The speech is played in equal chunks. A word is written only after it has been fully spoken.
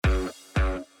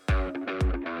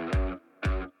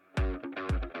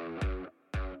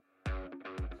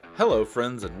Hello,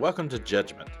 friends, and welcome to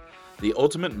Judgment, the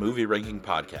ultimate movie ranking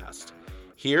podcast.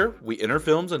 Here, we enter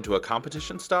films into a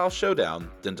competition-style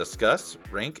showdown, then discuss,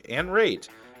 rank, and rate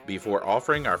before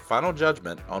offering our final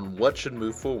judgment on what should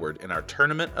move forward in our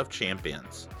Tournament of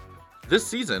Champions. This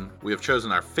season, we have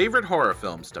chosen our favorite horror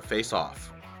films to face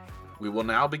off. We will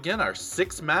now begin our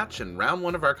sixth match in round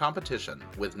one of our competition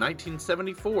with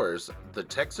 1974's The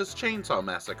Texas Chainsaw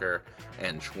Massacre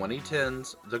and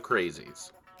 2010's The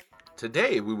Crazies.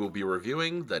 Today, we will be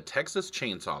reviewing The Texas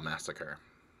Chainsaw Massacre.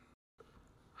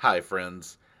 Hi,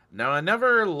 friends. Now, I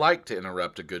never like to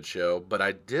interrupt a good show, but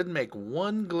I did make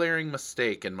one glaring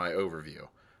mistake in my overview.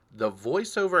 The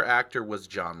voiceover actor was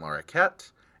John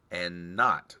Larroquette and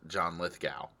not John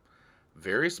Lithgow.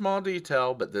 Very small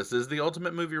detail, but this is the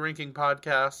Ultimate Movie Ranking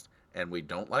Podcast, and we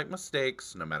don't like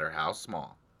mistakes, no matter how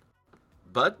small.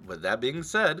 But, with that being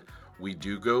said, we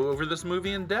do go over this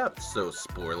movie in depth, so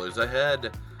spoilers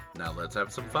ahead. Now let's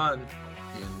have some fun.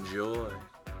 Enjoy.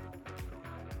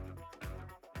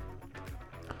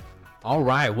 All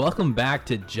right, welcome back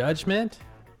to Judgment.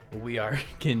 We are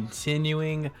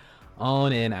continuing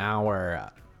on in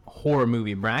our horror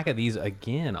movie bracket. These,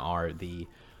 again, are the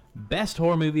best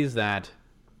horror movies that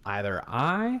either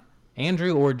I,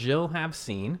 Andrew, or Jill have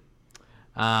seen.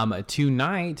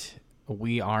 Tonight,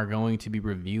 we are going to be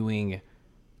reviewing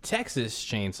Texas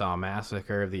Chainsaw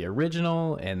Massacre, the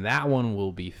original, and that one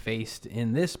will be faced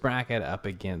in this bracket up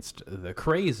against The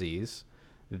Crazies,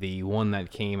 the one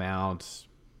that came out,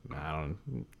 I don't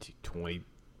know,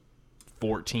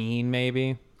 2014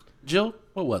 maybe. Jill,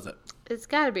 what was it? It's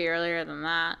got to be earlier than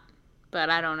that, but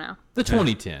I don't know. The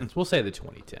 2010s. We'll say the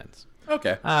 2010s.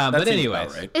 Okay. But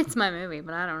anyways, right. It's my movie,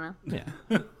 but I don't know.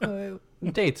 Yeah.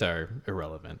 Dates are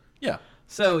irrelevant. Yeah.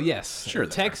 So, yes, Sure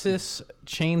Texas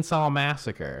Chainsaw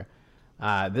Massacre.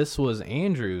 This was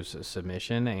Andrew's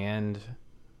submission, and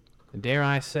dare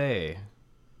I say,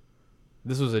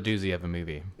 this was a doozy of a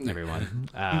movie, everyone.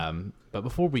 But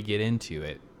before we get into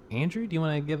it, Andrew, do you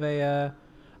want to give a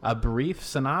brief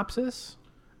synopsis?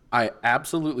 I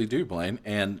absolutely do, Blaine,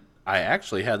 and I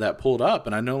actually had that pulled up,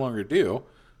 and I no longer do.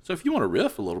 So if you want to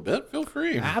riff a little bit, feel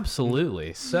free.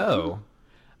 Absolutely. So,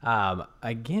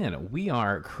 again, we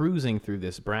are cruising through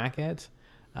this bracket.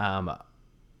 What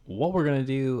we're going to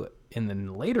do in the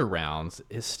later rounds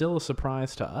is still a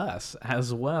surprise to us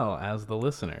as well as the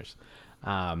listeners.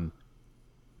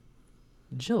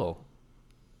 Jill,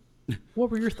 what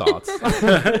were your thoughts?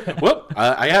 Well,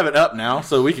 I have it up now,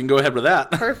 so we can go ahead with that.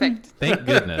 Perfect. Thank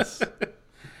goodness.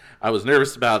 I was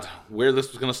nervous about where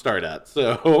this was going to start at.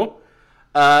 So,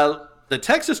 the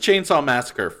Texas Chainsaw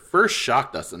Massacre first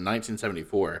shocked us in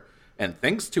 1974, and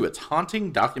thanks to its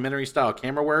haunting documentary-style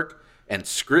camera work and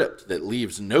script that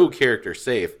leaves no character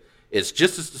safe, it's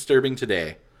just as disturbing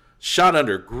today. Shot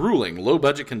under grueling,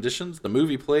 low-budget conditions, the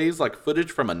movie plays like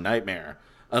footage from a nightmare,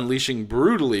 unleashing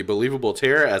brutally believable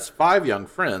terror as 5 young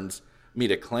friends meet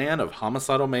a clan of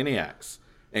homicidal maniacs,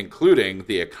 including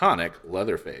the iconic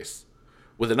Leatherface,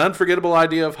 with an unforgettable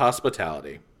idea of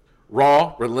hospitality.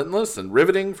 Raw, relentless, and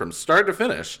riveting from start to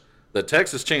finish, The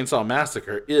Texas Chainsaw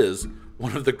Massacre is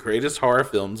one of the greatest horror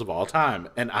films of all time.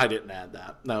 And I didn't add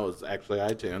that. That was actually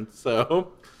iTunes,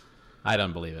 so... I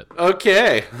don't believe it.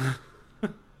 Okay.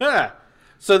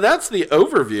 So that's the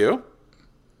overview.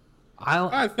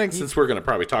 I think since we're going to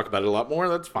probably talk about it a lot more,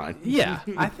 that's fine. Yeah,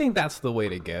 I think that's the way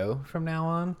to go from now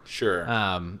on. Sure.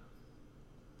 I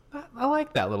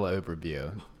like that little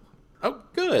overview. Oh,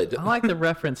 good. I like the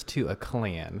reference to a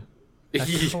clan. A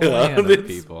Yeah, clan of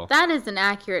people. That is an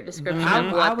accurate description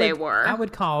of what they were. I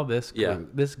would call this group, Yeah.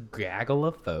 this gaggle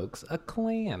of folks, a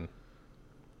clan.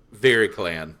 Very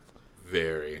clan.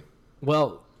 Very.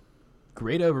 Well,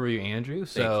 great overview, Andrew.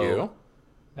 So, Thank you.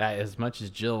 As much as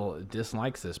Jill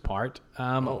dislikes this part,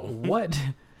 what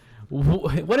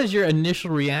is your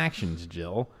initial reactions,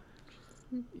 Jill?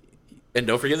 And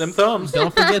don't forget them thumbs.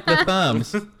 Don't forget the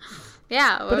thumbs.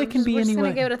 Yeah, But it can be we're just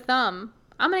anyway. going to give it a thumb.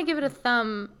 I'm going to give it a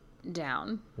thumb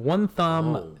down. One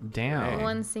thumb Oh, down. dang.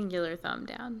 One singular thumb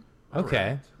down. Okay.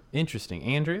 Alright. Interesting.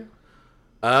 Andrew?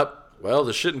 Well,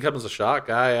 this shouldn't come as a shock.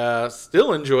 I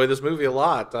still enjoy this movie a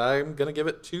lot. I'm going to give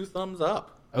it 2 thumbs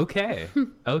up. Okay.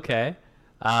 Okay.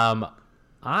 I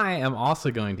am also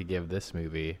going to give this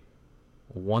movie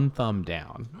 1 thumb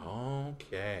down.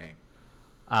 Okay.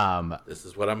 This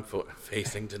is what I'm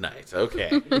facing tonight.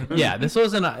 Okay. Yeah, this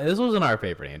wasn't our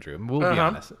favorite, Andrew. We'll be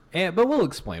honest, but we'll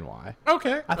explain why.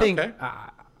 Okay. I think Okay.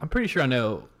 I'm pretty sure I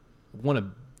know one of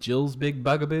Jill's big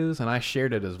bugaboos, and I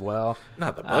shared it as well.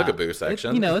 Not the bugaboo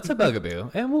section. It's a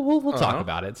bugaboo, and we'll talk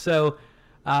about it. So,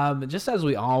 just as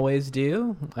we always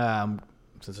do,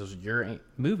 since this was your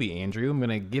movie, Andrew, I'm going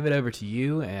to give it over to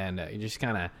you, and you just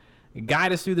kind of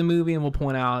guide us through the movie, and we'll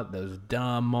point out those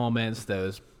dumb moments,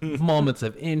 those moments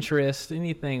of interest,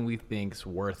 anything we think's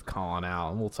worth calling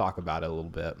out, and we'll talk about it a little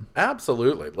bit.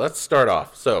 Absolutely. Let's start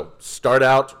off. So, start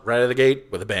out right out of the gate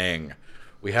with a bang.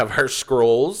 We have our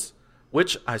scrolls,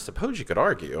 which I suppose you could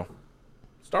argue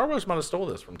Star Wars might have stole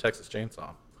this from Texas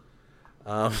Chainsaw.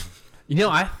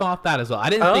 I thought that as well. I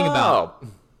didn't think about,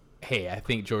 hey, I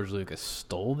think George Lucas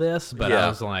stole this, but I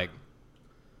was like,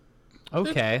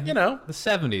 okay, the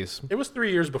 70s. It was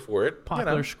 3 years before it.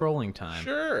 Popular scrolling time.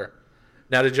 Sure.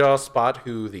 Now, did y'all spot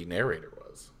who the narrator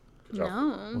was? No.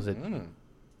 Was it?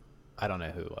 I don't know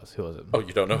who it was. Who was it? Oh,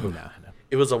 you don't know who? No.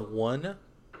 It was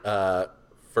a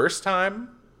first time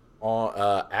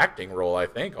acting role, I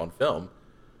think, on film.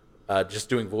 Just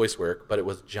doing voice work, but it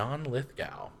was John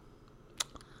Lithgow.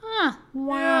 Huh.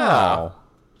 Wow.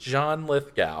 John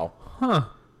Lithgow. Huh.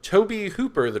 Toby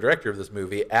Hooper, the director of this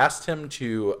movie, asked him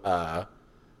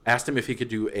if he could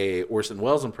do a Orson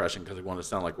Welles impression because he wanted to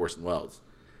sound like Orson Welles.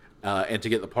 And to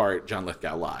get the part, John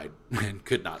Lithgow lied and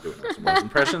could not do an Orson Welles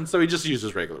impression, so he just used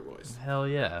his regular voice. Hell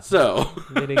yeah. So,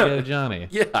 way to go, Johnny.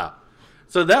 Yeah.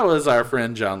 So that was our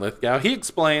friend John Lithgow. He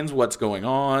explains what's going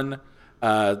on.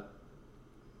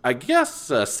 I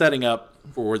guess setting up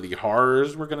for the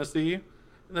horrors we're going to see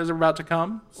that are about to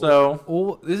come. So,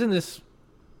 well, isn't this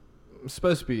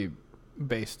supposed to be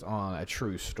based on a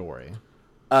true story?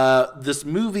 this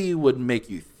movie would make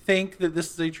you think that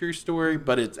this is a true story,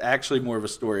 but it's actually more of a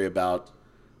story about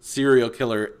serial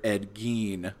killer Ed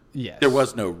Gein. Yes. There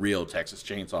was no real Texas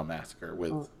Chainsaw Massacre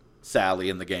with Sally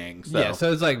and the gang. So. Yeah,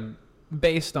 so it's like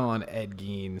based on Ed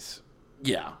Gein's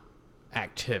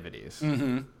activities.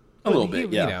 Mm-hmm. A little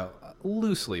bit, yeah. You know,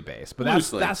 loosely based. But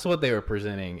that's what they were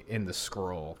presenting in the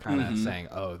scroll, kind of saying,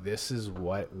 oh, this is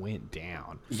what went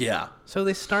down. Yeah. So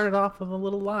they started off with a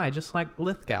little lie, just like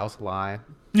Lithgow's lie.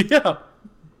 Yeah.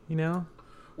 You know?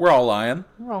 We're all lying.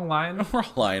 We're all lying. We're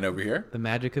all lying over here. The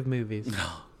magic of movies.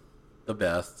 The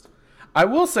best. I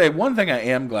will say one thing I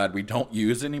am glad we don't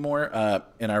use anymore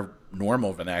in our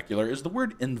normal vernacular is the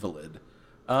word invalid.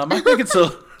 I think it's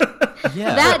a...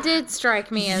 Yeah. That did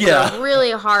strike me as a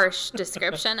really harsh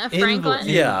description of Franklin.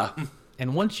 Yeah.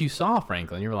 And once you saw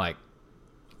Franklin, you were like,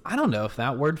 I don't know if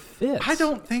that word fits. I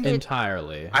don't think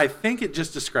entirely. I think it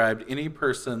just described any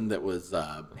person that was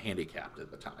handicapped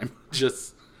at the time.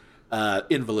 Just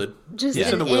invalid. Just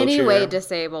in in a any wheelchair. way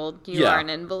disabled, you are an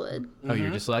invalid. Oh,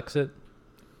 you're dyslexic?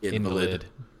 Invalid.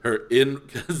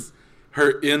 Because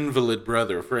her invalid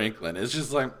brother, Franklin, is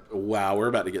just like, wow, we're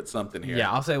about to get something here. Yeah,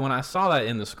 I'll say when I saw that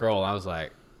in the scroll, I was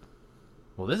like,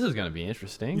 well, this is going to be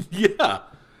interesting. Yeah.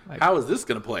 Like, how is this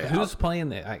going to play out? Who's playing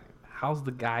the... Like, how's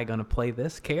the guy going to play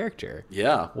this character?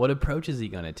 Yeah. What approach is he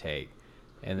going to take?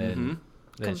 And then...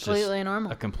 it's Completely just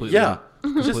normal. A completely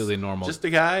just, normal. Just a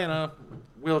guy in a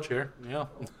wheelchair. Yeah.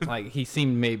 Like, he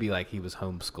seemed maybe like he was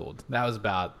homeschooled. That was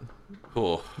about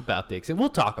the extent. We'll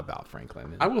talk about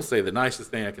Franklin. I will say the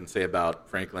nicest thing I can say about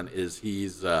Franklin is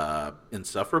he's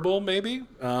insufferable, maybe.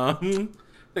 I think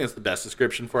that's the best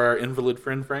description for our invalid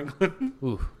friend Franklin.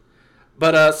 Ooh.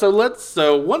 But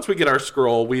so once we get our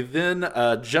scroll, we then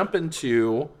jump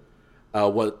into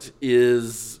what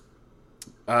is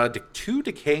two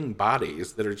decaying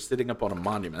bodies that are sitting up on a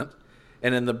monument.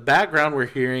 And in the background, we're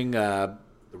hearing the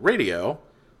radio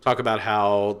talk about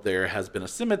how there has been a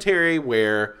cemetery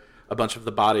where a bunch of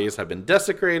the bodies have been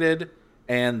desecrated,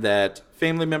 and that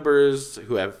family members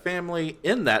who have family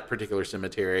in that particular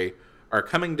cemetery are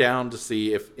coming down to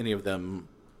see if any of them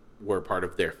were part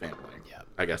of their family. Yeah.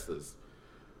 I guess is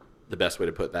the best way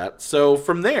to put that. So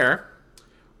from there,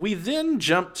 we then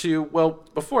jump to, well,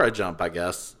 before I jump, I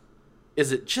guess,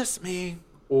 is it just me,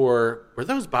 or were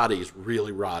those bodies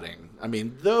really rotting? I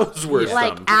mean, those were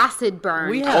like some... acid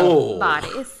burned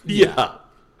bodies. Yeah.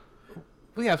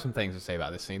 We have some things to say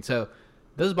about this scene. So,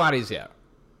 those bodies,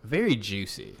 very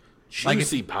juicy.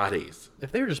 Juicy bodies.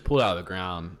 If they were just pulled out of the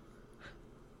ground,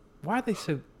 why are they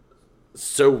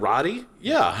so rotty?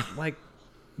 Yeah. like,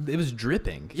 it was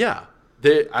dripping. Yeah.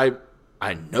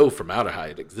 I know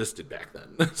formaldehyde existed back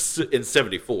then in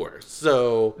 74.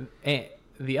 So... And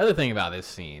the other thing about this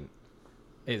scene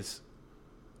is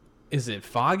it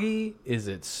foggy? Is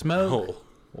it smoke? Oh.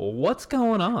 Well, what's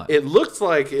going on? It looks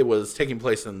like it was taking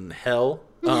place in hell,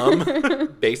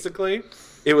 basically.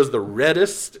 It was the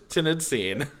reddest tinted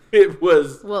scene. It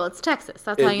was... Well, it's Texas.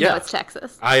 That's how you know it's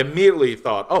Texas. I immediately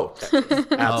thought, Texas.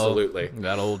 Absolutely.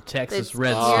 That old Texas It's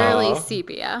red purely smoke.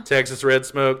 sepia. Texas red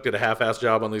smoke did a half-assed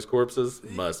job on these corpses?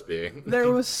 Must be.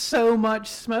 There was so much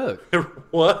smoke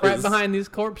What? right behind these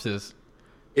corpses.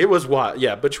 It was wild.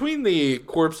 Yeah, between the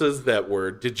corpses that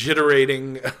were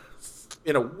degenerating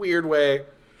in a weird way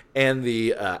and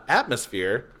the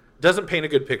atmosphere doesn't paint a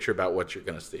good picture about what you're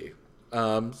going to see.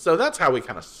 So that's how we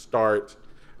kind of start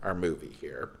our movie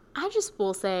here. I just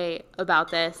will say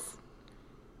about this,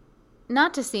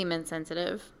 not to seem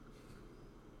insensitive,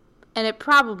 and it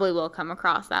probably will come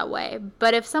across that way,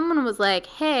 but if someone was like,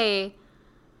 hey,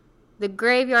 the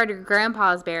graveyard your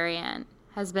grandpa's buried in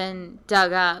has been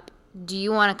dug up, do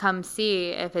you want to come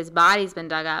see if his body's been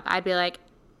dug up? I'd be like,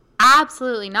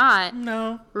 absolutely not.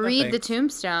 No. Read the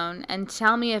tombstone and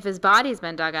tell me if his body's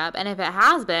been dug up, and if it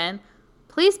has been,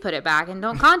 please put it back and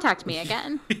don't contact me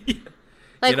again.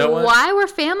 Like, why were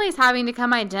families having to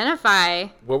come identify?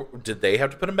 Well, did they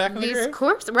have to put them back in these the grave?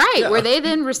 corpses? Right. Yeah. Were they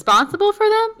then responsible for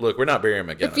them? Look, we're not burying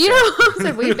them again. If you don't,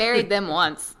 if we buried them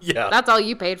once. Yeah. That's all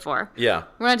you paid for. Yeah.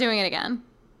 We're not doing it again.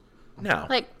 No.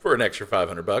 Like, for an extra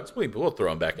 $500, we'll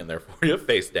throw them back in there for you,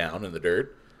 face down in the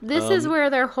dirt. This is where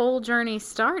their whole journey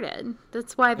started.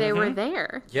 That's why they were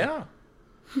there. Yeah.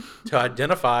 To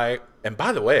identify, and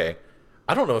by the way,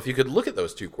 I don't know if you could look at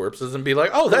those two corpses and be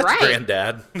like, oh, that's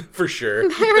Granddad, for sure.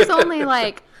 There was only,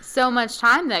 like, so much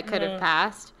time that could have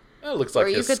passed. It looks like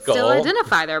his skull. Where you could still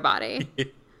identify their body.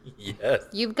 Yes.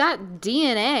 You've got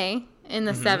DNA in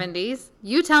the 70s.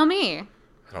 You tell me.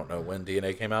 I don't know when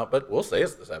DNA came out, but we'll say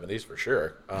it's the 70s for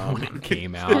sure. When it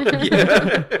came out. When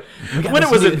it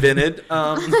was invented. We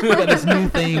got this new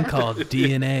thing called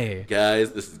DNA.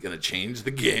 Guys, this is going to change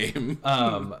the game.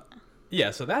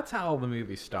 Yeah, so that's how the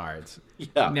movie starts.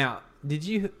 Yeah. Now, did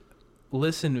you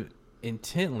listen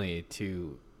intently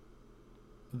to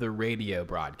the radio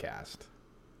broadcast?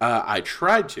 I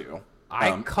tried to.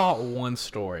 I caught one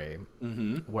story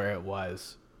where it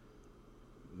was,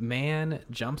 man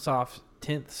jumps off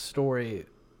 10th story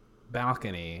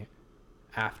balcony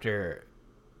after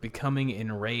becoming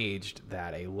enraged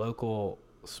that a local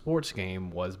sports game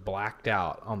was blacked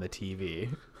out on the TV.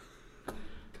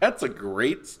 That's a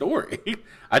great story.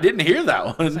 I didn't hear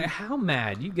that one. Like, how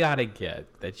mad you gotta get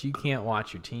that you can't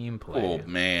watch your team play? Oh,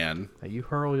 man. That you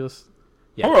hurl yourself.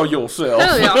 Hurl yourself.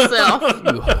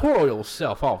 You hurl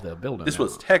yourself off the building. This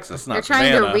was Texas, not They're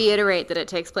trying Savannah. to reiterate that it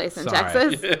takes place in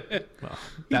Texas. Well,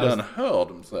 he done hurled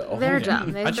himself. They're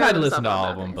dumb. I tried to listen to all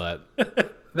of them, but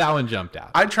that one jumped out.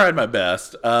 I tried my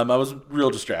best. I was real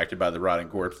distracted by the rotting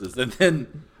corpses. And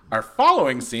then our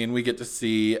following scene, we get to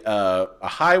see a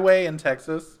highway in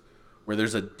Texas where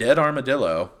there's a dead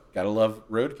armadillo. Gotta love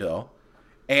roadkill.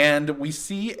 And we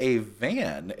see a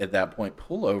van at that point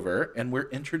pull over, and we're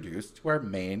introduced to our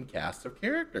main cast of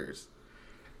characters.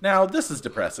 Now, this is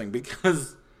depressing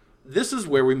because this is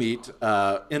where we meet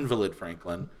invalid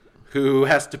Franklin, who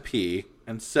has to pee.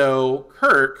 And so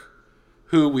Kirk,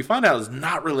 who we find out is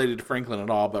not related to Franklin at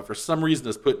all, but for some reason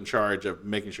is put in charge of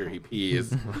making sure he pees,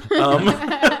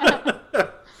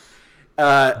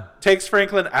 takes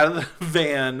Franklin out of the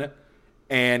van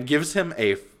and gives him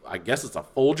I guess it's a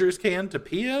Folgers can to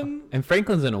pee in. And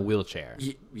Franklin's in a wheelchair.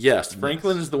 Yes,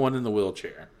 Franklin is the one in the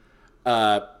wheelchair.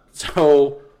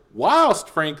 So whilst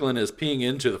Franklin is peeing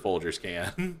into the Folgers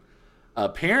can,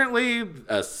 apparently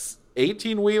a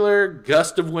 18-wheeler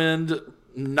gust of wind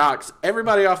knocks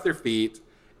everybody off their feet,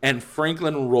 and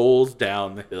Franklin rolls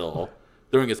down the hill,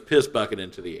 throwing his piss bucket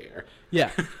into the air.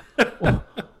 Yeah.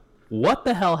 What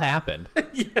the hell happened?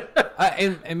 Yeah.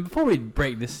 And before we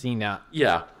break this scene out.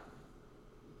 Yeah.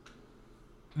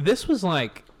 This was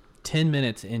like 10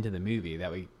 minutes into the movie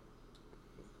that we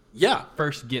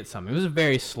first get something. It was a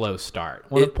very slow start.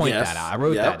 I want to point that out. I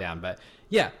wrote that down. But,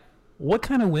 yeah, what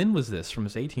kind of wind was this from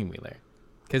his 18-wheeler?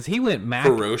 Because he went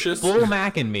ferocious, full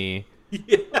Mac and me.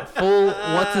 Yeah. Full,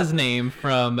 what's his name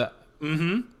from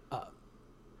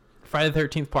Friday the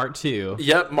 13th Part 2.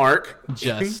 Yep, Mark.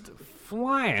 Just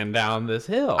flying down this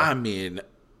hill. I mean,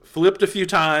 flipped a few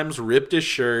times, ripped his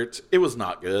shirt. It was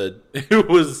not good. It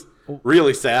was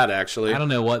really sad, actually. I don't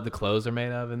know what the clothes are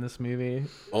made of in this movie.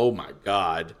 Oh, my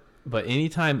God. But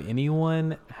anytime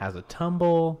anyone has a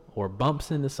tumble or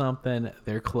bumps into something,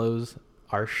 their clothes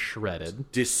are shredded.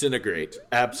 Disintegrate.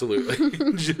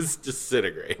 Absolutely. Just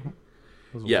disintegrate.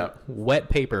 Yeah. Wet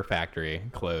paper factory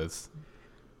clothes.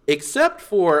 Except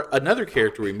for another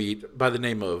character we meet by the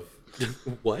name of...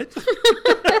 What?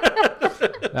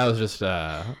 That was just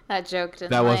that joke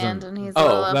didn't land, and he's a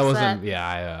little upset. That wasn't.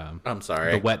 Yeah, I'm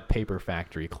sorry. The wet paper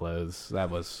factory clothes. That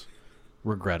was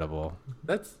regrettable.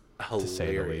 That's hilarious. To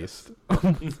say the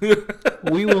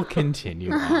least. We will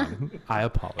continue on. I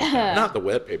apologize. Not the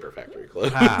wet paper factory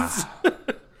clothes.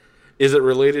 Is it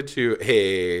related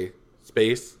to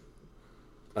space?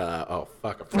 Oh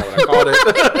fuck! I forgot what I called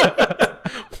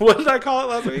it. What did I call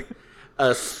it last week?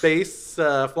 A space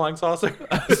flying saucer?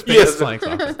 Space flying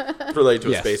saucer. Related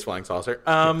to a space flying saucer.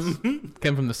 Yes.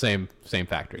 Came from the same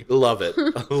factory. Love it.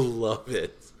 Love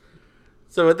it.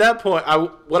 So at that point,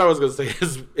 what I was going to say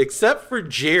is, except for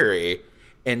Jerry,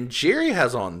 and Jerry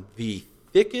has on the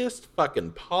thickest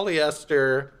fucking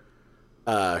polyester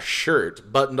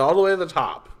shirt, buttoned all the way to the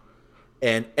top.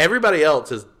 And everybody else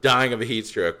is dying of a heat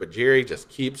stroke, but Jerry just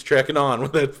keeps trekking on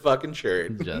with that fucking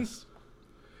shirt. Just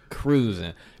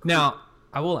cruising. Now,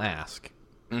 I will ask.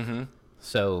 Mm-hmm.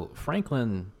 So,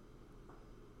 Franklin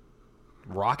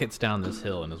rockets down this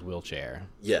hill in his wheelchair.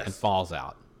 Yes. And falls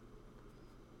out.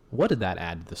 What did that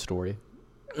add to the story?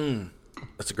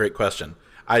 That's a great question.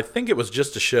 I think it was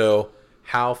just to show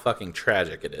how fucking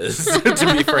tragic it is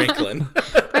to be Franklin.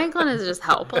 Franklin is just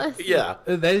helpless. Yeah.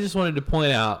 They just wanted to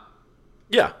point out,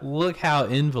 Yeah. look how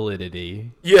invalided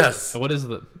he. Yes. What is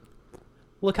the...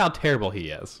 Look how terrible he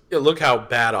is. Yeah, look how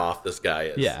bad off this guy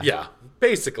is. Yeah. Yeah.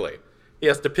 Basically. He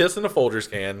has to piss in a Folgers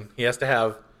can. He has to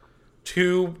have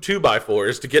two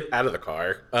 2x4s to get out of the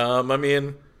car. I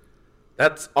mean,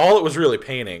 that's all it was really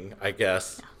painting, I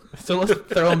guess. So let's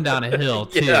throw him down a hill,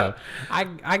 too. Yeah.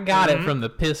 I got it from the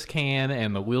piss can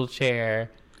and the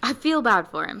wheelchair. I feel bad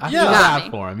for him. I Yeah. feel Got bad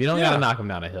me. for him. You don't Yeah. got to knock him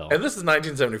down a hill. And this is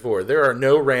 1974. There are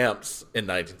no ramps in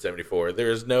 1974. There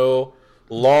is no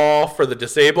law for the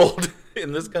disabled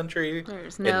in this country.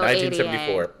 There's in no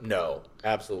 1974. ADA. No,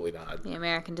 absolutely not. The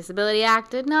American Disability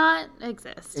Act did not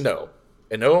exist. No.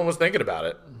 And no one was thinking about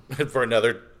it for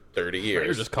another 30 You're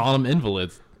years. just calling him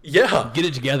invalids. Yeah. Get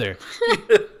it together.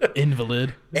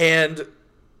 Invalid. And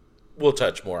we'll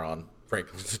touch more on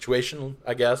Franklin's situation,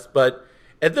 I guess. But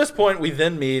at this point, we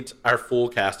then meet our full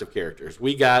cast of characters.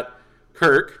 We got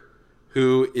Kirk,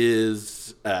 who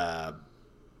is, I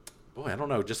don't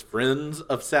know, just friends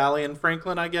of Sally and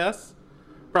Franklin, I guess.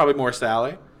 Probably more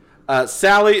Sally.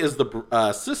 Sally is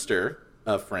the sister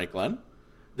of Franklin.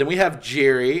 Then we have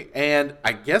Jerry, and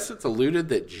I guess it's alluded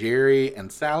that Jerry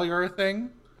and Sally are a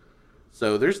thing.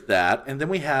 So there's that. And then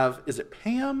we have, is it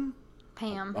Pam?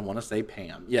 Pam. I want to say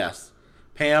Pam. Yes.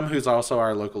 Pam, who's also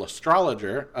our local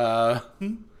astrologer.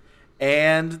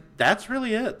 And that's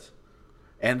really it.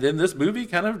 And then this movie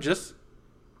kind of just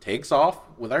takes off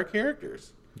with our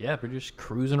characters. Yeah, we're just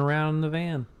cruising around in the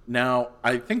van. Now,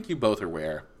 I think you both are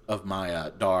aware of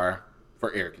my DAR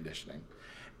for air conditioning.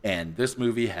 And this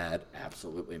movie had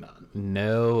absolutely none.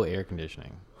 No air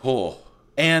conditioning. Oh.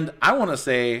 And I want to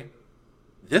say,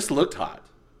 this looked hot.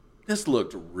 This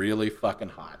looked really fucking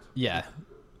hot. Yeah.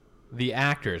 The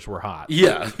actors were hot.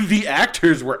 Yeah, the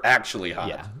actors were actually hot.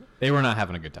 Yeah. They were not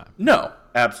having a good time. No,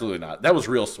 absolutely not. That was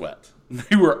real sweat.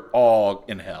 They were all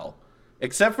in hell.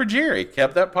 Except for Jerry.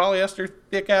 Kept that polyester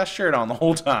thick-ass shirt on the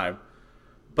whole time.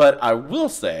 But I will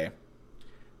say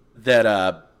that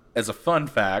as a fun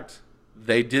fact,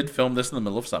 they did film this in the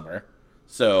middle of summer.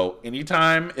 So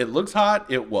anytime it looks hot,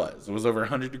 it was. It was over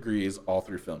 100 degrees all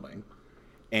through filming.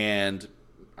 And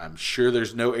I'm sure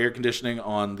there's no air conditioning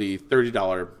on the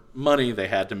 $30 money they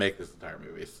had to make this entire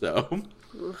movie. So,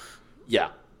 yeah,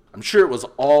 I'm sure it was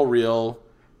all real.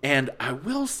 And I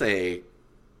will say,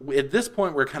 at this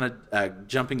point, we're kind of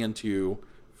jumping into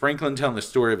Franklin telling the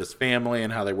story of his family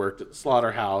and how they worked at the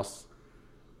slaughterhouse.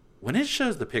 When it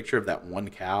shows the picture of that one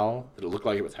cow that it looked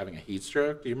like it was having a heat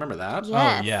stroke, do you remember that?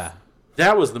 Yes. Oh, yeah.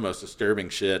 That was the most disturbing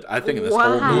shit, I think, in this Wow.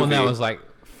 whole The movie. The one that was like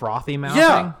frothy mouthing?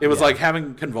 yeah, it was Yeah. like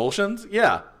having convulsions.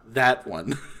 Yeah, that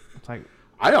one. It's like,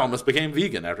 I almost became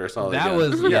vegan after I saw that again.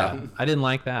 was, yeah. I didn't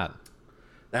like that.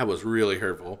 That was really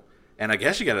hurtful. And I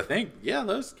guess you got to think, yeah,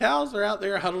 those cows are out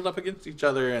there huddled up against each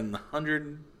other in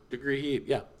 100-degree heat.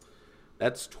 Yeah,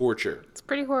 that's torture. It's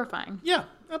pretty horrifying. Yeah,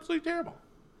 absolutely terrible.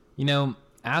 You know,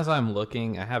 as I'm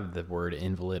looking, I have the word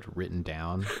invalid written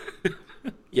down.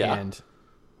 Yeah. And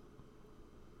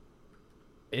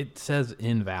it says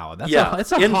invalid. That's Yeah,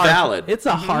 it's a invalid. Harsh, it's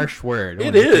a harsh word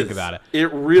when It you is. think about it.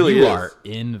 It really you is. are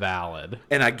invalid.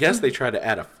 And I guess they tried to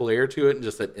add a flair to it and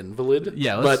just said invalid.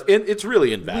 Yeah, but it's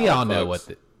really invalid. We all know folks.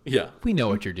 what we know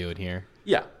what you're doing here.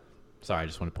 Yeah. Sorry, I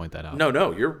just want to point that out.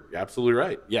 No, you're absolutely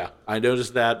right. Yeah, I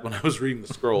noticed that when I was reading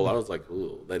the scroll. I was like,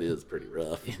 ooh, that is pretty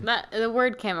rough. The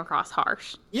word came across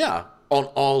harsh. Yeah, on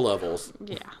all levels.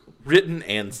 Yeah. Written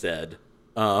and said.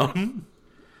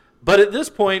 But at this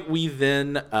point, we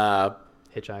then...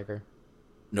 Hitchhiker.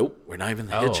 Nope, we're not even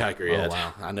the Oh, hitchhiker oh, yet.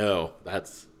 wow. I know.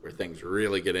 That's where things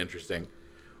really get interesting.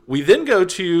 We then go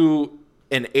to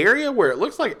an area where it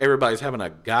looks like everybody's having a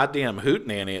goddamn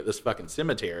hootenanny at this fucking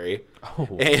cemetery. Oh.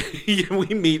 And we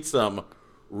meet some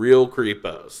real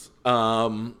creepos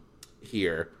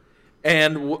here.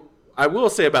 And I will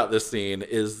say about this scene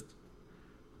is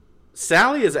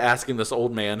Sally is asking this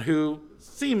old man who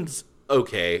seems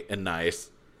okay and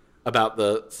nice about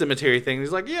the cemetery thing.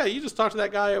 He's like, yeah, you just talk to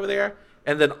that guy over there.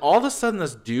 And then all of a sudden,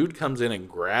 this dude comes in and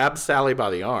grabs Sally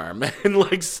by the arm and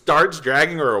like starts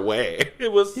dragging her away.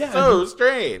 It was so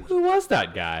strange. Who was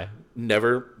that guy?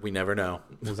 We never know.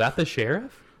 Was that the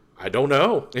sheriff? I don't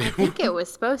know. I think it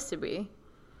was supposed to be.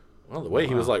 Well, the way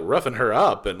he was like roughing her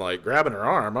up and like grabbing her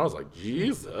arm, I was like,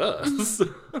 Jesus.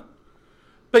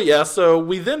 But yeah, so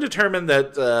we then determined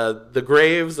that the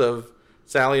graves of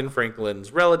Sally and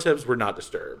Franklin's relatives were not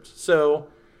disturbed. So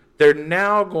they're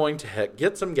now going to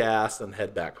get some gas and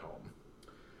head back home.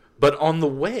 But on the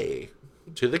way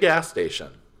to the gas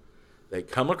station, they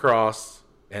come across,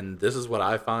 and this is what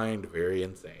I find very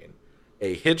insane,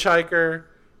 a hitchhiker,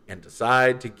 and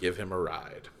decide to give him a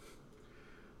ride.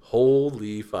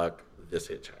 Holy fuck, this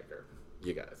hitchhiker.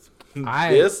 You guys.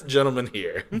 This gentleman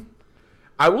here.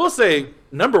 I will say,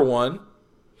 number one,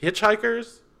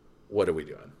 hitchhikers, what are we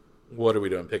doing? What are we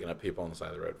doing picking up people on the side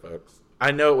of the road, folks? I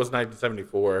know it was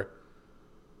 1974.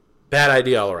 Bad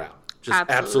idea all around. Just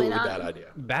absolutely bad idea.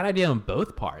 Bad idea on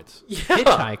both parts. Yeah.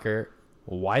 Hitchhiker,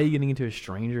 why are you getting into a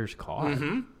stranger's car?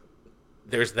 Mm-hmm.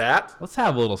 There's that. Let's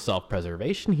have a little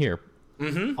self-preservation here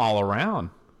all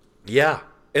around. Yeah.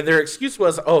 And their excuse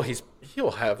was, oh,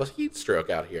 he'll have a heat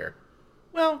stroke out here.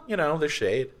 Well, there's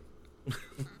shade.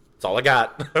 That's all I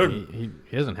got. he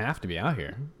doesn't have to be out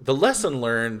here. The lesson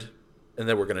learned, and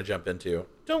then we're going to jump into,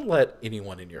 don't let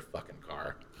anyone in your fucking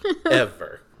car.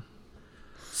 Ever.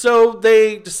 So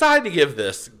they decide to give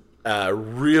this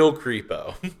real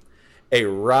creepo a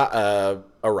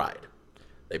ride.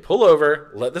 They pull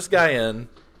over, let this guy in,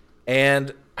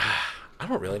 and I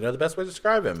don't really know the best way to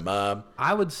describe him.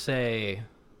 I would say,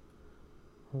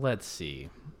 let's see,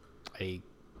 a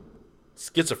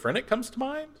schizophrenic comes to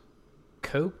mind?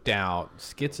 Coked out,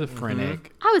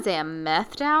 schizophrenic. I would say a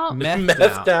methed out.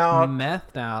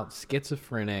 Methed out,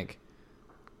 schizophrenic.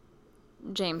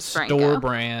 James Franco. Store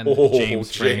brand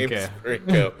James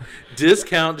Franco.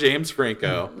 Discount James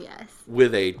Franco. Yes.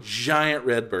 With a giant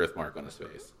red birthmark on his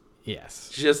face.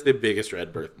 Yes. Just the biggest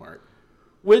red birthmark.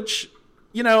 Which,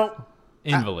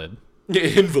 Invalid.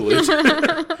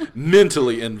 Invalid.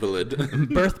 Mentally invalid.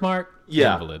 Birthmark?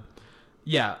 Yeah. Invalid.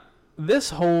 Yeah.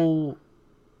 The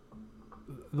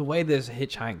way this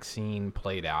hitchhike scene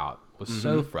played out was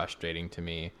so frustrating to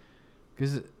me.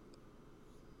 Because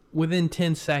within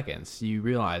 10 seconds, you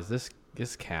realize this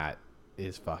cat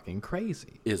is fucking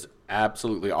crazy. Is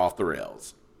absolutely off the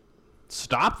rails.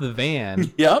 Stop the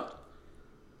van. Yep.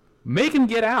 Make him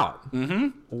get out. Mm-hmm.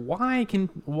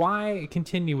 Why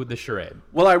continue with the charade?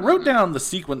 Well, I wrote down the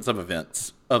sequence of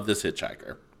events of this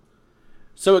hitchhiker.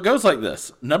 So it goes like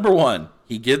this. Number one,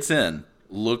 he gets in,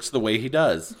 looks the way he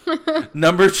does.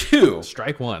 Number two.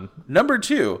 Strike one. Number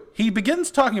two, he begins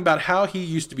talking about how he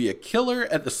used to be a killer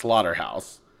at the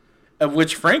slaughterhouse, of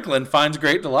which Franklin finds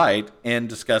great delight in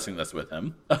discussing this with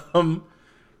him.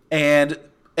 And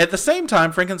at the same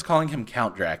time, Franklin's calling him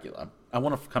Count Dracula. I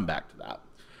want to come back to that.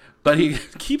 But he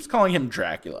keeps calling him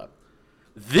Dracula.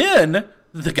 Then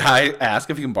the guy asks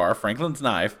if he can borrow Franklin's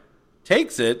knife,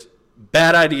 takes it,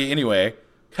 bad idea anyway,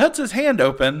 cuts his hand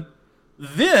open,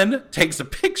 then takes a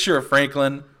picture of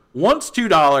Franklin, wants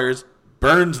 $2,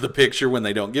 burns the picture when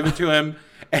they don't give it to him,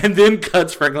 and then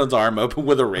cuts Franklin's arm open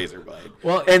with a razor blade.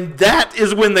 Well, and that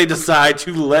is when they decide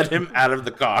to let him out of the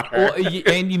car. Well,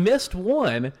 and you missed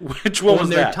one. Which one was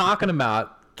that? When they're talking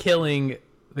about killing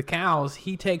the cows,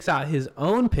 he takes out his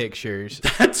own pictures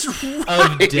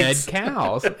of dead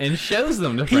cows and shows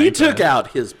them to Franklin. He took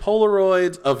out his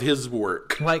Polaroids of his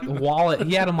work. Like wallet.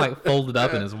 He had them like folded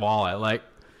up in his wallet. Like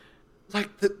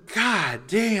God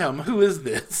damn, who is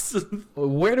this?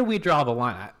 Where do we draw the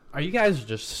line? Are you guys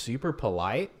just super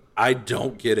polite? I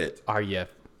don't get it. Are you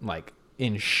like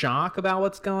in shock about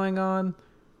what's going on?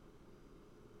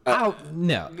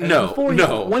 No.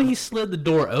 When he slid the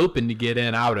door open to get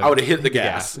in, I would have hit the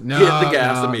gas. Hit the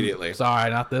gas immediately.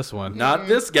 Sorry, not this one. Not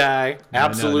this guy.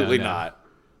 Absolutely not.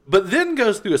 But then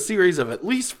goes through a series of at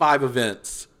least 5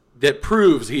 events that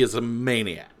proves he is a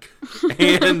maniac.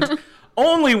 And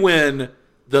only when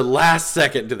the last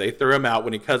second do they throw him out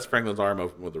when he cuts Franklin's arm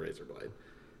open with a razor blade.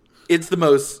 It's the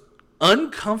most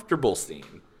uncomfortable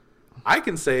scene I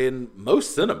can say in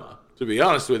most cinema, to be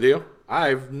honest with you.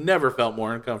 I've never felt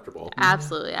more uncomfortable.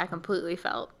 Absolutely. I completely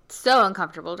felt so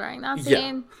uncomfortable during that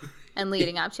scene and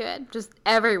leading up to it. Just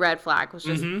every red flag was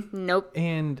just nope.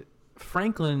 And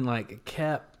Franklin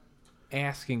kept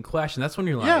asking questions. That's when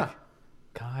you're like,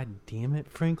 God damn it,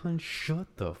 Franklin, shut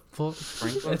the fuck.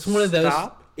 Franklin, it's one of those.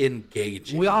 Stop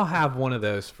engaging. We all have one of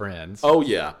those friends. Oh,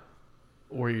 yeah.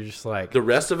 Where you're just like. The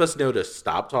rest of us know to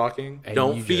stop talking.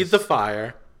 Don't feed the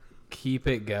fire. Keep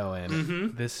it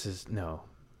going. This is, no.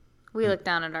 We look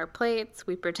down at our plates.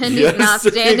 We pretend Yes, he's not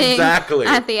standing exactly.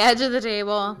 at the edge of the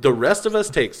table. The rest of us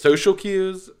take social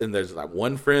cues, and there's that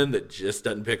one friend that just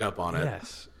doesn't pick up on it.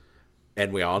 Yes.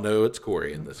 And we all know it's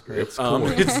Corey in this group. It's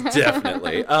Corey. It's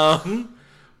definitely.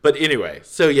 But anyway,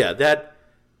 so yeah, that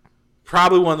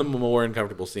probably one of the more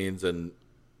uncomfortable scenes in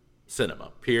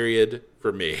cinema, period,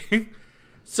 for me.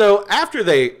 So after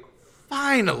they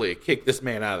finally kick this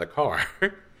man out of the car,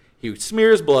 he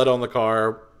smears blood on the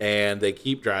car, and they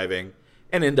keep driving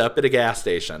and end up at a gas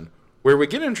station where we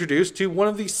get introduced to one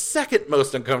of the second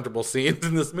most uncomfortable scenes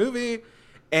in this movie,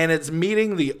 and it's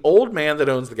meeting the old man that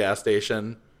owns the gas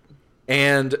station,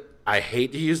 and I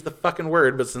hate to use the fucking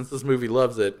word, but since this movie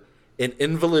loves it, an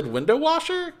invalid window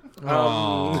washer?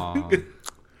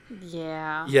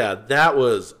 Yeah. Yeah, that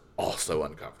was also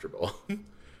uncomfortable.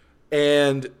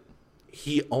 And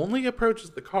he only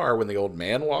approaches the car when the old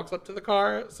man walks up to the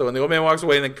car. So when the old man walks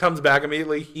away and then comes back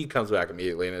immediately, he comes back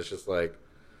immediately. And it's just like,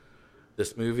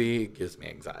 this movie gives me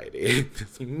anxiety.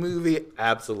 This movie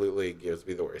absolutely gives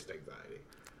me the worst anxiety.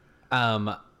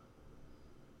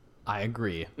 I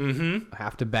agree. Mm-hmm. I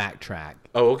have to backtrack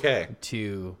Oh, okay.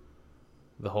 to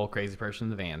the whole crazy person in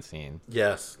the van scene.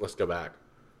 Yes, let's go back.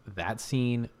 That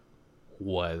scene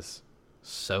was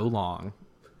so long,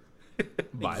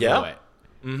 by Yeah. the way.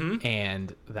 Mm-hmm.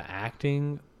 And the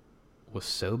acting was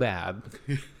so bad.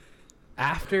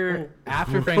 After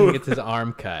Franklin gets his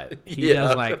arm cut, he Yeah.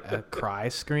 does like a cry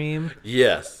scream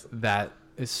Yes. that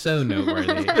is so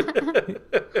noteworthy.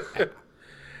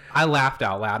 I laughed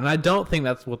out loud, and I don't think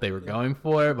that's what they were going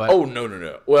for. But Oh,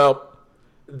 no. Well,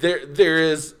 there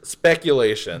is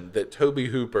speculation that Toby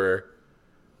Hooper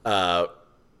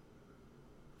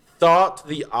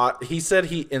thought he said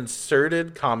he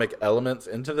inserted comic elements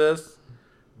into this,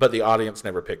 but the audience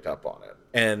never picked up on it.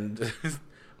 And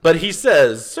but he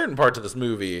says certain parts of this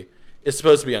movie is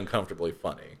supposed to be uncomfortably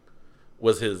funny,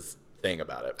 was his thing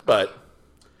about it. But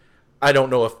I don't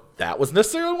know if that was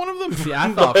necessarily one of them. see,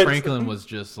 I thought but Franklin was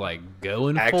just like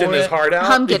going acting for his it, heart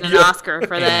out. I'm getting an Yeah. Oscar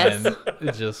for this. and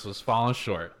it just was falling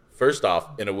short. First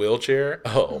off, in a wheelchair.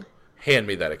 Oh, hand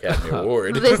me that Academy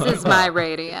Award. This is my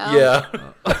radio. Yeah.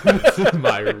 This is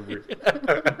my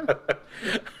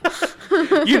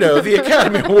You know, the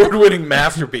Academy Award-winning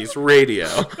masterpiece, Radio.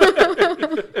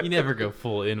 you never go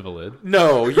full invalid.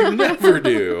 No, you never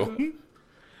do.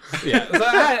 Yeah,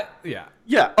 so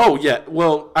Yeah. Oh, yeah.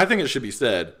 Well, I think it should be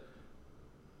said,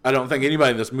 I don't think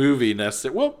anybody in this movie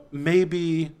necessarily, well,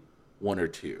 maybe one or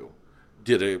two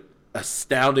did a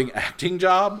astounding acting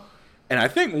job. And I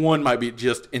think one might be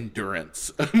just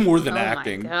endurance more than Oh my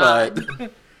acting. God.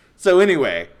 But so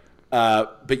anyway,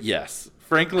 but yes,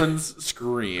 Franklin's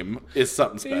scream is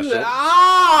something special.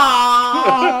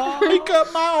 Ah! He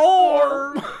cut my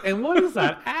arm. And what is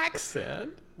that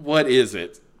accent? What is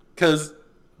it? Because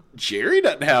Jerry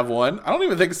doesn't have one. I don't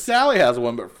even think Sally has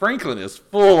one, but Franklin is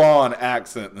full on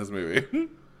accent in this movie.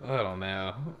 I don't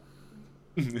know.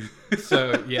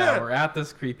 So yeah, we're at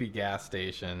this creepy gas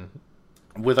station.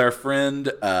 With our friend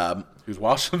who's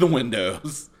washing the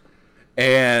windows,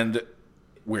 and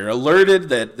we're alerted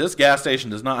that this gas station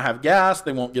does not have gas.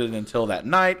 They won't get it until that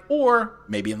night or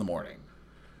maybe in the morning.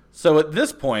 So at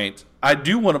this point, I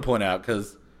do want to point out,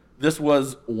 because this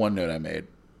was one note I made,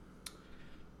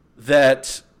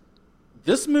 that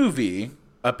this movie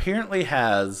apparently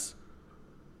has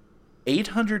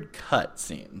 800 cut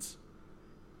scenes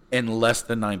in less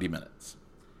than 90 minutes.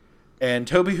 And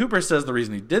Toby Hooper says the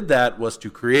reason he did that was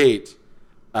to create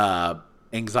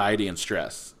anxiety and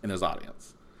stress in his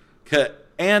audience.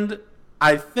 And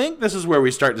I think this is where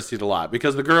we start to see it a lot,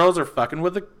 because the girls are fucking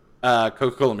with the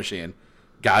Coca-Cola machine.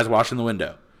 Guys washing the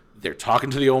window. They're talking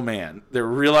to the old man. They're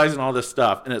realizing all this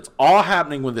stuff, and it's all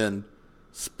happening within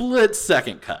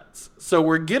split-second cuts. So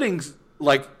we're getting,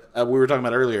 like we were talking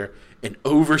about earlier, an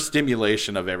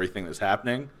overstimulation of everything that's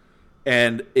happening,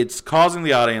 and it's causing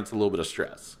the audience a little bit of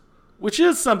stress, which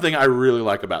is something I really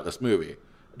like about this movie.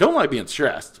 I don't like being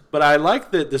stressed, but I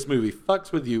like that this movie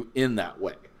fucks with you in that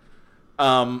way.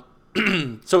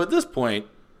 So at this point,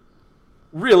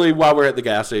 really, while we're at the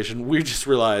gas station, we just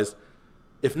realize,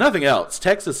 if nothing else,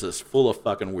 Texas is full of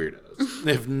fucking weirdos.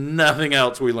 If nothing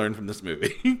else we learn from this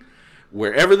movie.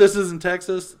 Wherever this is in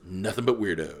Texas, nothing but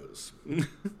weirdos.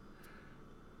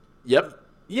 Yep.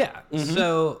 Yeah.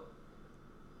 So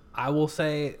I will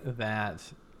say that,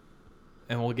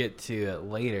 and we'll get to it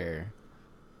later,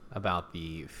 about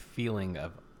the feeling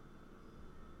of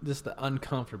just the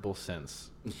uncomfortable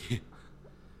sense.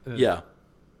 Yeah.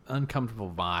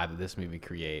 Uncomfortable vibe that this movie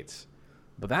creates.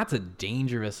 But that's a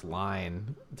dangerous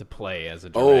line to play as a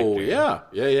director. Oh, yeah.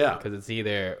 Yeah. Because it's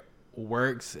either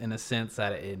works in a sense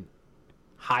that it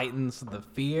heightens the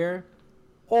fear,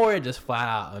 or it just flat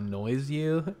out annoys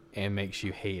you and makes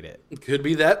you hate it. It could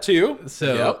be that too.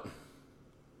 So,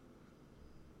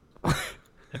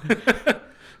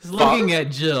 just looking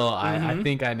at Jill, I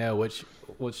think I know which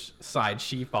side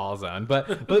she falls on.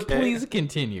 But please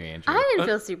continue, Andrew. I didn't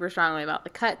feel super strongly about the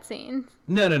cutscene.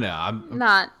 No. I'm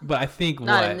Not. But I think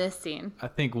Not in this scene. I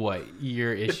think what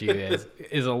your issue is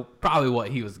probably what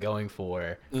he was going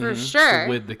for. For sure.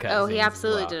 With the cutscenes. Oh, he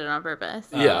absolutely as well. did it on purpose.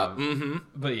 Yeah.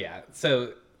 But yeah,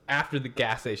 so after the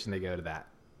gas station, they go to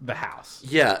the house.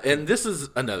 Yeah, and this is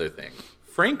another thing.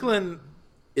 Franklin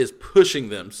is pushing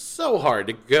them so hard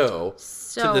to go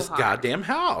to this goddamn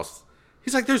house.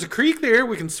 He's like, there's a creek there,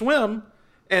 we can swim.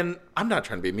 And I'm not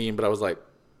trying to be mean, but I was like,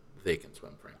 they can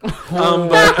swim, Franklin.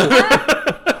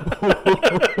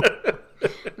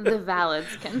 The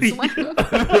Valids can swim.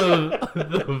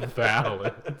 The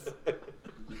Valids.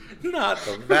 Not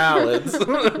the Valids.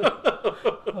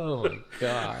 Oh my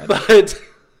god. But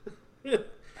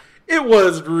it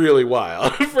was really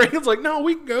wild. Franklin's like, no,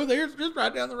 we can go there. It's just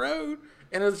right down the road.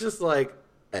 And it's just like,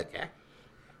 okay.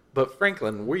 But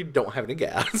Franklin, we don't have any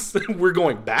gas. We're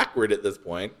going backward at this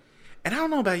point. And I don't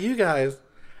know about you guys.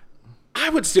 I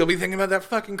would still be thinking about that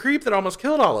fucking creep that almost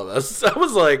killed all of us. I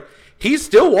was like, he's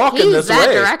still walking this that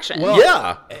way. direction. Well,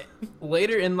 yeah.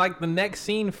 Later in like the next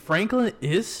scene, Franklin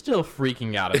is still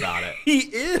freaking out about it. He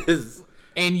is.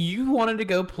 And you wanted to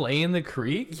go play in the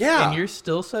creek? Yeah. And you're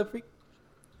still so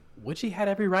which he had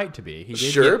every right to be. He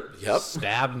did get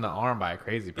stabbed in the arm by a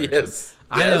crazy person. Yes.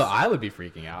 I know I would be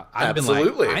freaking out. I'd been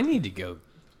like, I need to go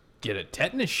get a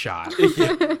tetanus shot. I need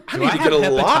to get a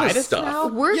lot of stuff. Now?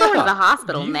 We're going to the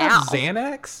hospital Do you now. have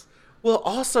Xanax? Well,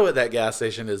 also at that gas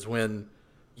station is when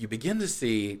you begin to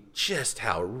see just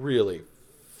how really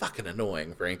fucking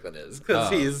annoying Franklin is.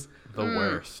 Because he's the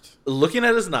worst. Looking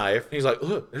at his knife. And he's like,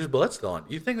 oh, there's blood still on.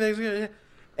 You think there's going to...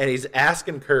 And he's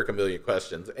asking Kirk a million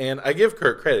questions. And I give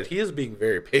Kirk credit. He is being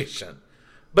very patient.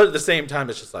 But at the same time,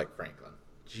 it's just like, Franklin,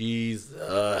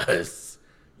 Jesus,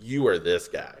 you are this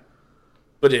guy.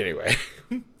 But anyway.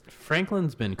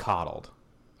 Franklin's been coddled,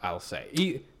 I'll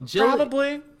say.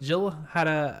 Jill had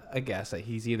a guess that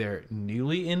he's either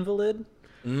newly invalid.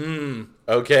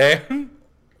 Okay.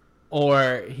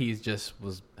 Or he's just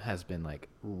has been like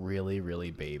really, really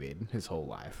babied his whole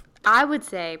life. I would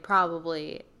say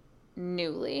probably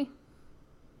newly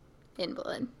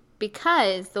invalid.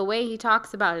 Because the way he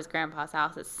talks about his grandpa's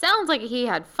house, it sounds like he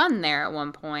had fun there at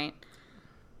one point.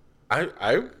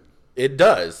 It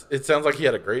does. It sounds like he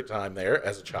had a great time there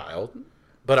as a child.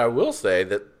 But I will say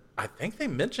that I think they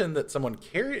mentioned that someone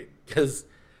carried, because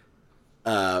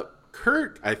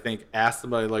Kirk, I think, asked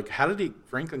somebody, like, how did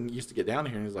Franklin used to get down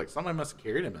here? And he's like, somebody must have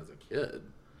carried him as a kid.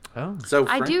 Oh. So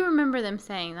I do remember them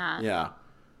saying that. Yeah.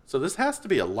 So this has to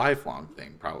be a lifelong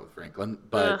thing, probably, with Franklin.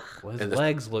 But well, his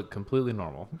legs look completely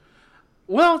normal.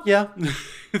 Well, yeah.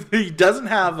 He doesn't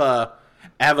have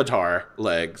Avatar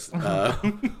legs. Oh,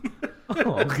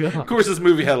 God. Of course, this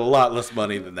movie had a lot less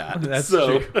money than that. That's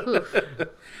so true.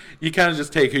 You kind of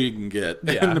just take who you can get.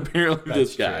 Yeah, and apparently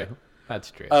this guy. True.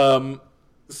 That's true.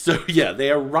 So, yeah,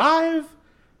 they arrive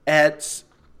at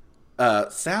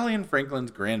Sally and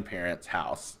Franklin's grandparents'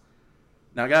 house.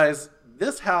 Now, guys,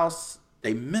 this house,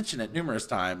 they mention it numerous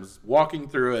times, walking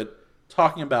through it,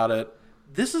 talking about it.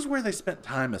 This is where they spent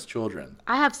time as children.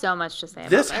 I have so much to say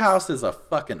about this. This house is a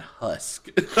fucking husk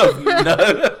of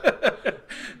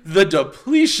the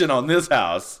depletion on this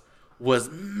house was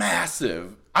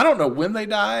massive. I don't know when they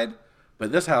died,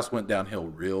 but this house went downhill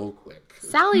real quick.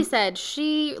 Sally said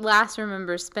she last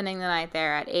remembers spending the night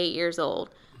there at 8 years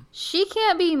old. She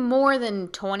can't be more than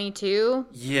 22.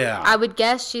 Yeah. I would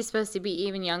guess she's supposed to be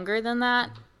even younger than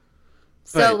that.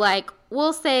 So,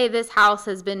 we'll say this house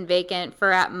has been vacant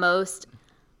for at most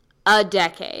a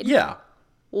decade. Yeah.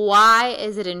 Why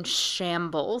is it in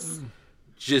shambles?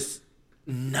 Just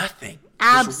nothing.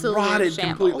 Absolute just rotted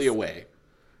shambles. Completely away.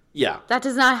 Yeah. That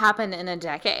does not happen in a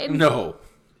decade. No.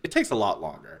 It takes a lot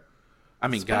longer. I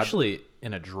mean, especially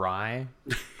in a dry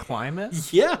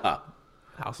climate. Yeah.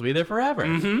 House will be there forever.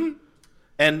 Mm-hmm.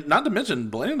 And not to mention,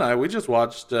 Blaine and I, we just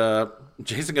watched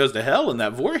Jason Goes to Hell, and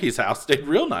that Voorhees house stayed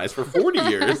real nice for 40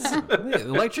 years. The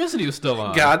electricity was still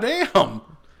on. Goddamn.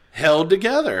 Held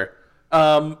together.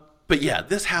 But yeah,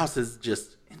 this house is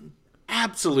just in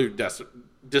absolute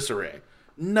disarray.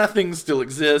 Nothing still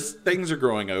exists. Things are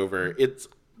growing over. It's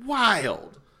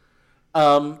wild.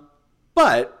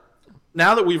 But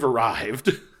now that we've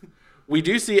arrived, we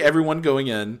do see everyone going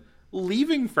in,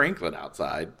 leaving Franklin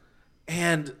outside.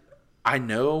 And I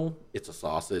know it's a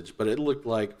sausage, but it looked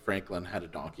like Franklin had a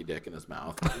donkey dick in his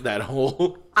mouth. That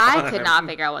whole I could not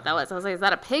figure out what that was. I was like, is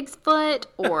that a pig's foot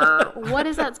or what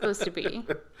is that supposed to be?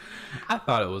 I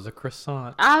thought it was a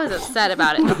croissant. I was upset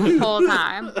about it the whole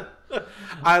time.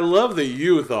 I love that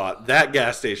you thought that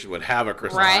gas station would have a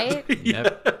croissant. Right?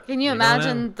 Yep. Can you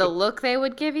imagine the look they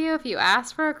would give you if you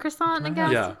asked for a croissant in a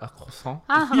gas? Yeah. A croissant?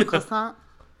 I'll have a croissant.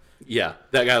 Yeah,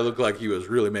 that guy looked like he was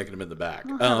really making him in the back.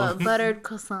 I'll have a buttered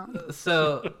croissant.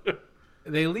 So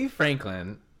they leave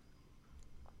Franklin.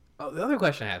 Oh, the other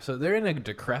question I have. So they're in a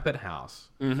decrepit house.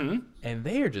 Mm-hmm. And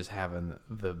they are just having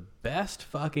the best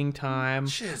fucking time.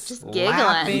 Just Laughing,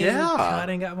 giggling. Yeah.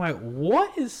 cutting up. I'm like,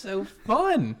 what is so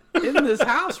fun in this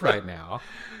house right now?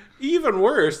 Even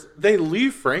worse, they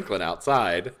leave Franklin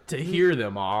outside. To hear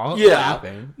them all Yeah.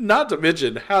 laughing. Not to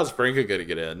mention, how's Franklin going to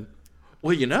get in?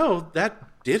 Well,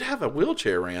 that did have a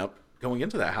wheelchair ramp going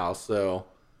into that house, so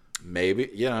maybe,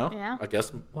 Yeah. I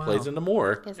guess Wow. plays into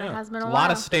more. Guess Yeah. it has been a A while.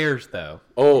 lot of stairs, though,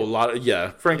 Oh, a lot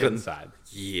of, Franklin. inside.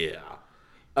 Yeah.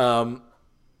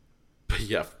 But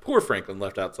yeah, poor Franklin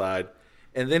left outside.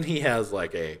 And then he has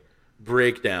like a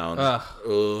breakdown. Ugh.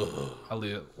 Ugh.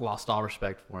 I lost all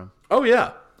respect for him. Oh,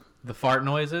 yeah. The fart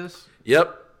noises.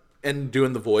 Yep. And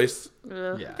doing the voice.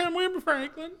 Ugh. Yeah. Come with me,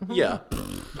 Franklin. Yeah.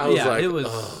 I was Yeah, like, it was.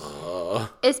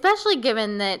 Especially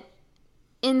given that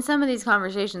in some of these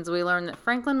conversations we learned that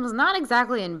Franklin was not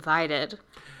exactly invited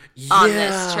on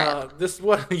this trip. This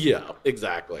one, yeah,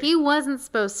 exactly. He wasn't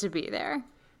supposed to be there.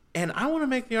 And I want to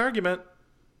make the argument,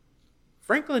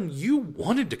 Franklin, you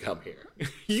wanted to come here.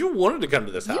 You wanted to come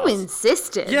to this house. You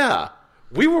insisted. Yeah.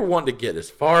 We were wanting to get as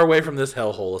far away from this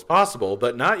hellhole as possible,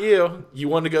 but not you. You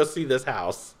wanted to go see this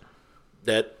house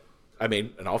that, I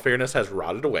mean, in all fairness, has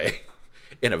rotted away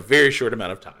in a very short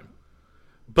amount of time.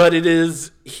 But it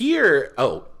is here.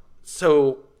 Oh,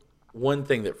 so one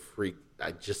thing that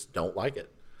I just don't like it.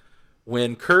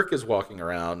 When Kirk is walking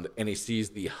around and he sees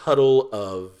the huddle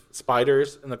of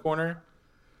spiders in the corner,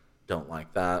 don't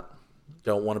like that.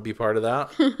 Don't want to be part of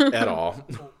that at all.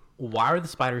 Why are the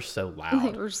spiders so They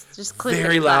loud? were just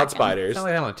Very loud clickety-clacking. spiders. Sound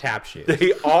like I'm on tap shoes.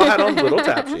 They all had on little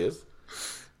tap shoes.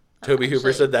 Toby Hooper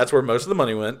Actually- said that's where most of the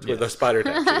money went, with the spider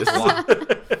tap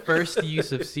shoes. First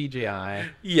use of CGI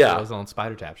Yeah. was on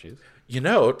spider tap shoes.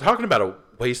 Talking about a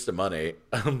waste of money,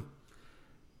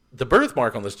 the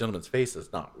birthmark on this gentleman's face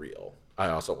is not real. I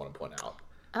also want to point out.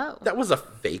 Oh. That was a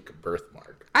fake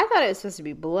birthmark. I thought it was supposed to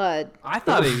be blood I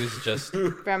thought he was just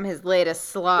from his latest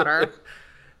slaughter.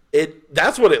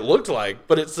 That's what it looked like,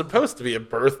 but it's supposed to be a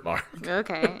birthmark.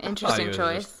 Okay, thought he interesting was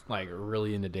choice. just, like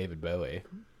really into David Bowie.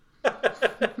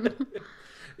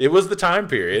 It was the time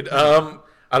period.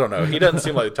 I don't know. He doesn't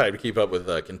seem like the type to keep up with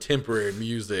contemporary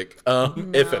music,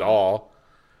 if at all.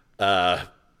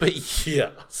 But yeah,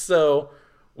 so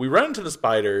we run into the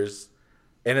spiders,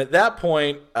 and at that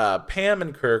point, Pam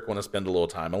and Kirk want to spend a little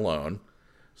time alone.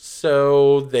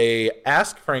 So they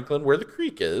ask Franklin where the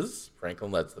creek is.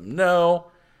 Franklin lets them know.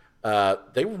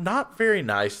 They were not very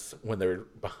nice when they were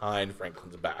behind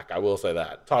Franklin's back. I will say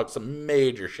that. Talk some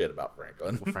major shit about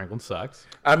Franklin. Franklin sucks.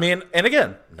 I mean, and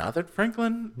again, not that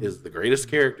Franklin is the greatest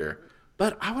character,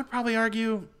 but I would probably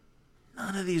argue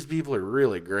none of these people are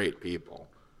really great people.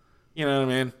 You know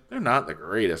what I mean? They're not the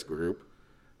greatest group.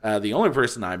 The only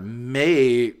person I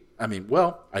do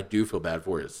feel bad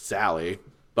for is Sally,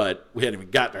 but we hadn't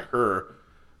even got to her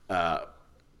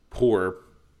poor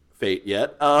fate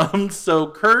yet. So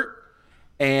Kurt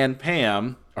and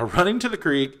Pam are running to the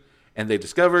creek, and they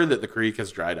discover that the creek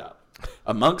has dried up,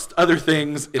 amongst other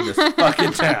things in this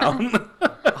fucking town.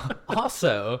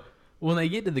 Also, when they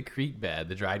get to the creek bed,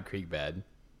 the dried creek bed,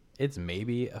 it's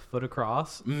maybe a foot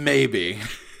across. Maybe.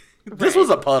 This was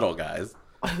a puddle, guys.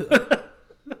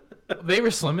 They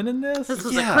were swimming in this? This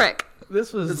was Yeah. a crick.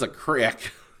 This was This is a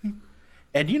creek.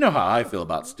 And you know how I feel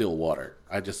about still water.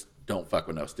 I just don't fuck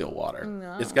with no still water.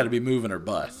 No. It's got to be moving or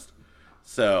bust.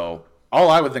 So all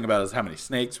I would think about is how many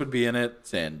snakes would be in it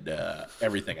and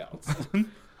everything else.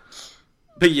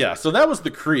 But yeah, so that was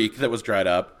the creek that was dried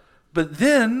up. But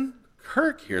then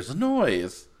Kirk hears a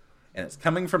noise, and it's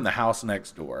coming from the house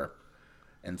next door.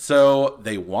 And so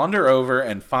they wander over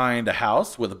and find a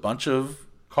house with a bunch of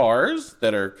cars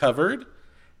that are covered,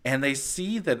 and they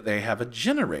see that they have a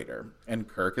generator. And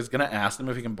Kirk is going to ask them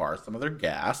if he can borrow some of their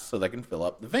gas so they can fill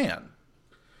up the van.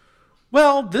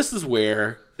 Well, this is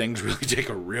where things really take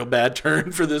a real bad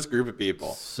turn for this group of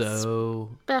people. so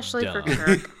Especially dumb. for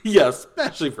Kirk. Yeah,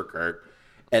 especially for Kirk.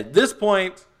 At this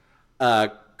point,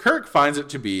 Kirk finds it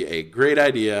to be a great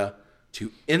idea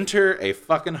to enter a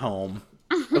fucking home.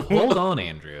 Hold on,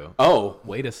 Andrew. Oh,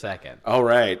 Wait a second. all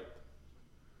right.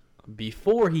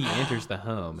 before he enters the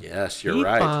home, Yes, you're he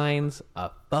right. finds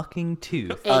a fucking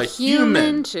tooth. A human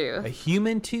human. tooth. A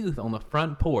human tooth on the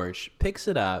front porch, picks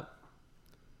it up,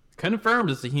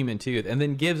 confirms it's a human tooth, and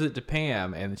then gives it to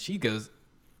Pam, and she goes,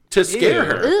 To scare Ew.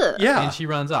 her. Ugh. Yeah. and she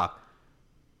runs off.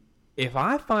 If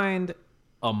I find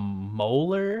a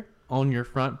molar on your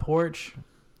front porch,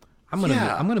 I'm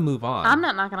gonna move on. I'm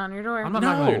not knocking on your door. I'm not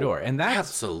knocking on your door, and that's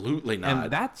absolutely not.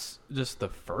 and that's just the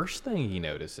first thing he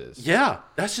notices. Yeah,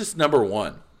 that's just number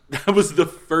one. That was the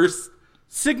first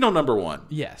signal number one.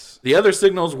 Yes. The other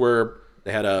signals were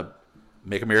they had a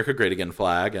Make America Great Again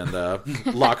flag and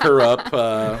lock her up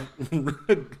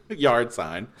yard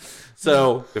sign.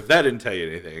 So if that didn't tell you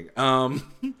anything.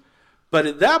 But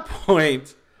at that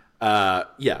point,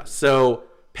 so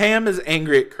Pam is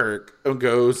angry at Kirk and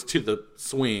goes to the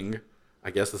swing.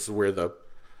 I guess this is where the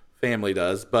family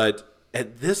does. But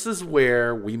this is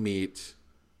where we meet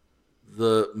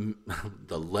the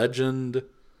legend,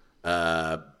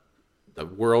 the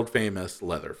world famous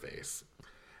Leatherface.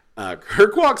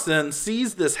 Kirk walks in,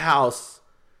 sees this house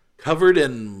covered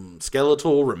in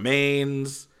skeletal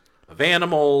remains of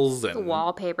animals and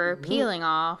Wallpaper peeling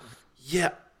off.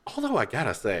 yeah. Although I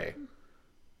gotta say,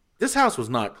 this house was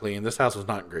not clean. This house was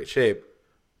not in great shape.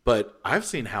 But I've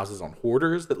seen houses on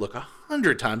Hoarders that look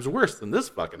 100 times worse than this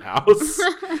fucking house.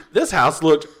 This house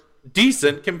looked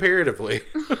decent comparatively.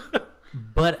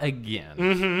 But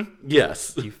again,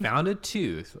 Yes. you found a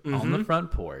tooth on the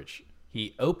front porch.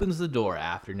 He opens the door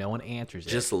after no one answers it.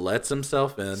 Just lets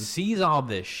himself in. Sees all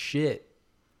this shit,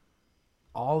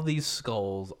 all these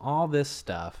skulls, all this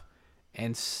stuff,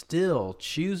 and still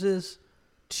chooses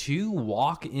to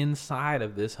walk inside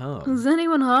of this home. Is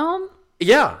anyone home?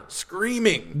 Yeah,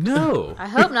 screaming. No. I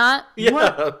hope not.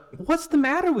 Yeah. What's the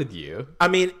matter with you? I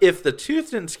mean, if the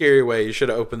tooth didn't scare you away, you should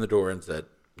have opened the door and said,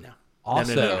 no.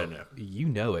 Also, No. you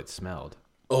know it smelled.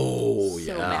 Oh,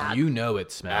 So yeah. bad. You know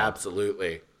it smelled.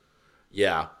 Absolutely.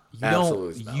 Yeah. You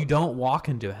absolutely. don't. You don't walk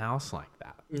into a house like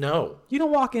that. No. You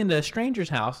don't walk into a stranger's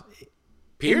house.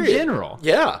 Period. In general.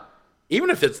 Yeah. Even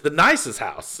if it's the nicest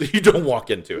house, you don't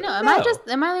walk into it. No, am I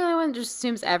the only one that just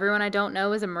assumes everyone I don't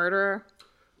know is a murderer?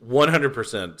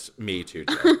 100% me too,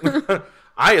 Joe.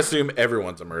 I assume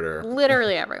everyone's a murderer.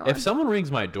 Literally everyone. If someone rings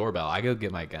my doorbell, I go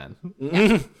get my gun. That's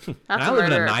And a I live in a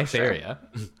murderer, nice for sure. area.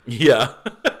 Yeah.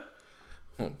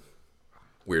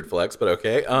 Weird flex, but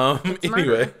okay.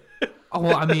 Anyway. Oh,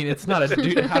 well, I mean, it's not a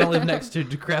dude. I don't live next to a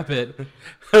decrepit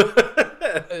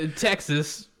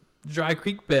Texas dry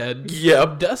creek bed,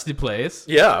 Yep. dusty place.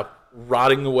 Yeah.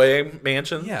 Rotting away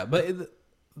mansion. Yeah, but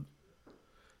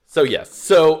So, yes.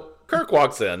 So, Kirk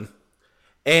walks in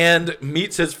and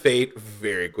meets his fate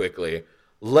very quickly.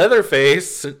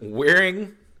 Leatherface,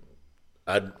 wearing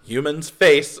a human's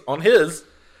face on his,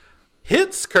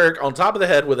 hits Kirk on top of the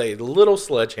head with a little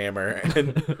sledgehammer,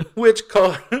 and which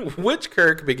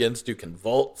Kirk begins to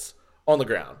convulse on the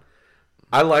ground.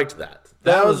 I liked that.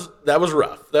 That was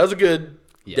rough. That was a good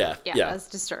death. Yeah, that's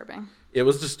disturbing. It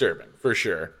was disturbing, for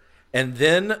sure. And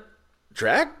then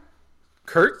drag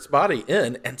Kurt's body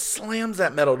in and slams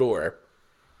that metal door.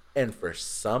 And for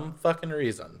some fucking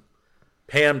reason,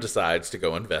 Pam decides to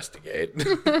go investigate.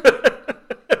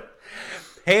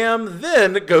 Pam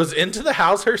then goes into the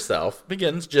house herself,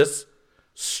 begins just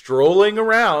strolling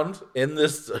around in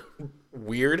this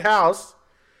weird house,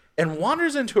 and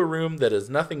wanders into a room that is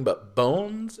nothing but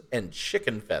bones and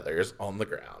chicken feathers on the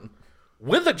ground.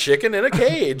 With a chicken in a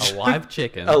cage. a live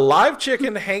chicken. A live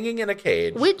chicken hanging in a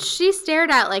cage. Which she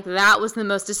stared at like that was the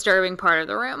most disturbing part of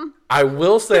the room. I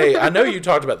will say, I know you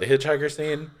talked about the hitchhiker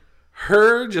scene.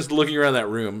 Her just looking around that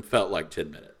room felt like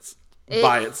 10 minutes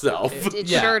by itself. It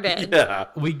Yeah. sure did. Yeah.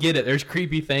 We get it. There's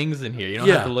creepy things in here. You don't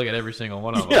Yeah. have to look at every single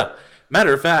one of them. Yeah.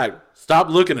 Matter of fact, stop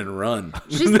looking and run.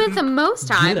 She spent the most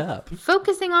time up.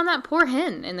 focusing on that poor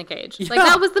hen in the cage. Like, Yeah.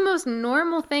 that was the most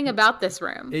normal thing about this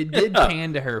room. It did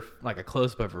pan to her, like a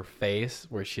close up of her face,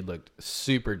 where she looked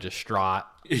super distraught,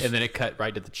 and then it cut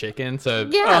right to the chicken. So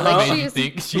Yeah, like made she you was-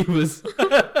 think she was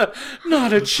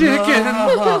Not a chicken.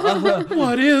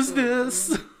 What is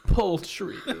this?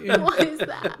 poultry. What is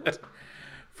that?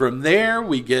 From there,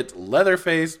 we get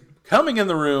Leatherface coming in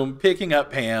the room, picking up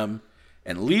Pam,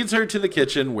 and leads her to the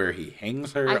kitchen where he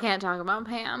hangs her. I can't talk about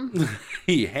Pam.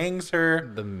 He hangs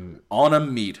her on a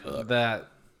meat hook. That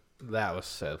was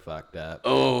so fucked up.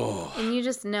 Oh, And you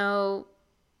just know,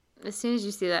 as soon as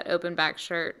you see that open back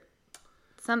shirt,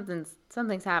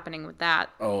 something's happening with that.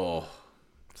 oh.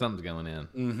 Something's going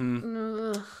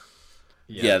in. Ugh.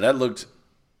 Yeah, that looked.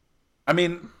 I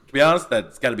mean, to be honest,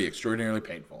 that's got to be extraordinarily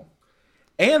painful.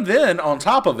 And then on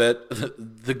top of it,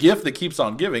 the gift that keeps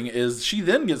on giving is she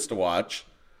then gets to watch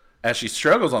As she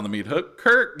struggles on the meat hook,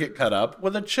 Kirk get cut up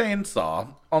with a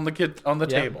chainsaw on the Yep.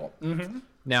 table. Mm-hmm.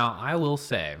 Now, I will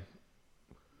say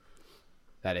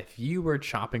that if you were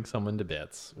chopping someone to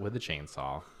bits with a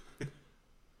chainsaw,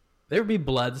 there would be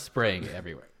blood spraying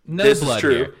everywhere. No This is blood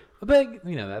true. here. But,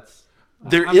 that's...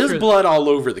 There I'm is sure blood all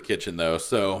over the kitchen, though,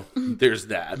 so there's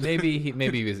that. Maybe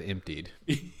he was emptied.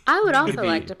 I would also Maybe.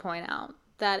 like to point out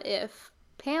that if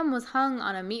Pam was hung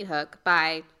on a meat hook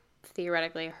by,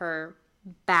 theoretically, her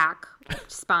back,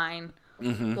 spine,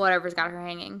 whatever's got her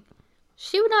hanging,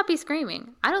 she would not be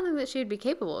screaming. I don't think that she would be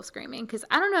capable of screaming, because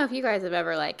I don't know if you guys have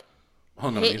ever,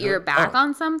 hit your back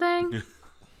on something,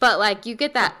 but, you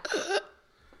get that...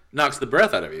 Knocks the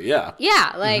breath out of you, yeah.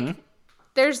 Yeah,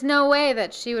 there's no way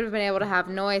that she would have been able to have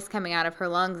noise coming out of her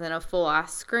lungs in a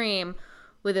full-ass scream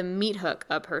with a meat hook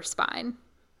up her spine.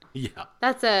 Yeah.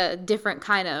 That's a different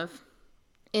kind of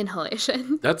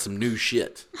inhalation. That's some new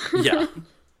shit. Yeah.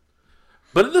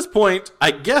 But at this point,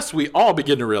 I guess we all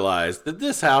begin to realize that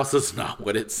this house is not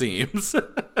what it seems.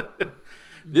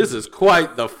 This is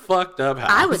quite the fucked up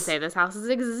house. I would say this house is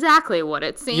exactly what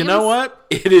it seems. You know what?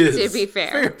 It is. To be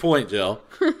fair. Fair point, Jill.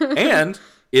 And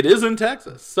it is in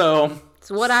Texas, so It's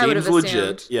what I would have seems assumed.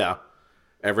 legit. Yeah.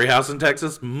 Every house in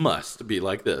Texas must be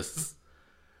like this.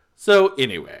 So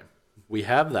anyway, we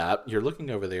have that. You're looking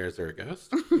over there. Is there a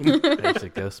ghost? There's a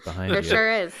ghost behind There you.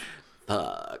 sure is.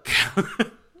 Fuck.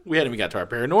 We hadn't even got to our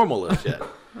paranormal list yet.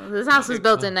 This house was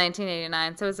built in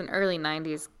 1989, so it's an early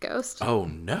 90s ghost. Oh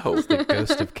no. The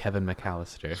ghost of Kevin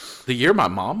McAllister. The year my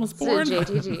mom was It's a born?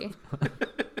 JTG.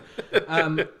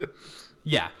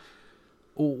 Yeah.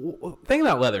 Thing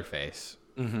about Leatherface.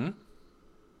 Mm-hmm.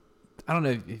 I don't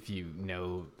know if you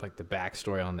know the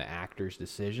backstory on the actor's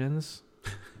decisions.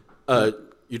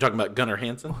 You're talking about Gunnar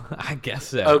Hansen? I guess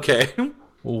so. Okay.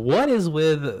 What is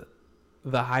with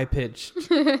the high pitched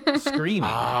screaming?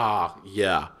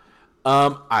 Yeah.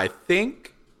 I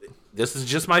think this is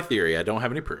just my theory. I don't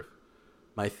have any proof.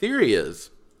 My theory is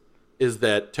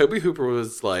that Toby Hooper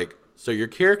was like, so your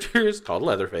character is called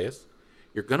Leatherface.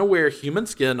 You're going to wear human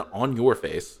skin on your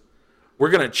face. We're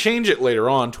going to change it later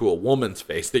on to a woman's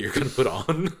face that you're going to put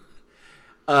on.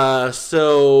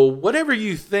 So whatever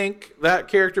you think that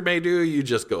character may do, you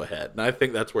just go ahead. And I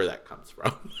think that's where that comes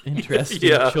from. Interesting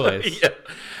choice. Yeah.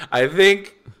 I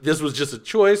think this was just a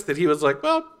choice that he was like,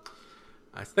 well,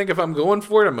 I think if I'm going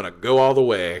for it, I'm going to go all the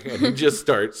way. And he just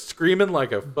starts screaming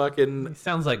like a fucking... He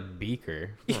sounds like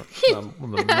Beaker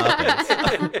from the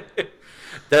Muppets.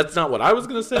 That's not what I was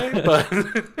going to say,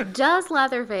 but... Does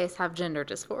Leatherface have gender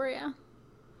dysphoria?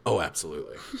 Oh,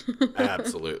 absolutely.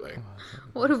 Absolutely.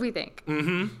 What do we think?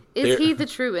 Mm-hmm. Is he the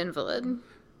true invalid?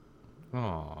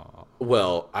 Aw.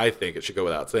 Well, I think it should go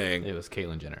without saying. It was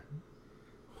Caitlyn Jenner.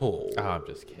 Oh, I'm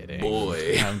just kidding.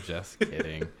 boy. I'm just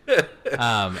kidding.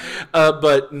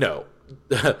 But no.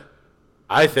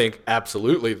 I think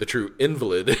absolutely the true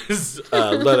invalid is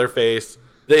Leatherface,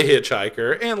 the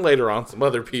hitchhiker, and later on some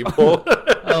other people.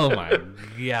 Oh my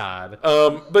god.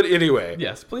 But anyway.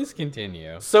 Yes, please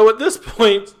continue. So at this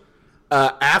point,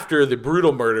 after the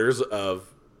brutal murder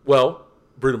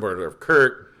of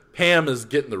Kirk, Pam is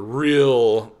getting the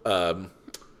real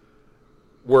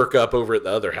work up over at the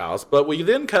other house. But we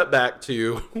then cut back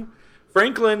to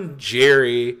Franklin,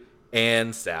 Jerry,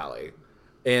 and Sally.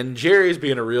 And Jerry's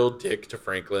being a real dick to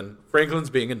Franklin.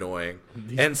 Franklin's being annoying.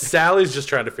 And Sally's just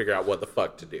trying to figure out what the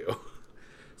fuck to do.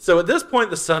 So at this point,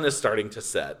 the sun is starting to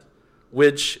set.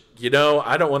 Which,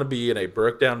 I don't want to be in a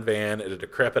broke-down van at a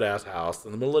decrepit-ass house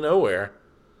in the middle of nowhere.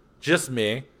 Just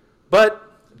me. But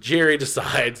Jerry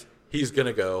decides he's going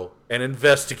to go and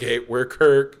investigate where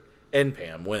Kirk and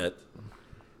Pam went.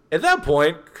 At that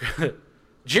point,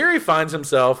 Jerry finds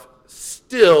himself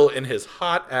still in his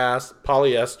hot-ass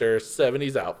polyester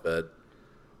 70s outfit,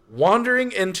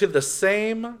 wandering into the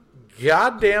same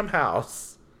goddamn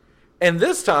house. And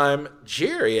this time,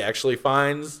 Jerry actually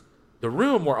finds the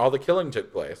room where all the killing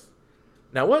took place.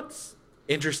 Now, what's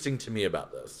interesting to me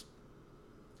about this?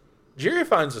 Jerry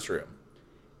finds this room.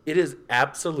 It is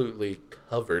absolutely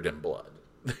covered in blood.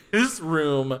 This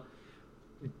room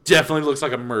definitely looks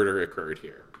like a murder occurred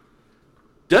here.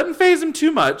 Doesn't faze him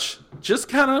too much, just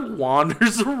kind of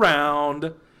wanders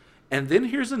around, and then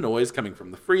hears a noise coming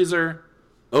from the freezer,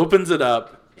 opens it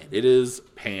up, and it is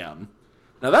Pam.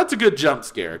 Now that's a good jump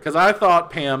scare, because I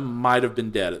thought Pam might have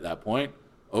been dead at that point.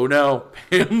 Oh no,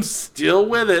 Pam's still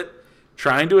with it,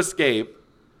 trying to escape,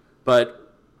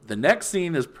 but the next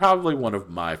scene is probably one of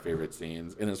my favorite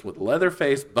scenes, and it's with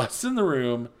Leatherface busts in the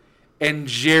room, and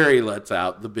Jerry lets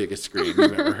out the biggest scream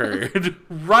you've ever heard,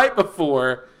 right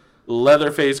before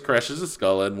Leatherface crushes his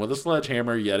skull in with a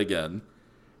sledgehammer yet again.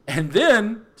 And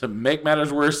then, to make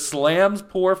matters worse, slams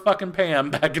poor fucking Pam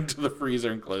back into the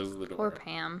freezer and closes the door. Poor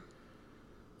Pam.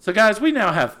 So, guys, we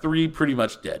now have 3 pretty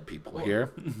much dead people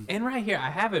here. And right here, I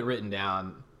have it written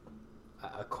down,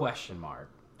 a question mark.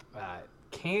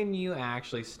 Can you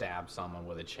actually stab someone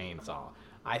with a chainsaw?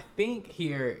 I think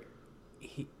here,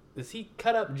 does he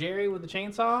cut up Jerry with a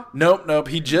chainsaw? Nope.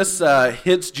 He just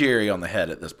hits Jerry on the head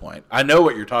at this point. I know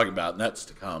what you're talking about, and that's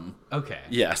to come. Okay.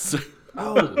 Yes.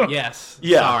 Oh, yes.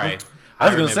 Yeah. Sorry. I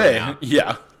was going to say, now.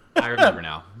 yeah. I remember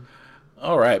now.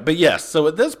 All right. But yes, so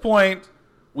at this point,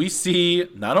 we see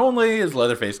not only is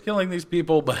Leatherface killing these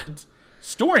people, but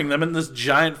storing them in this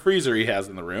giant freezer he has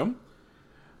in the room.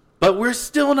 But we're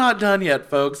still not done yet,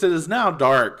 folks. It is now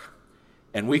dark.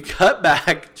 And we cut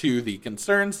back to the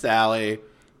concerned Sally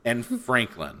and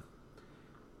Franklin.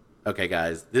 Okay,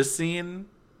 guys, this scene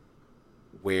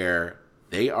where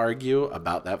they argue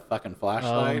about that fucking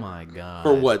flashlight Oh, my God.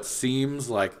 for what seems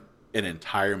like an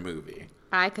entire movie.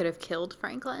 I could have killed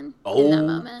Franklin Oh, in that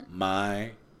moment.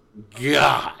 my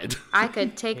God. I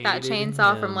could take that Hated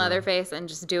chainsaw him. from Leatherface and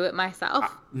just do it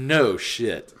myself. No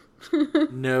shit.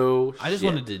 No I just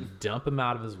shit. wanted to dump him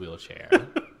out of his wheelchair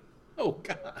Oh,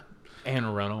 God.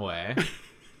 and run away.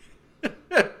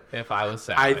 If I was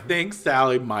Sally. I think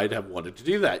Sally might have wanted to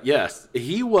do that. Yes,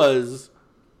 he was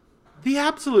the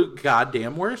absolute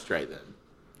goddamn worst right then.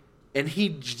 And he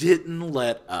didn't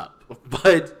let up.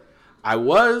 But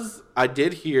I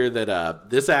did hear that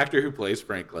this actor who plays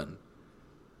Franklin,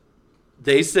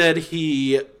 they said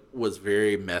he was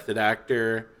very method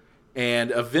actor and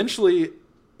eventually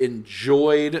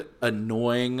enjoyed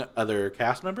annoying other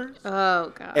cast members. Oh,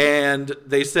 God. And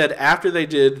they said after they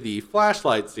did the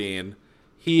flashlight scene,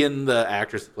 he and the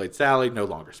actress that played Sally no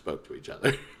longer spoke to each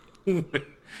other.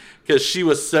 Because she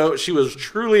was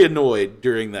truly annoyed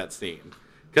during that scene.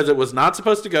 Because it was not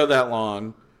supposed to go that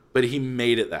long, but he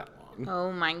made it that long.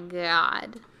 Oh, my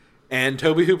God. And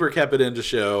Toby Hooper kept it in to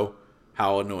show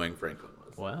how annoying Franklin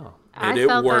was. Wow. And I it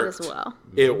felt worked. that as well.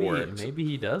 It worked. Maybe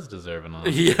he does deserve an Oscar.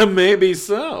 Yeah, maybe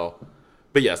so.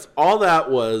 But yes, all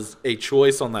that was a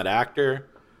choice on that actor.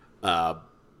 But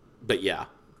yeah,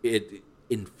 it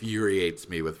infuriates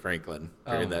me with Franklin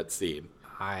during that scene.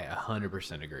 I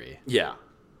 100% agree. Yeah.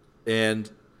 And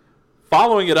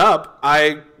following it up,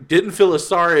 I didn't feel as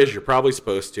sorry as you're probably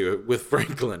supposed to with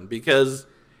Franklin, because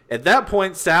at that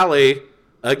point, Sally,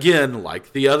 again,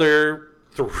 like the other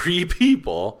 3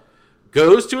 people,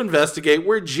 goes to investigate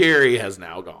where Jerry has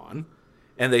now gone.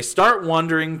 And they start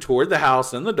wandering toward the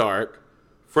house in the dark.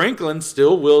 Franklin,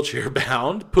 still wheelchair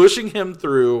bound, pushing him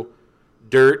through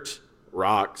dirt,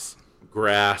 rocks,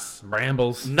 grass.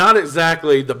 Brambles. Not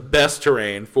exactly the best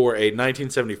terrain for a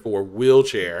 1974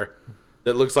 wheelchair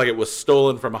that looks like it was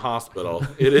stolen from a hospital.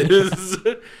 It is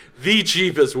the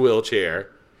cheapest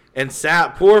wheelchair. And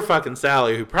poor fucking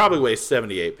Sally, who probably weighs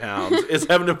 78 pounds, is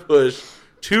having to push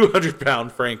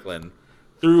 200-pound Franklin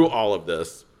through all of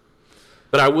this.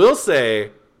 But I will say,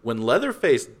 when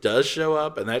Leatherface does show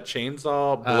up and that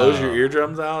chainsaw blows your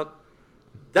eardrums out,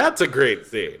 that's a great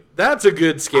scene. That's a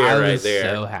good scare right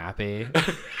there. I was so happy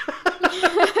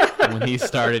when he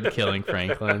started killing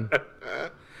Franklin.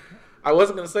 I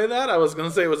wasn't going to say that. I was going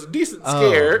to say it was a decent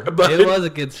scare. But it was a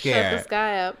good Shut scare. this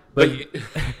guy up. But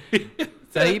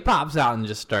so he pops out and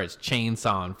just starts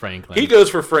chainsawing Franklin. he goes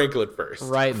for Franklin first.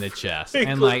 right in the chest.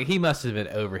 Franklin. And like he must have been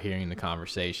overhearing the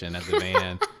conversation at the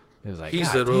van. He was like, He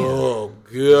 "God said, damn, "Oh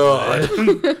God,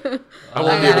 I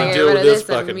won't be able gotta to get deal rid with of this this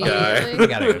fucking guy." immediately. I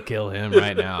gotta go kill him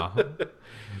right now."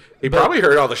 He probably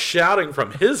heard all the shouting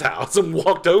from his house and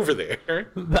walked over there.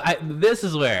 But this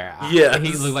is where Yes.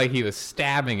 he looked like he was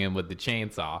stabbing him with the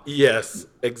chainsaw. Yes,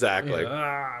 exactly.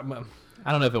 I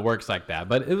don't know if it works like that,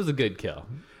 but it was a good kill.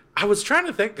 I was trying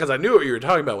to think, because I knew what you were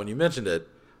talking about when you mentioned it.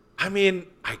 I mean,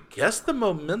 I guess the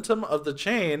momentum of the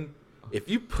chain, if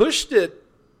you pushed it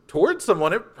towards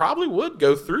someone, it probably would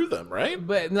go through them, right?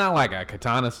 But not like a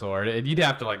katana sword. You'd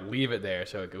have to like leave it there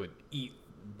so it would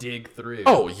dig through.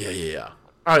 Oh, yeah.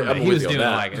 I'm he with was you on doing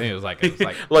that. like it was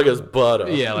like like his butter.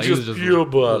 yeah, like just, he was just pure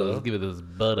butter. Give it this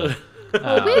butter.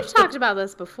 Well, we've talked about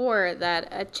this before, that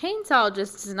a chainsaw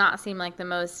just does not seem like the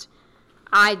most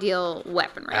ideal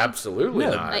weaponry. Absolutely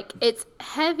No. not. Like, it's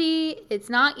heavy, it's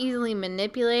not easily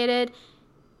manipulated.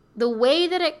 The way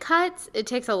that it cuts, it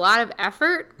takes a lot of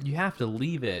effort. You have to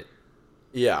leave it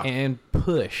Yeah. and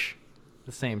push at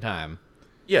the same time.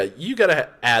 Yeah, you got to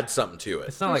add something to it.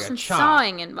 It's not There's like some a chop.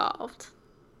 sawing involved.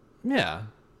 Yeah.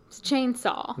 It's a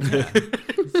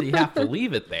chainsaw. So you have to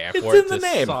leave it there It's for it in the to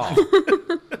name. saw.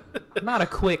 Not a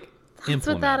quick That's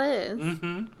implement. what that is.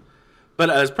 Mm-hmm. But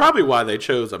that's probably why they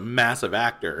chose a massive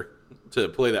actor to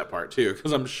play that part, too.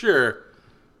 Because I'm sure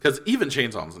Because even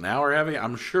chainsaws now are heavy.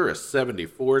 I'm sure a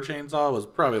 74 chainsaw was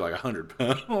probably like 100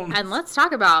 pounds. And let's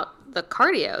talk about the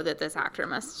cardio that this actor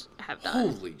must have done.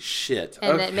 Holy shit.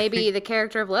 And that maybe the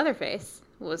character of Leatherface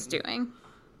was doing.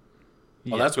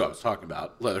 Well, that's what I was talking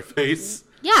about. Leatherface.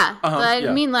 Yeah. I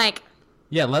yeah. mean, like...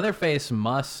 Yeah, Leatherface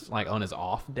must, like, on his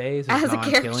off days, his As a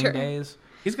non-killing character. days.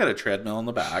 He's got a treadmill in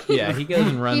the back. Yeah, he goes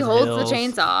and runs He holds hills. the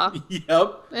chainsaw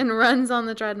Yep. and runs on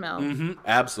the treadmill. Mm-hmm.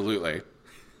 Absolutely.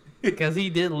 Because he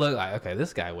did look like, okay,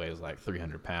 this guy weighs like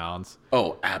 300 pounds.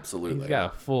 Oh, absolutely. He's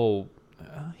got a full,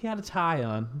 he had a tie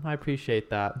on. I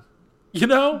appreciate that. You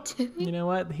know, You know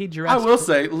what? He dressed. I will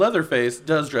say, Leatherface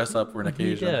does dress up for an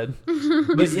He occasion.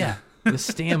 did. But yeah, the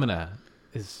stamina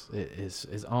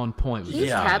is on point. With He's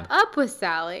Yeah. kept up with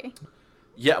Sally.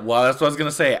 Yeah, well, that's what I was going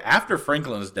to say. After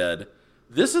Franklin is dead,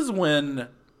 this is when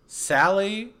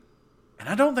Sally, and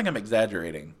I don't think I'm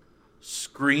exaggerating,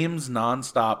 screams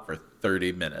nonstop for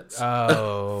 30 minutes.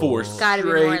 Oh. For Gotta be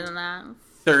more straight than that.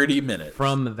 30 minutes.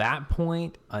 From that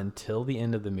point until the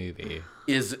end of the movie.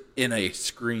 Is in a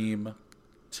scream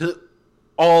to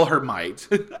all her might.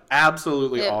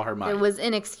 Absolutely all her might. It was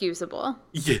inexcusable.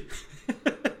 Yeah.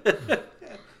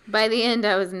 By the end,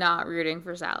 I was not rooting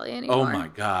for Sally anymore. Oh my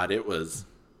God. It was,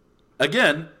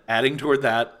 again, adding toward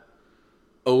that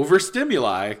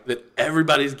overstimuli that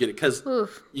everybody's getting. Because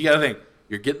Oof. you got to think,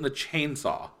 you're getting the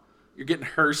chainsaw. You're getting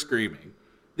her screaming.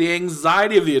 The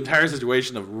anxiety of the entire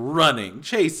situation of running,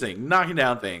 chasing, knocking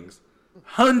down things.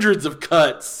 Hundreds of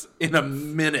cuts in a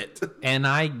minute. And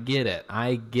I get it.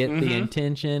 I get the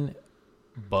intention,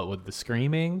 but with the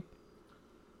screaming,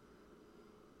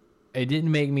 it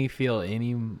didn't make me feel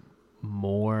any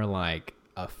more like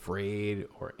afraid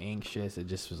or anxious. It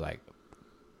just was like,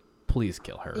 please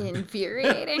kill her.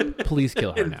 Infuriating. Please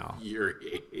kill her now.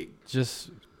 Infuriating.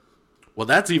 Just Well,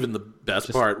 that's even the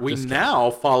best part. We now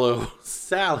follow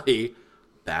Sally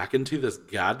back into this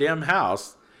goddamn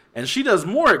house, and she does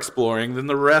more exploring than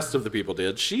the rest of the people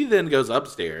did. She then goes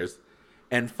upstairs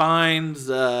and finds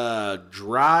a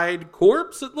dried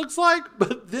corpse, it looks like,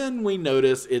 but then we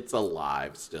notice it's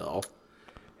alive still.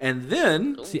 And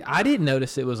then... see, I didn't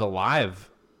notice it was alive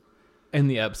in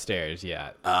the upstairs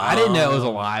yet. I didn't know it was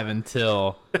alive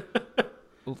until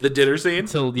the dinner scene?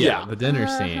 the dinner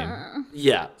scene.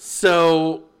 Yeah.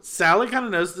 So Sally kind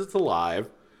of knows it's alive,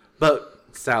 but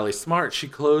Sally's smart. She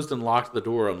closed and locked the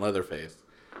door on Leatherface,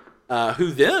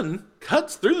 who then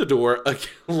cuts through the door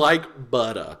like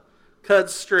butter.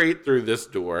 Cuts straight through this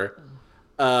door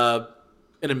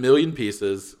in a million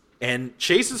pieces and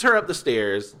chases her up the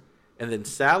stairs. And then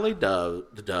Sally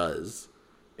does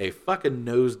a fucking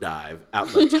nosedive out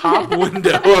the top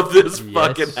window of this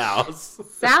fucking house.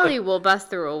 Sally will bust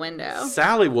through a window.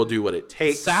 Sally will do what it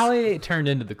takes. Sally turned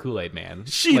into the Kool-Aid Man.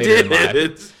 She later in life.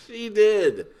 did. She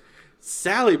did.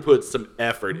 Sally put some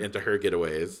effort into her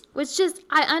getaways. Which just,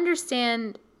 I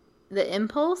understand the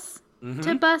impulse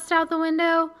to bust out the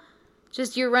window.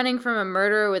 Just you're running from a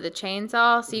murderer with a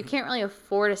chainsaw, so you can't really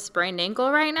afford a sprained ankle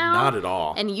right now. Not at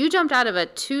all. And you jumped out of a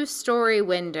 2-story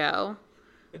window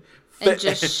and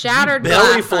just shattered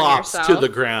belly glass on flops yourself. to the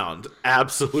ground.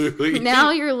 Absolutely.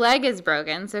 Now your leg is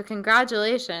broken, so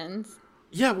congratulations.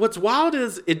 Yeah, what's wild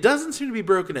is it doesn't seem to be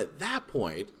broken at that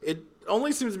point. It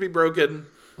only seems to be broken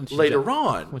later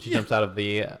on. When she jumps out of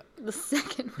the The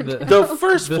second window. The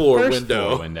first floor first window.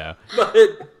 floor window. But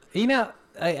You know,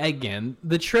 again,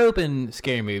 the trope in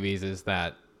scary movies is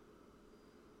that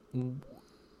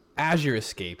as you're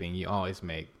escaping, you always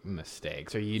make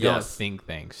mistakes or you don't Yes. think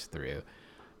things through.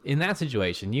 In that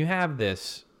situation, you have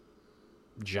this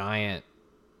giant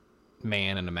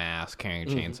man in a mask carrying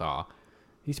a chainsaw.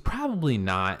 He probably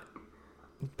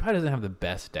doesn't have the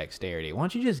best dexterity. Why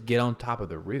don't you just get on top of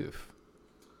the roof?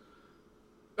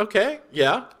 okay,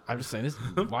 yeah. I'm just saying,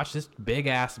 watch this big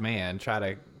ass man try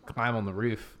to climb on the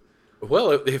roof.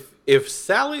 Well, if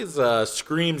Sally's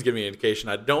screams give me an indication,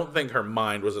 I don't think her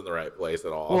mind was in the right place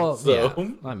at all. Well, so, yeah,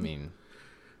 I mean,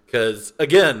 because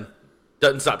again,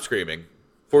 doesn't stop screaming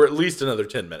for at least another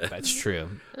 10 minutes. that's true.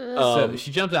 So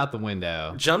she jumps out the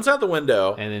window Jumps out the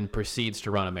window. and then proceeds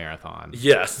to run a marathon.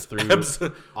 Yes, through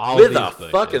all with these a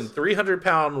bushes. fucking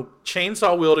 300-pound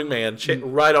chainsaw wielding man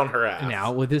right on her ass.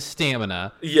 Now with his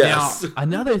stamina. Yes. Now,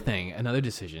 another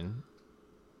decision.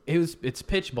 It's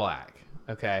pitch black.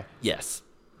 Okay. Yes,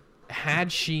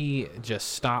 Had she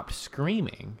just stopped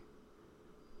screaming,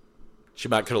 she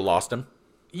might could have lost him.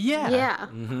 yeah, Yeah.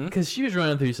 because she was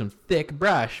running through some thick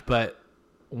brush. But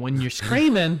when you're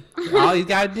screaming, all you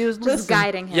gotta do is Just listen.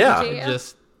 guiding him Yeah. to you.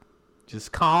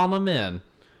 Just calm him in.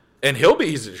 And he'll be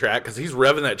easy to track because he's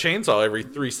revving that chainsaw every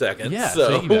 3 seconds. Yeah. So,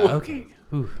 So you go, okay.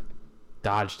 Ooh.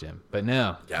 dodged him. But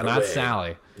no, Got not away.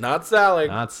 Sally. Not Sally.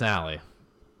 Not Sally.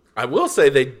 I will say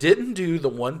they didn't do the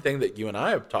one thing that you and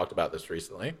I have talked about this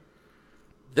recently.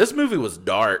 This movie was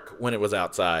dark when it was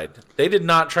outside. They did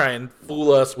not try and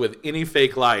fool us with any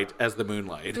fake light as the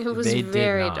moonlight. It was They did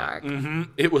very not. dark.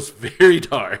 It was very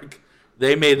dark.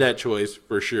 They made that choice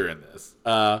for sure in this.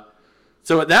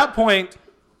 So at that point,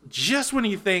 just when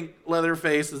you think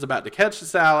Leatherface is about to catch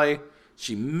Sally,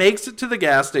 she makes it to the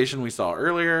gas station we saw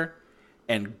earlier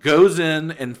and goes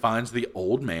in and finds the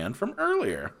old man from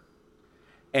earlier.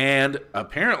 And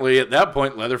apparently at that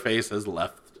point, Leatherface has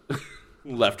left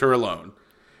her alone.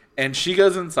 And she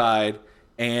goes inside,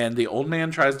 and the old man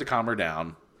tries to calm her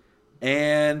down.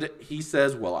 And he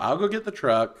says, well, I'll go get the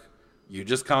truck. You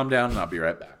just calm down, and I'll be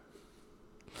right back.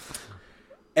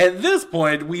 At this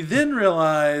point, we then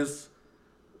realize,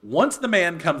 once the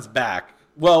man comes back,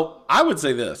 well, I would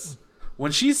say this.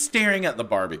 When she's staring at the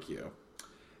barbecue,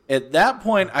 at that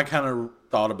point, I kind of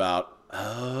thought about,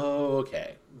 oh,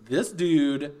 okay, this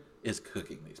dude is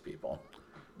cooking these people.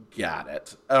 Got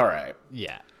it. All right.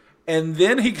 Yeah. And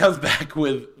then he comes back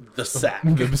with the sack.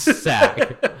 The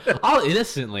sack. All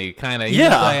innocently, kind of.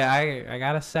 Yeah. Like, I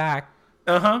got a sack.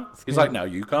 Uh-huh. He's like, now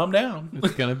you calm down.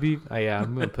 It's going to be...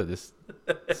 I'm going to put this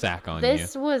sack on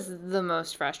This you. was the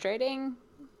most frustrating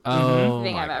Oh,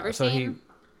 thing my I've ever God. So seen.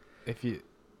 he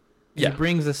Yeah.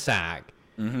 brings a sack,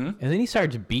 and then he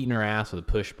starts beating her ass with a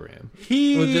push broom.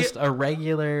 He With just a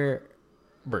regular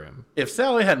broom. If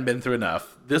Sally hadn't been through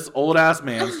enough, this old ass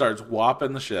man starts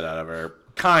whopping the shit out of her,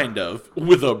 kind of,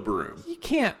 with a broom. You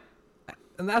can't...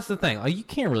 And that's the thing. Like, you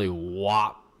can't really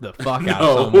whop the fuck out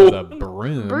No. of someone with a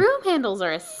broom. Broom handles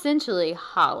are essentially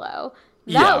hollow.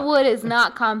 That Yeah. wood is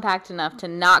not compact enough to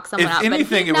knock someone If out. but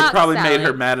anything, he it would knocked probably Sally. made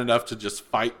her mad enough to just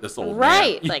fight this old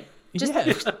Right. man. Like, just,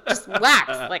 Yes. just whack.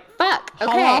 Like, fuck. Haul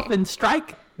Okay. off and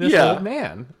strike this Yeah. old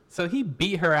man. So he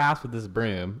beat her ass with this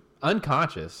broom.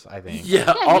 Unconscious, I think. Yeah,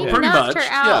 Yeah, all he pretty knocked much.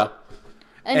 her out.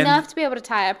 Yeah. Enough to be able to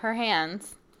tie up her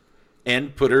hands.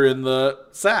 And put her in the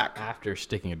sack. After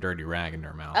sticking a dirty rag in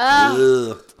her mouth.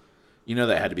 Ugh. You know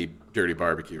that had to be dirty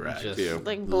barbecue rag, Just- too.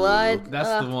 Like blood. That's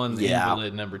Ugh. the one Yeah.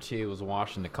 invalid number 2 was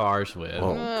washing the cars with.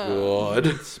 Oh,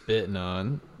 God. Spitting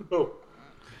on.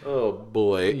 Oh,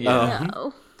 boy. Yeah.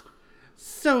 No.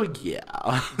 So,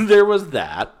 yeah, there was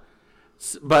that.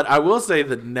 But I will say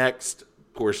the next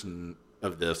portion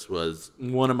of this was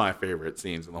one of my favorite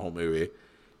scenes in the whole movie.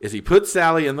 Is he puts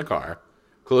Sally in the car,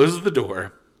 closes the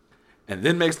door, and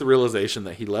then makes the realization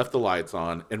that he left the lights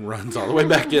on and runs all the way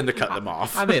back in to cut them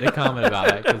off. I made a comment about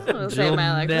that It'll because save Jill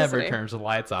my never electricity. turns the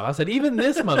lights off. I said, even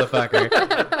this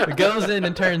motherfucker goes in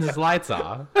and turns his lights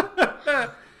off.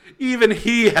 Even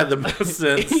he had the most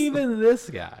sense. Even this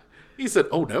guy. He said,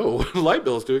 oh no, light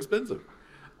bill is too expensive.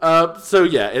 So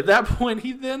yeah, at that point,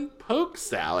 he then pokes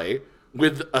Sally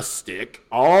with a stick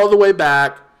all the way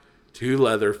back to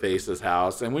Leatherface's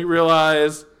house. And we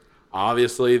realize,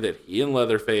 obviously, that he and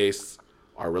Leatherface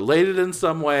are related in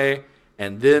some way.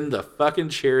 And then the fucking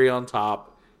cherry on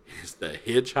top is the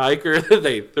hitchhiker that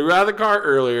they threw out of the car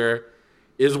earlier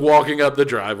is walking up the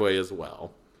driveway as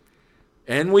well.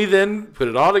 And we then put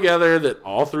it all together that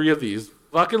all three of these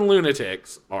fucking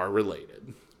lunatics are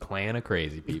related. Clan of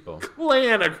crazy people.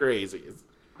 Clan of crazies.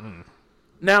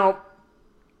 Now,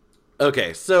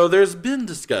 okay, so there's been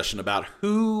discussion about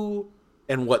who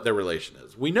and what their relation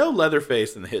is. We know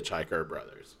Leatherface and the hitchhiker are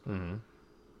brothers.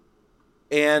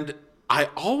 And I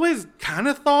always kind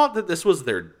of thought that this was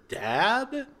their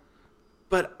dad,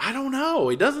 but I don't know.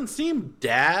 He doesn't seem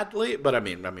dadly, but I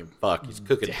mean, fuck, he's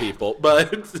cooking people,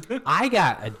 but I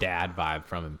got a dad vibe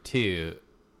from him, too.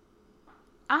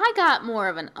 I got more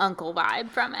of an uncle vibe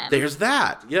from him. there's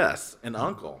that. Yes, an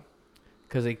uncle.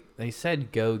 Because they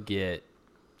said go get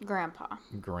Grandpa.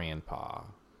 Grandpa.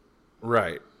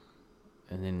 Right.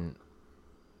 And then,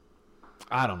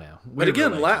 I don't know. But Weird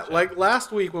again, relationship. like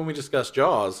last week when we discussed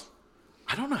Jaws,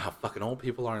 I don't know how fucking old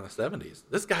people are in the 70s.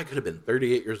 This guy could have been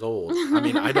 38 years old. I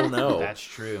mean, I don't know. That's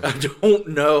true. I don't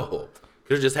know.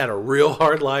 Could have just had a real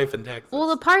hard life in Texas. Well,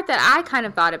 the part that I kind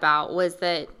of thought about was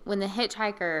that when the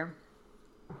hitchhiker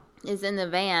is in the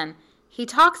van, he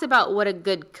talks about what a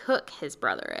good cook his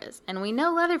brother is. And we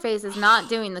know Leatherface is not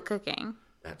doing the cooking.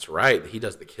 That's right. He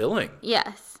does the killing.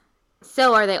 Yes.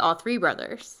 So are they all three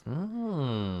brothers?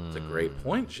 That's a great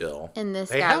point, Jill. And this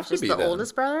They guy have was to just be the then.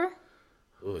 oldest brother?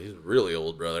 Oh, he's really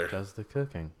old, brother. Does the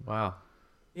cooking. Wow.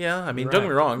 Yeah, I mean, Right. don't get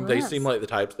me wrong. They Yes. seem like the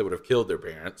types that would have killed their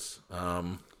parents.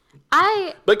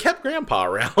 I But kept Grandpa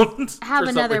around. have for some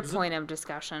another reason. point of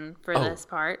discussion for Oh. this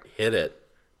part. Hit it.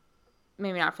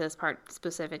 Maybe not for this part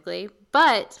specifically,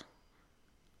 but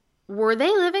were they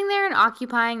living there and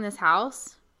occupying this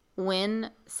house?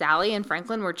 when Sally and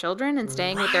Franklin were children and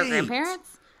staying with their Right.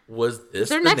 grandparents? Was this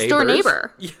Their the next door neighbors?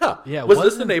 neighbor. Yeah. Yeah, Was this the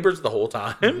wasn't- neighbors the whole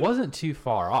time? It wasn't too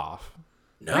far off.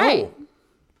 No. Right.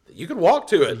 You could walk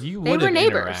to it. You They would were have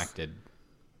neighbors. interacted.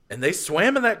 And they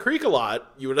swam in that creek a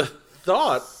lot. You would have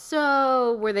thought.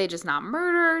 So were they just not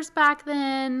murderers back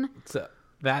then? So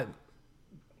that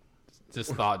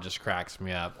thought just cracks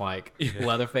me up. Like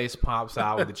Leatherface pops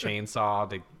out with a chainsaw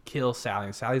to kill Sally,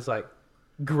 and Sally's like,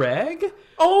 "Greg?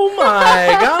 Oh my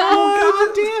Oh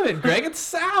god! God damn it, Greg! It's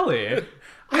Sally."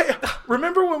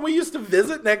 Remember when we used to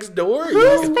visit next door?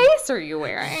 Whose face are you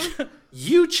wearing?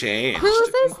 You changed. Whose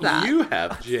is that? You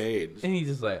have changed. And he's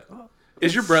just like, oh,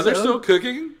 Is your brother so- still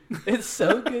cooking? "It's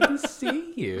so good to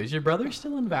see you. Is your brother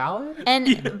still invalid?" And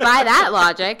by that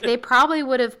logic, they probably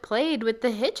would have played with the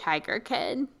hitchhiker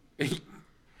kid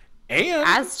And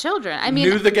as children. I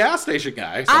knew mean, the gas station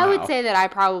guy. I Somehow. would say that I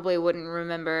probably wouldn't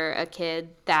remember a kid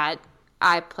that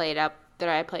I played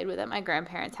with at my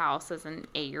grandparents' house as an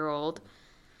 8-year-old.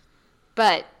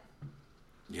 But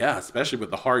Yeah, especially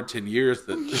with the hard 10 years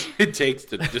that it takes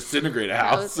to disintegrate a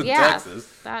house in yeah, Texas.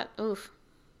 that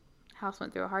house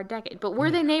went through a hard decade. But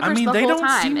were they neighbors I mean, the they whole don't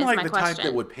time? seem Is like my the question. type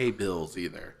that would pay bills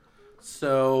either.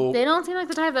 So, They don't seem like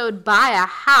the type that would buy a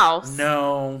house.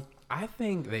 no. I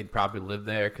think they'd probably live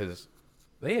there because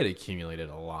they had accumulated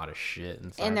a lot of shit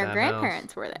inside And their that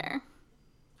grandparents house. were there.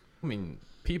 I mean,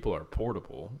 people are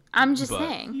portable. I'm just But-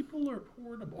 saying. People are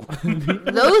portable.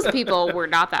 Those people were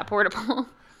not that portable.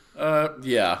 Yeah.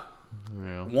 Yeah.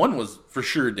 One was for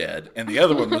sure dead, and the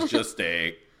other one was just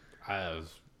a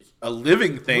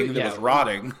living thing that Yeah. was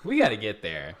rotting. We got to get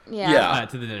there. Yeah. Yeah.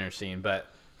 To the dinner scene. But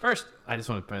first, I just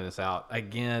want to point this out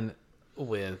again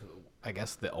with, I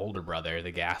guess, the older brother,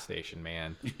 the gas station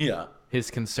man. Yeah.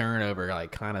 His concern over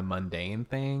like kind of mundane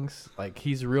things. Like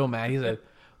he's real mad. He's like,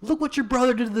 "Look what your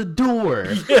brother did to the door."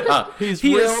 Yeah. He's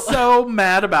he real- is so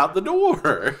mad about the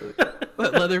door.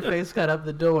 Let Leatherface cut up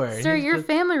the door. Sir, He's your just-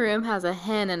 family room has a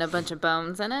hen and a bunch of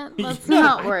bones in it. Let's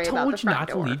not worry I about told the you front not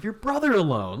door. to leave your brother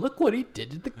alone. Look what he did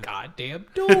to the goddamn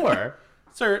door.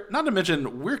 Sir, not to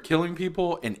mention, we're killing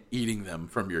people and eating them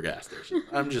from your gas station.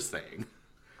 I'm just saying.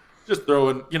 Just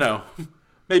throwing,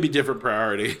 maybe different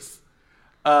priorities.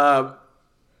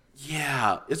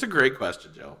 Yeah, it's a great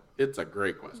question, Joe. It's a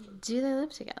great question. Do they live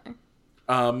together?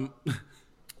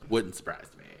 Wouldn't surprise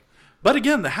me. But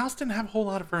again, the house didn't have a whole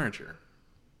lot of furniture.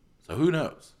 So who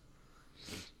knows?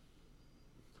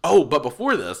 Oh, but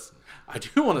before this, I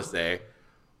do want to say,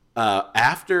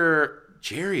 after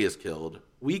Jerry is killed,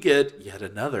 we get yet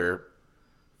another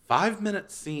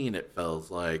 5-minute scene, it feels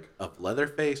like, of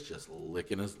Leatherface just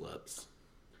licking his lips.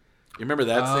 You remember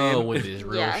that Oh, scene? with his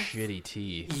real Yes. shitty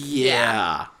teeth.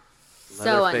 Yeah. So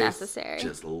Leatherface unnecessary.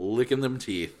 Just licking them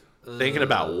teeth, thinking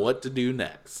about what to do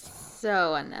next.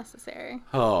 So unnecessary.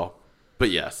 Oh, but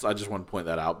yes, I just want to point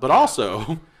that out. But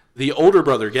also, the older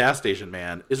brother, gas station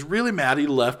man, is really mad he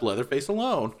left Leatherface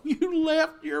alone. You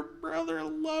left your brother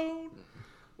alone?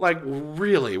 Like,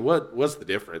 really, what's the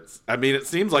difference? I mean, it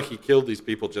seems like he killed these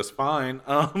people just fine.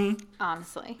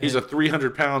 Honestly. He's a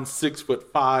 300-pound,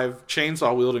 6'5"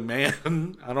 chainsaw-wielding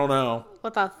man. I don't know.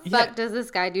 What the fuck Yeah. does this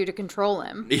guy do to control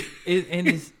him?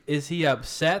 Is he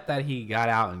upset that he got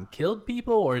out and killed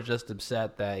people, or just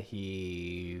upset that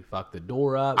he fucked the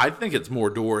door up? I think it's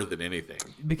more door than anything.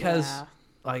 Because Yeah.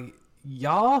 like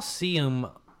y'all see him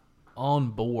on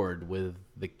board with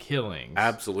the killings,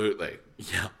 Absolutely.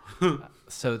 Yeah.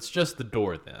 so it's just the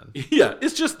door then. Yeah,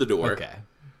 it's just the door. Okay.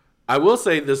 I will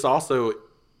say this also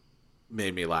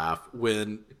made me laugh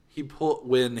when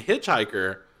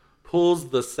Hitchhiker pulls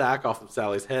the sack off of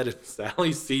Sally's head and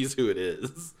Sally sees who it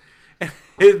is.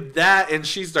 And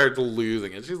she starts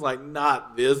losing it. She's like,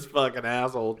 not this fucking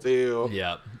asshole too.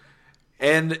 Yep.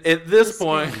 And at this The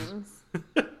point, screams.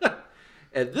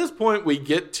 we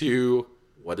get to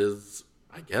what is,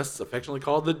 I guess, affectionately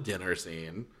called the dinner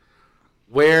scene,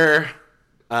 where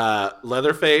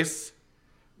Leatherface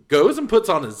goes and puts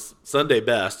on his Sunday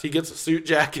best. He gets a suit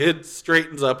jacket,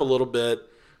 straightens up a little bit,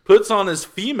 puts on his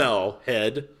female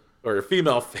head or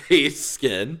female face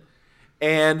skin,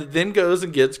 and then goes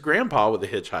and gets Grandpa with a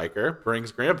hitchhiker,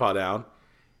 brings Grandpa down,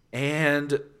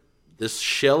 and this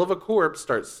shell of a corpse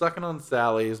starts sucking on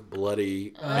Sally's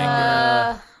bloody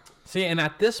finger. See, and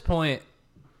at this point,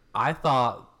 I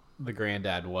thought the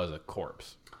granddad was a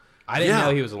corpse. I didn't Yeah.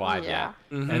 know he was alive Yeah.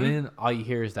 yet. And then all you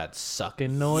hear is that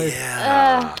sucking noise.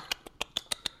 Yeah.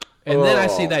 And then I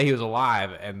see Oh. that he was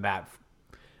alive, and that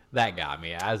got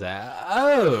me. I was like,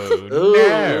 oh,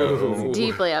 no.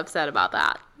 Deeply upset about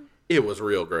that. It was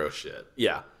real gross shit.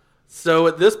 Yeah. So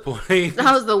at this point,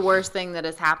 That was the worst thing that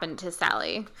has happened to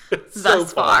Sally so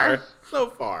thus far. So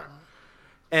far.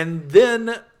 And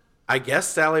then I guess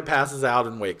Sally passes out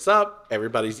and wakes up.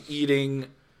 Everybody's eating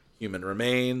human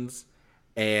remains.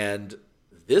 And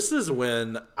this is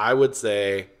when I would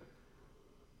say,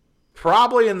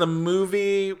 probably in the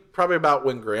movie, probably about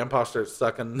when Grandpa starts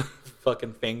sucking the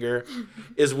fucking finger,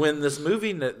 is when this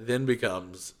movie then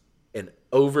becomes an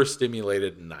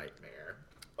overstimulated nightmare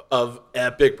of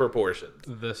epic proportions.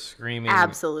 The screaming.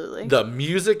 Absolutely. The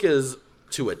music is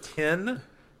to a 10.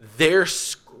 They're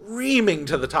screaming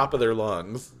to the top of their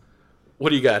lungs. What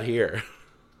do you got here?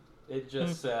 It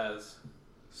just says,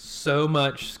 so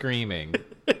much screaming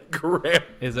Graham.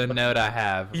 is a note I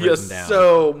have written Yes, down.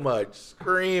 so much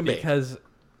screaming. Because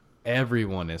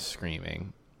everyone is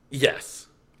screaming. Yes.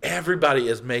 Everybody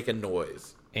is making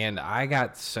noise. And I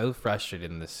got so frustrated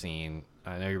in this scene.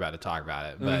 I know you're about to talk about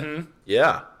it, but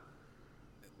Yeah.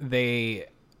 they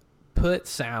put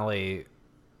Sally,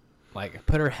 like,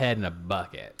 put her head in a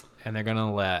bucket, and they're going to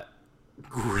let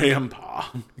Grandpa,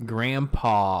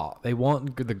 they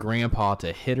want the Grandpa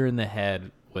to hit her in the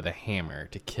head with a hammer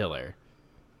to kill her.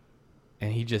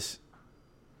 And he just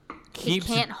keeps...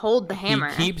 He can't hold the hammer.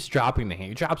 He keeps dropping the hammer.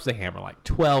 He drops the hammer like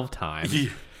 12 times. Yeah.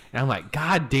 And I'm like,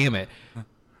 God damn it.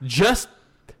 Just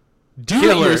do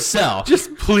Kill it her. yourself.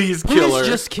 Just please kill her.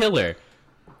 Just kill her.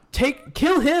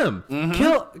 Kill him.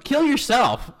 Kill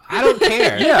yourself. I don't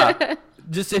care. Yeah.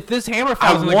 Just if this hammer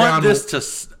falls on the I ground... want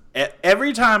this to...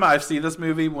 Every time I see this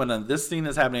movie, when this scene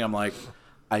is happening, I'm like,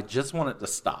 I just want it to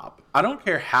stop. I don't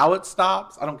care how it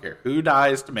stops. I don't care who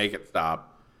dies to make it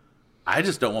stop. I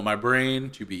just don't want my brain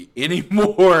to be any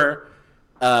more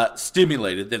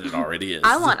stimulated than it already is.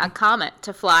 I want a comet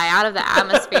to fly out of the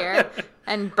atmosphere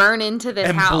and burn into this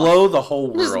and house. blow the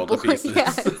whole world to blow- pieces.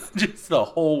 yes. Just the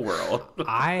whole world.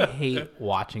 I hate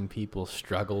watching people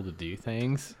struggle to do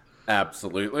things.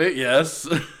 Absolutely, yes.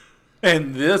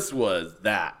 And this was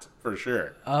that, for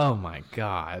sure. Oh my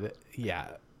God. Yeah.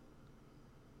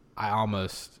 I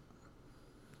almost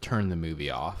turned the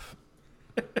movie off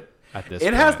at this It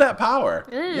point. has that power.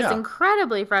 It is Yeah.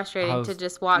 incredibly frustrating to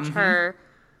just watch her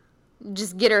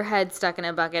just get her head stuck in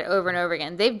a bucket over and over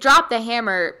again. They've dropped the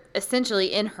hammer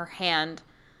essentially in her hand.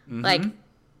 Like,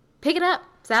 pick it up,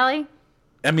 Sally.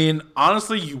 I mean,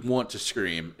 honestly, you want to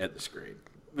scream at the screen.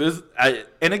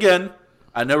 And again,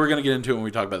 I know we're going to get into it when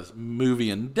we talk about this movie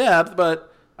in depth,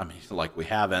 but I mean, like we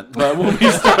haven't. But when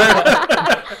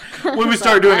we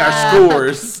start doing our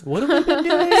scores, What have we been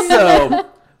doing?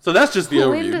 so that's just the When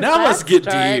overview. does Now that let's get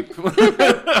start?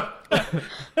 deep.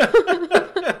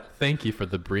 Thank you for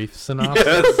the brief synopsis.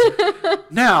 Yes.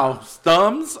 Now,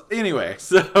 thumbs. Anyway,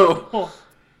 so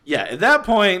yeah, at that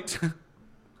point,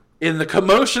 in the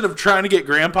commotion of trying to get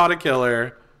Grandpa to kill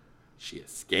her, she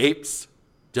escapes,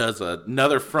 does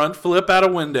another front flip out a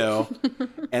window,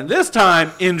 and this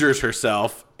time injures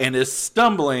herself and is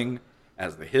stumbling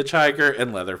as the hitchhiker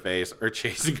and Leatherface are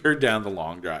chasing her down the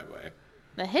long driveway.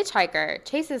 The hitchhiker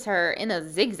chases her in a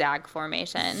zigzag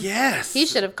formation. Yes. He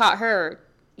should have caught her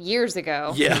years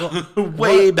ago. Yeah,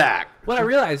 way back. What I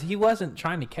realized, he wasn't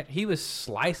trying to catch, he was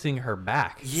slicing her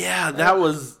back. Yeah,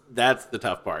 that's the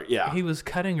tough part. Yeah. He was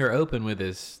cutting her open with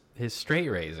his straight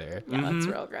razor. Yeah, that's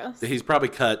real gross. He's probably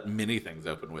cut many things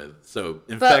open with, so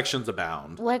infections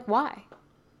abound. Like, why?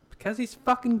 Because he's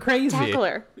fucking crazy. Tackle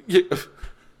her. Yeah.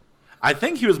 I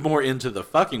think he was more into the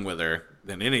fucking with her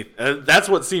than anything. That's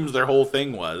what seems their whole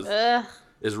thing was,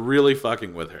 is really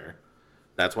fucking with her.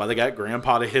 That's why they got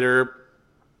Grandpa to hit her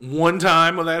one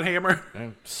time with that hammer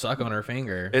And suck on her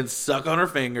finger. and suck on her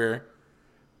finger.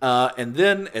 And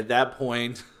then at that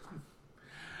point,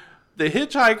 the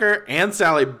hitchhiker and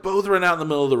Sally both run out in the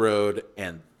middle of the road,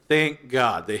 and thank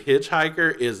God the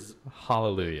hitchhiker is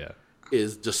Hallelujah.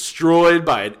 destroyed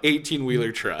by an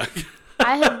 18-wheeler truck.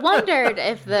 I had wondered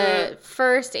if the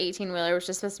first 18-wheeler was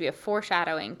just supposed to be a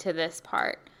foreshadowing to this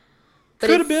part. But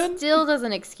Could have it been. still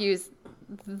doesn't excuse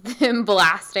them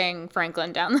blasting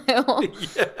Franklin down the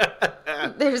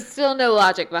hill. There's still no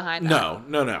logic behind that.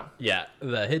 No. Yeah,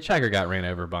 the hitchhiker got ran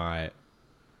over by,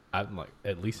 like,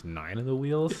 at least 9 of the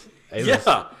wheels.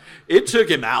 It took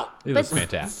him out. It But was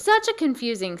fantastic. such a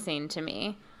confusing scene to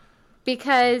me.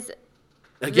 Because,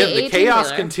 Again, the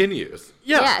chaos continues.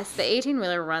 Yeah. yes, the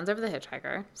 18-wheeler runs over the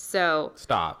hitchhiker. So,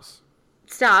 Stops.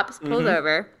 stops, pulls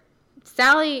over.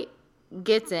 Sally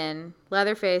gets in.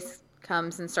 Leatherface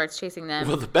comes and starts chasing them.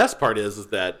 Well, the best part is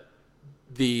that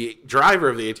the driver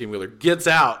of the 18-wheeler gets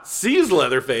out, sees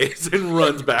Leatherface, and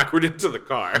runs backward into the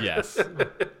car. Yes.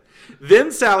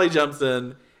 Then Sally jumps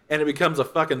in, and it becomes a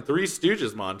fucking Three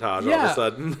Stooges montage all of a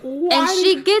sudden. And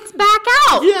she gets back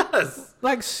out. Yes.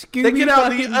 Like Scooby. They get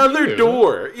out the other Doo.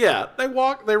 door. Yeah. They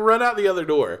run out the other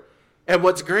door. And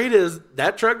what's great is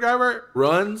that truck driver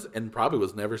runs and probably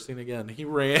was never seen again. He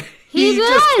ran. He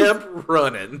just does. kept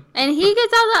running. And he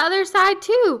gets out the other side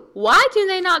too. Why do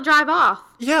they not drive off?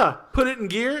 Yeah, put it in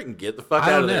gear and get the fuck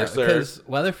I out don't of know, there, sir. because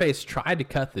Leatherface tried to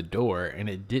cut the door and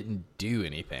it didn't do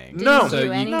anything. No. So do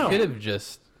you anything. could have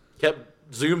just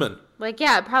Kept zooming. Like,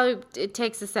 yeah, it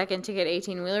takes a second to get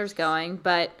 18-wheelers going,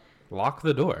 but locked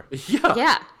the door. Yeah.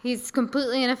 yeah, he's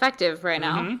completely ineffective right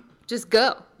now. Just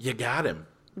go. You got him.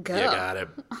 Go. You got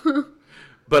him.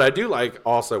 But I do like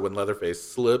also when Leatherface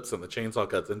slips and the chainsaw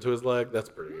cuts into his leg. That's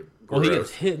pretty gross. Well, he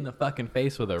gets hit in the fucking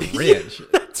face with a wrench.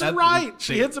 That's right.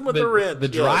 She hits him with the wrench. The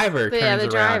yes. driver But yeah,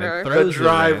 turns the around driver. and throws The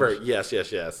driver. wrench.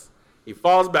 Yes. He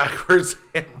falls backwards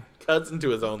and cuts into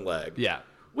his own leg. Yeah.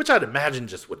 Which I'd imagine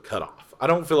just would cut off. I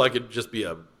don't feel like it'd just be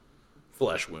a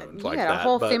flesh wound You like got that. a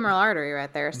whole but femoral artery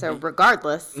right there, so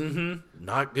regardless.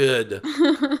 not good.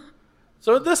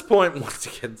 So at this point, once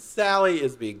again, Sally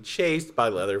is being chased by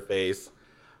Leatherface.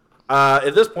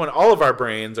 At this point, all of our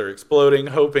brains are exploding,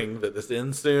 hoping that this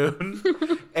ends soon.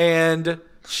 And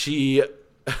she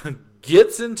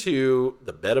gets into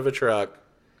the bed of a truck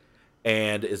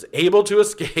and is able to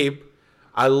escape.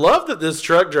 I love that this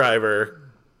truck driver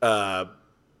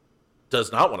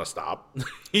does not want to stop.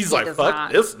 He's like, does fuck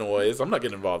not. this noise. I'm not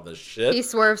getting involved in this shit. He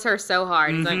swerves her so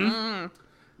hard. He's like,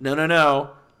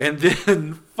 No. And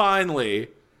then finally,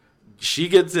 she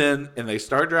gets in and they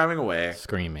start driving away,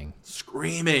 Screaming.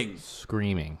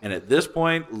 screaming. And at this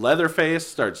point, Leatherface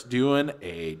starts doing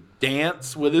a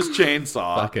dance with his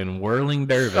chainsaw. Fucking whirling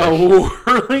dervish. A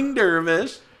whirling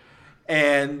dervish.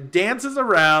 And dances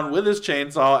around with his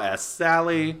chainsaw as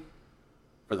Sally,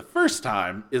 for the first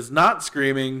time, is not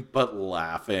screaming but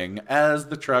laughing as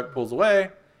the truck pulls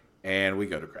away and we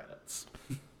go to credits.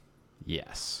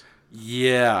 Yes.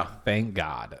 Yeah. Thank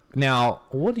God. Now,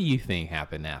 what do you think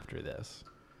happened after this?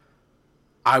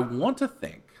 I want to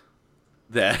think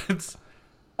that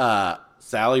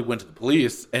Sally went to the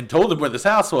police and told them where this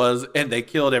house was, and they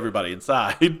killed everybody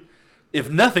inside. If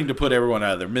nothing, to put everyone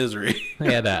out of their misery.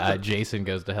 They had a Jason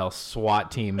Goes to Hell SWAT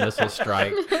team missile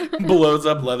strike. Blows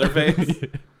up Leatherface.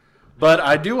 But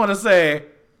I do want to say,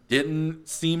 didn't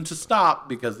seem to stop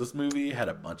because this movie had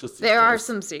a bunch of sequels. there are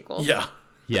some sequels. Yeah.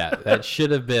 Yeah, that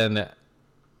should have been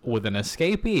with an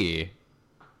escapee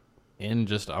in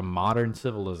just a modern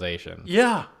civilization.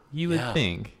 Yeah. You would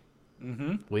think.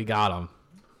 We got him.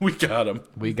 We got him.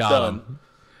 We got Done. him.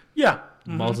 Yeah.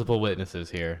 Multiple witnesses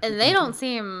here. And they don't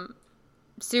seem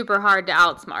super hard to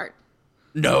outsmart.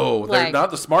 No, they're Like-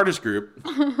 not the smartest group.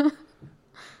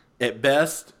 At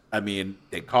best, I mean,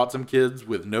 they caught some kids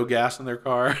with no gas in their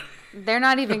car. They're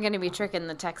not even going to be tricking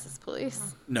the Texas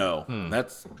police. No,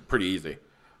 that's pretty easy.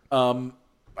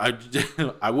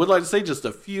 I would like to say just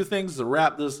a few things to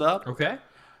wrap this up. Okay.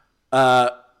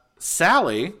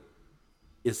 Sally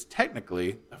is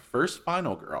technically the first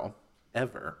final girl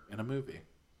ever in a movie.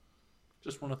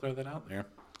 Just want to throw that out there.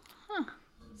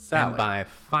 Sally. And by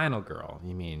final girl,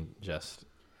 you mean just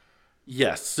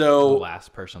Yes, the so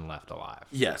last person left alive.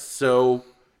 yes, so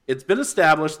it's been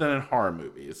established that in horror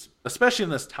movies, especially in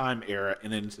this time era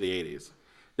and into the 80s,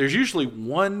 there's usually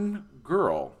one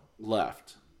girl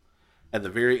left at the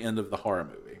very end of the horror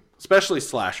movie, especially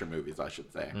slasher movies, I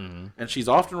should say. And she's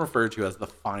often referred to as the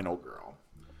final girl.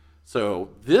 So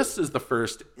this is the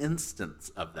first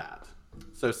instance of that.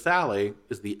 So Sally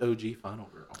is the OG final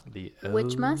girl.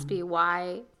 Which must be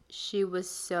why she was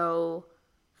so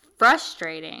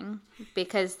frustrating,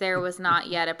 because there was not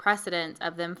yet a precedent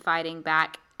of them fighting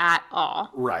back at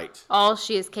all. Right. All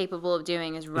she is capable of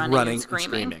doing is running and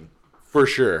screaming. For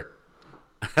sure.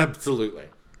 Absolutely.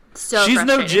 So She's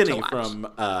no frustrating to Jenny watch.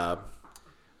 from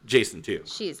Jason 2.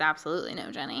 She's absolutely no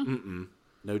Jenny.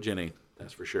 No Jenny,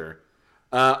 that's for sure.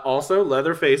 Also,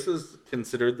 Leatherface is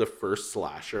considered the first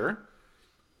slasher.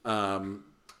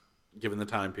 Given the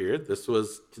time period, this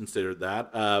was considered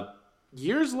that.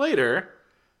 Years later,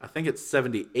 I think it's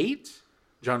 78,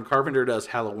 John Carpenter does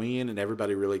Halloween, and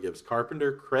everybody really gives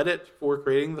Carpenter credit for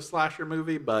creating the slasher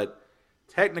movie, but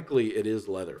technically it is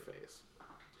Leatherface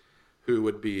who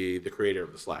would be the creator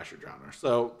of the slasher genre.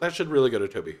 So that should really go to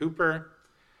Tobe Hooper.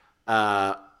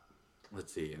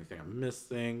 Let's see, anything I'm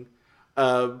missing?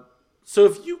 So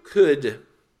if you could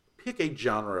pick a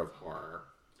genre of horror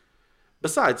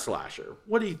besides slasher,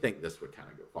 what do you think this would kind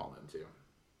of fall into?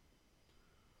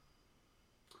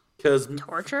 Because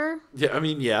Torture? yeah, I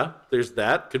mean, yeah, there's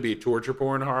that. Could be torture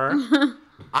porn horror.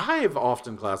 I've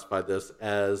often classified this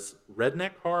as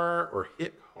redneck horror or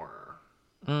hick horror.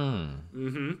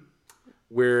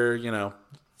 Where, you know,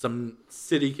 some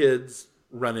city kids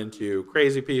run into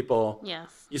crazy people.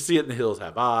 Yes. You see it in The Hills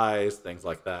Have Eyes, things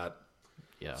like that.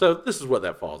 Yeah. So this is what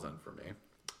that falls in for me.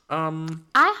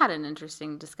 I had an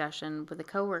interesting discussion with a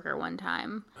coworker one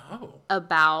time Oh.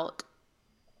 about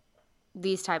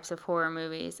these types of horror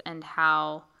movies and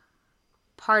how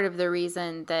part of the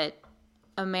reason that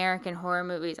American horror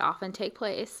movies often take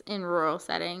place in rural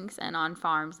settings and on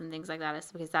farms and things like that is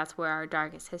because that's where our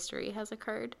darkest history has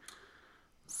occurred.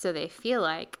 So they feel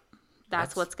like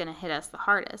that's what's going to hit us the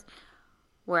hardest.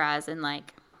 Whereas in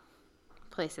like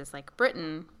places like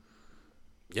Britain,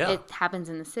 it happens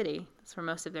in the city. That's where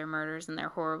most of their murders and their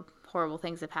horrible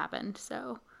things have happened.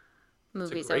 So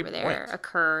movies over there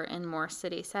occur in more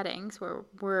city settings where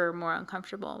we're more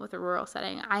uncomfortable with a rural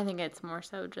setting. I think it's more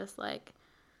so just like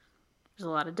there's a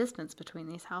lot of distance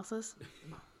between these houses.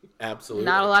 Absolutely.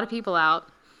 Not a lot of people out.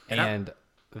 And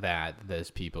that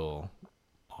those people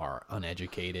are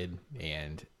uneducated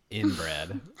and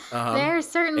inbred. There's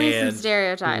certainly some and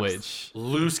stereotypes. Which,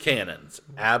 loose cannons.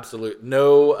 Absolute.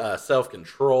 No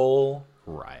self-control.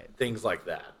 right. Things like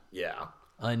that. Yeah.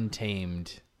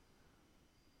 Untamed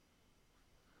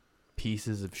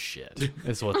pieces of shit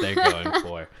is what they're going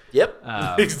for. Yep.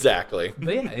 Exactly.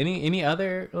 But yeah, any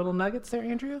other little nuggets there,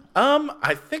 Andrew?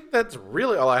 I think that's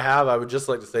really all I have. I would just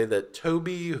like to say that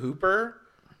Toby Hooper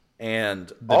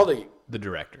and The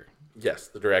director. Yes,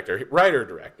 the director,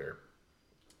 writer-director.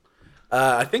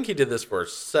 I think he did this for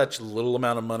such little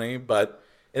amount of money, but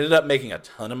ended up making a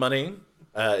ton of money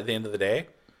at the end of the day.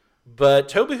 But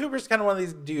Toby Hooper's kind of one of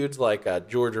these dudes like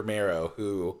George Romero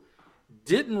who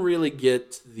didn't really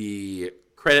get the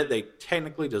credit they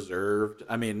technically deserved.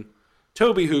 I mean,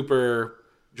 Toby Hooper,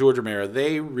 George Romero,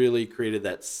 they really created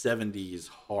that 70s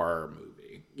horror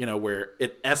movie, where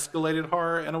it escalated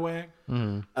horror in a way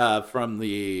from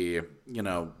the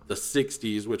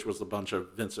 60s, which was a bunch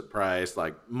of Vincent Price,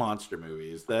 like monster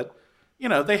movies that,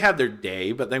 they had their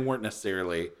day, but they weren't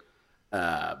necessarily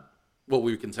what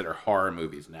we would consider horror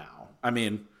movies now. I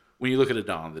mean, when you look at A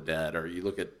Dawn of the Dead or you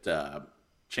look at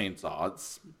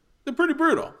Chainsaw, they're pretty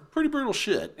brutal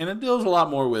shit. And it deals a lot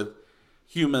more with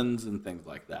humans and things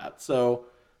like that. So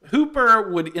Hooper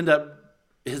would end up,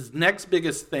 his next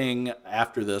biggest thing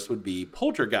after this would be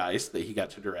Poltergeist that he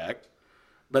got to direct.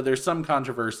 But there's some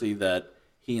controversy that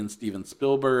he and Steven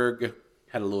Spielberg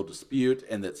had a little dispute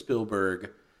and that Spielberg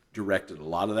directed a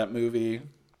lot of that movie.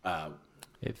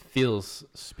 It feels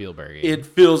Spielberg-y. It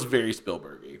feels very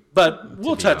Spielberg-y. But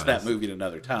we'll touch that movie at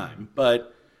another time.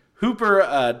 But Hooper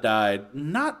died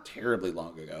not terribly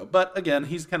long ago. But again,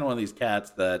 he's kind of one of these cats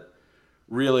that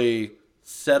really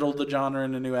settled the genre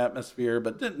in a new atmosphere,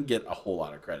 but didn't get a whole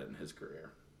lot of credit in his career.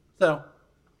 So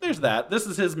there's that. This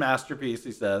is his masterpiece,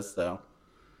 he says. So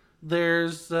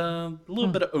there's a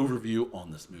little bit of overview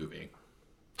on this movie.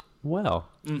 Well.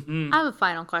 I have a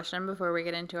final question before we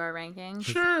get into our rankings.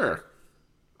 Sure.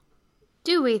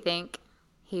 Do we think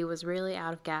he was really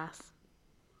out of gas?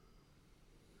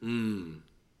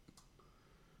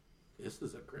 This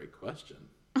is a great question.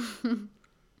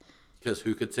 Because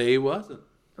who could say he wasn't?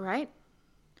 Right?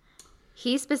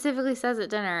 He specifically says at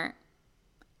dinner,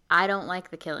 I don't like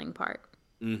the killing part.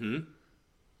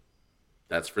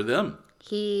 That's for them.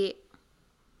 He's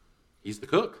the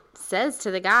cook. Says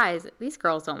to the guys, these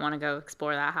girls don't want to go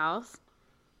explore that house.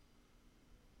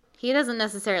 He doesn't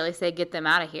necessarily say get them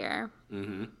out of here.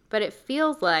 But it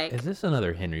feels like... Is this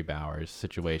another Henry Bowers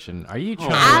situation? Are you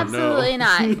trying Absolutely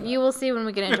not. You will see when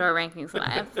we get into our rankings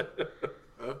live.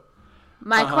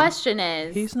 My question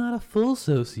is... He's not a full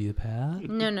sociopath.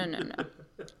 No.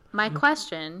 My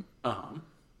question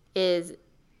is,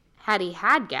 had he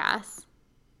had gas,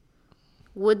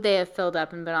 would they have filled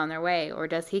up and been on their way? Or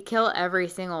does he kill every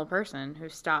single person who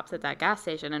stops at that gas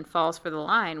station and falls for the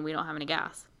line, we don't have any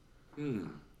gas?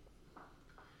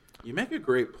 You make a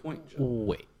great point, Joe.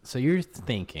 Wait, so you're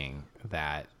thinking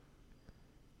that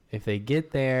if they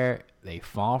get there, they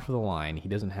fall for the line, he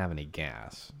doesn't have any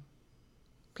gas.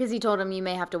 Because he told him you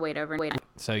may have to wait over.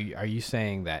 So are you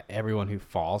saying that everyone who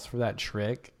falls for that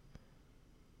trick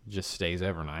just stays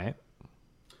overnight?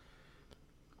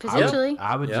 Potentially.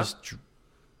 I would just...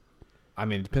 I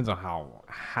mean, it depends on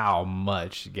how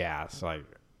much gas. Like,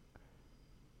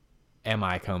 am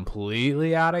I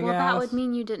completely out of gas? Well, that would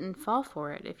mean you didn't fall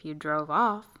for it if you drove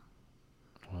off.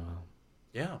 Well,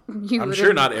 yeah. I'm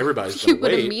sure not everybody's going to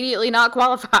wait. You would immediately not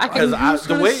qualify. Who's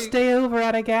going to stay over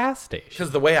at a gas station?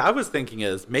 Because the way I was thinking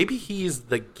is maybe he's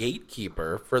the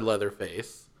gatekeeper for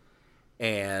Leatherface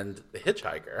and the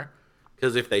hitchhiker.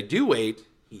 Because if they do wait,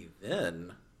 he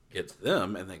then gets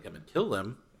them and they come and kill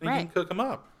them and he can cook them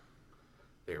up.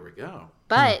 There we go.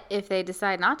 But if they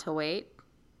decide not to wait,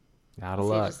 out of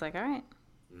luck. He's just like, all right,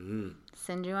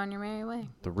 send you on your merry way.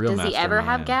 The real Does he ever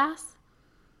have gas?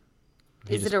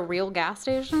 Is it a real gas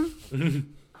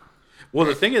station? Well,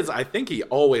 the thing is, I think he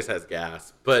always has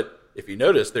gas, but if you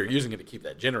notice, they're using it to keep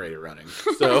that generator running.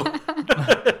 So,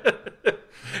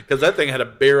 because that thing had a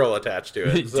barrel attached to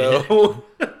it. So,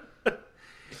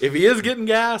 if he is getting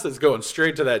gas, it's going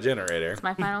straight to that generator. That's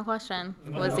my final question.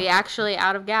 Was he actually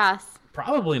out of gas?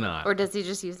 Probably not. Or does he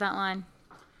just use that line?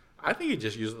 I think he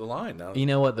just used the line. Now. You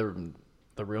know what the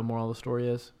real moral of the story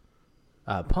is?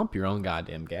 Pump your own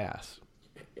goddamn gas.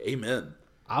 Amen.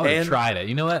 I would have tried it.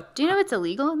 You know what? Do you know it's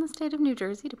illegal in the state of New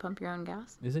Jersey to pump your own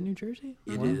gas? Is it New Jersey?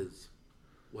 It is.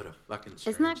 What a fucking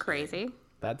strange Isn't that thing. crazy?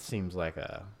 That seems like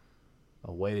a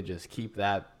way to just keep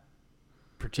that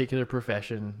particular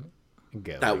profession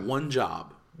going. That one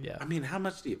job. Yeah. I mean, how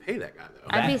much do you pay that guy, though?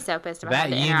 I'd be so pissed about that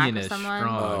having to interact union with is someone.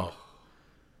 strong. Oh.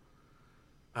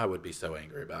 I would be so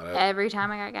angry about it. Every time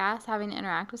I got gas, having to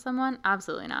interact with someone,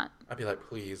 absolutely not. I'd be like,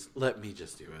 please, let me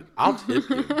just do it. I'll tip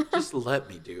you. Just let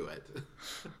me do it.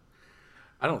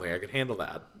 I don't think I could handle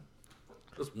that.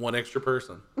 Just one extra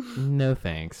person. No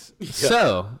thanks. Yeah.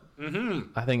 So,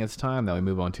 I think it's time that we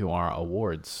move on to our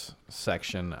awards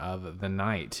section of the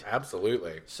night.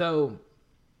 Absolutely. So,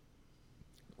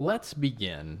 let's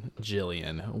begin,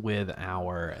 Jillian, with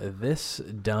our This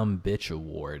Dumb Bitch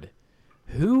Award.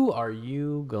 Who are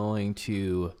you going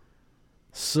to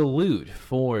salute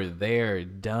for their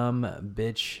dumb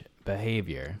bitch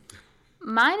behavior?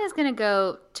 Mine is going to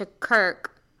go to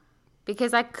Kirk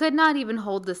because I could not even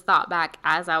hold this thought back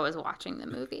as I was watching the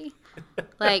movie.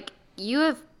 Like,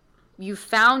 you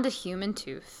found a human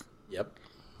tooth. Yep.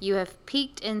 You have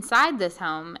peeked inside this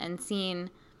home and seen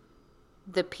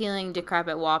the peeling,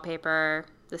 decrepit wallpaper,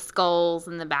 the skulls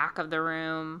in the back of the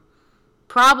room.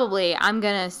 Probably, I'm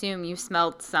going to assume you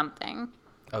smelled something.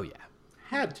 Oh, yeah.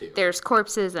 Had to. There's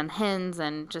corpses and hens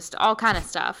and just all kind of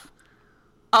stuff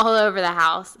all over the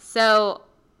house. So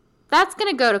that's going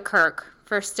to go to Kirk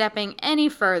for stepping any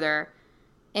further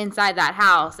inside that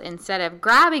house instead of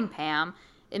grabbing Pam,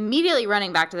 immediately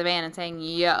running back to the van and saying,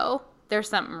 yo, there's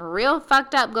something real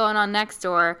fucked up going on next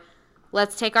door.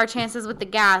 Let's take our chances with the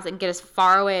gas and get as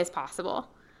far away as possible.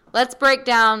 Let's break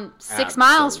down 6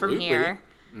 miles from here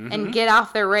and get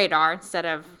off their radar instead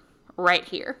of right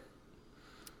here.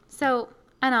 So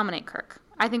I nominate Kirk.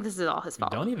 I think this is all his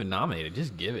fault. Don't even nominate it.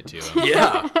 Just give it to him.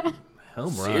 Yeah.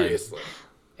 Home run. Seriously.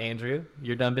 Andrew,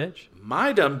 you're dumb bitch?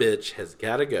 My dumb bitch has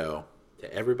got to go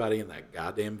to everybody in that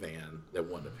goddamn van that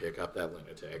wanted to pick up that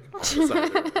lunatic on the side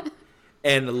of the road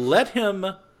and let him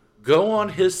go on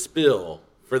his spill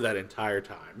for that entire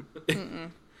time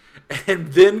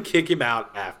and then kick him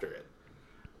out after it.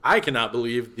 I cannot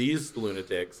believe these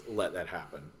lunatics let that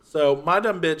happen. So my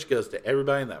dumb bitch goes to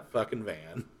everybody in that fucking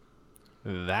van.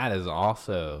 That is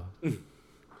also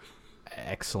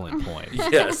excellent point.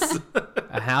 Yes.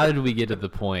 How did we get to the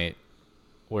point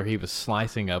where he was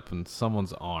slicing up in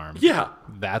someone's arm? Yeah.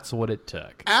 That's what it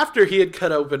took. After he had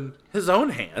cut open his own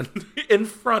hand in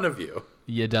front of you.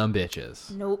 You dumb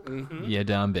bitches. Nope. You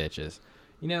dumb bitches.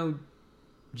 You know,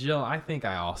 Jill, I think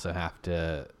I also have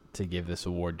to give this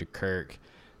award to Kirk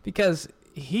because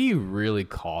he really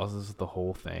causes the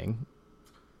whole thing.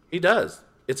 He does.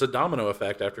 It's a domino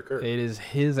effect after Kurt. It is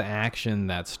his action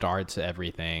that starts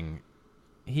everything.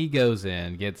 He goes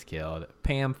in, gets killed.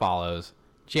 Pam follows.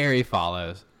 Jerry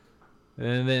follows.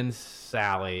 And then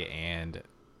Sally and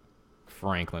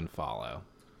Franklin follow.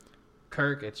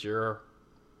 Kirk, it's your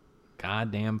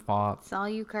goddamn fault. It's all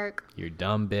you, Kirk. You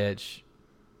dumb bitch.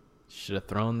 Should have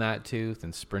thrown that tooth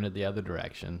and sprinted the other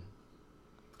direction.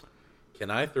 Can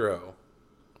I throw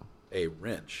a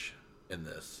wrench in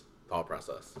this thought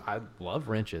process? I love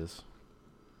wrenches.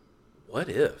 What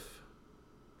if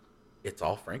it's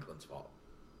all Franklin's fault?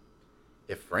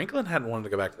 If Franklin hadn't wanted to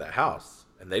go back to that house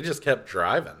and they just kept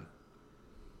driving,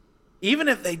 even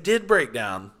if they did break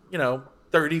down,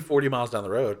 30, 40 miles down the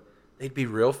road, they'd be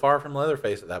real far from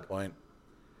Leatherface at that point.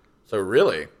 So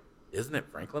really, isn't it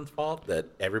Franklin's fault that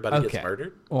everybody gets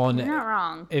murdered? Well, You're not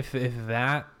wrong. If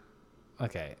that...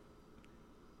 Okay.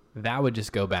 That would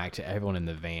just go back to everyone in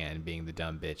the van being the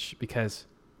dumb bitch because...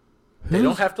 They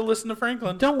don't have to listen to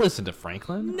Franklin. Don't listen to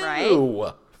Franklin.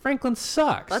 No. Franklin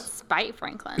sucks. Let's spite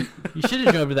Franklin. You should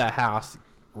have gone over to that house,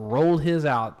 rolled his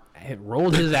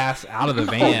ass out of the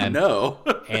van, Oh,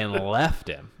 no. and left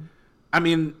him. I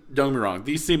mean, don't get me wrong.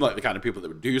 These seem like the kind of people that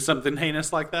would do something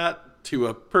heinous like that to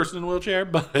a person in a wheelchair,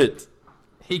 but...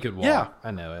 He could walk. Yeah.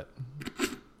 I know it.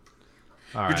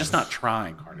 You're just not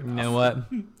trying hard enough. You know what?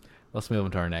 Let's move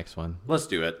on to our next one. Let's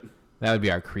do it. That would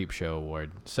be our Creep Show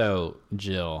Award. So,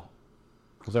 Jill,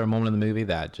 was there a moment in the movie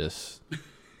that just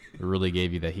really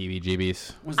gave you the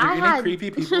heebie-jeebies? Was there any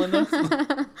creepy people in this?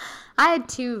 I had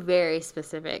 2 very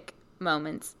specific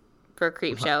moments for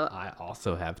Creepshow. I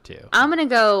also have 2. I'm going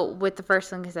to go with the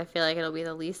first one because I feel like it'll be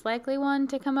the least likely one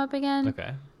to come up again.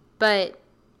 Okay. But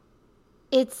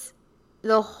it's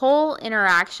the whole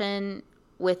interaction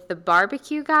with the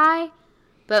barbecue guy,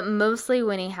 but mostly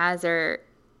when he has her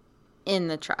in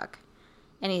the truck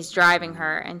and he's driving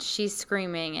her and she's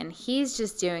screaming and he's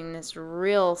just doing this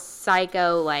real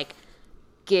psycho, like,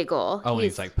 giggle. Oh,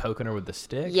 he's like poking her with the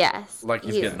stick? Yes. Like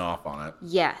he's getting off on it.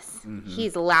 Yes.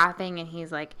 He's laughing and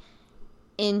he's like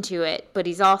into it, but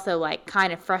he's also like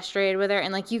kind of frustrated with her,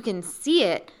 and like you can see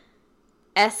it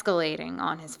escalating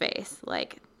on his face,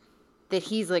 like that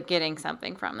he's like getting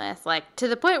something from this, like to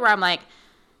the point where I'm like,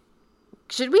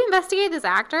 should we investigate this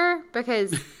actor?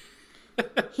 Because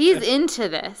he's into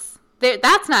this.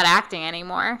 That's not acting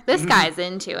anymore. This guy's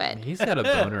into it. He's got a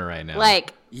boner right now.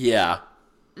 Like, Yeah.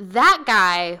 that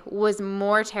guy was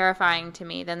more terrifying to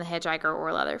me than the hitchhiker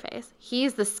or Leatherface.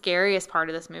 He's the scariest part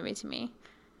of this movie to me.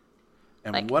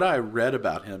 And Like- what I read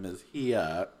about him is he,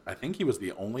 I think he was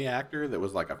the only actor that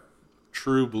was like a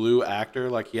true blue actor.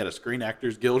 Like he had a Screen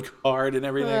Actors Guild card and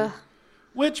everything, Ugh.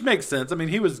 which makes sense. I mean,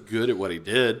 he was good at what he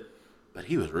did, but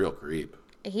he was real creep.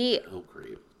 Real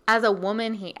creep. As a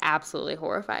woman, he absolutely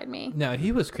horrified me. No,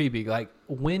 he was creepy. Like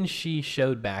when she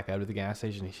showed back out of the gas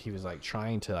station, he was like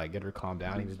trying to like get her calmed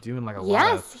down. He was doing like a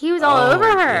lot Yes, of he was all over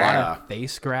her. yeah.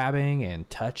 face grabbing and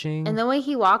touching. And the way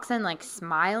he walks in, like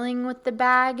smiling with the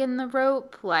bag and the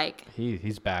rope, like,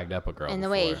 he's bagged up a girl. and the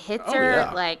way he before. hits Oh, her,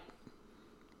 yeah. like,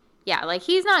 yeah, like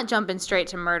he's not jumping straight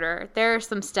to murder. There are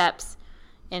some steps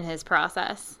in his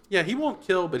process. Yeah, he won't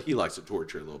kill, but he likes to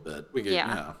torture a little bit. We get,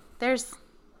 Yeah.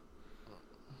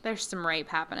 There's some rape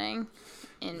happening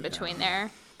in between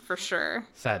there, for sure.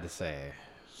 Sad to say.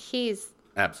 He's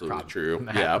absolutely true.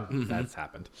 Yeah. That's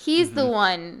happened. He's the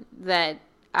one that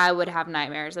I would have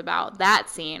nightmares about. That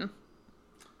scene,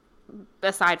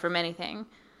 aside from anything,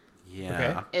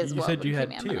 Yeah. is You what said would you keep had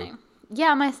me up 2. at night.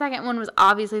 Yeah, my second one was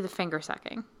obviously the finger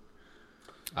sucking.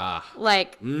 Ah.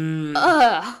 Like, Mm,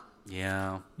 ugh.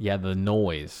 yeah. Yeah, the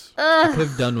noise. I could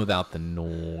have done without the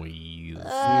noise.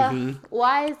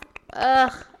 Why is,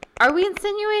 are we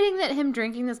insinuating that him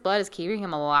drinking this blood is keeping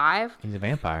him alive? He's a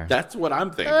vampire. That's what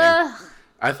I'm thinking. Ugh.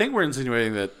 I think we're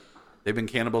insinuating that they've been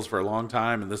cannibals for a long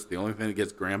time, and this is the only thing that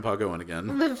gets Grandpa going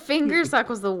again. The finger suck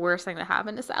was the worst thing that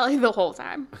happened to Sally the whole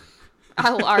time.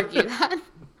 I will argue that.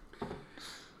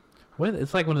 What?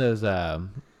 It's like one of those. I've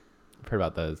heard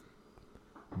about those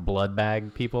blood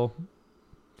bag people.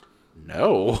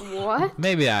 No. What?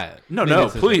 Maybe I. No, maybe no,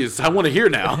 this is- please. I want to hear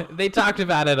now. They talked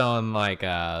about it on like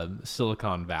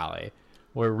Silicon Valley,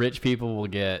 where rich people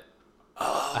will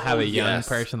have a young yes.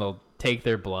 person. They'll take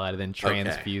their blood and then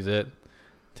transfuse it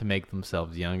to make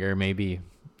themselves younger. Maybe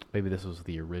this was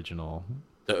the original,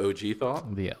 The OG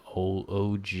thought? the old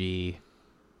OG,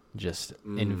 just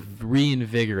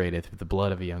reinvigorated through the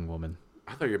blood of a young woman.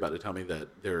 I thought you were about to tell me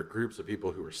that there are groups of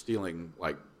people who are stealing,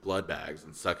 like, blood bags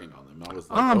and sucking on them. I was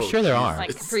like, I'm sure there are.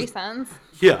 Like 3 cents?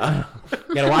 Yeah.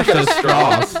 You gotta watch those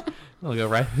straws. They'll go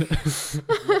right.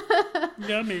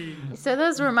 Yummy. So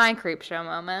those were my creep show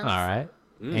moments. All right,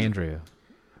 Andrew.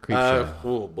 Creep show.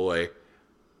 Oh, boy.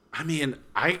 I mean,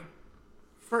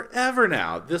 forever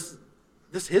now, this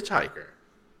hitchhiker,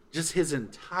 just his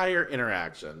entire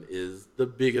interaction is the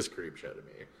biggest creep show to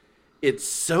me. It's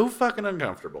so fucking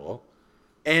uncomfortable.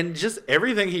 And just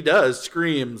everything he does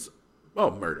screams, oh,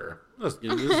 murder. This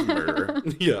is murder.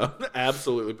 Yeah,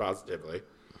 absolutely, positively.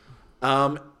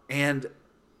 And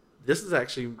this is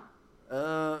actually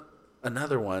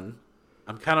another one.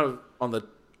 I'm kind of on the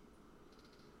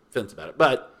fence about it.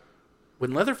 But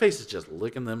when Leatherface is just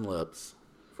licking them lips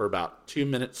for about 2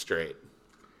 minutes straight,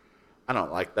 I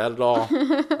don't like that at all.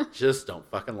 Just don't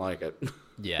fucking like it.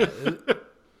 Yeah.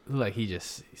 Like he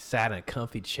just sat in a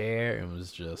comfy chair and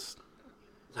was just.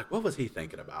 Like, what was he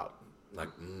thinking about? Like,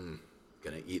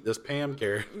 gonna eat this Pam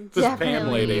carrot, this Pam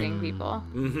Definitely lady. eating people.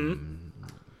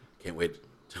 Can't wait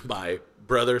to my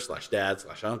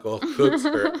brother/dad/uncle cooks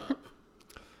her up.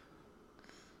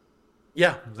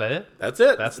 Yeah, Is that it? that's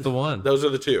it. That's the one. Those are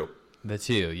the two. The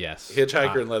 2, yes.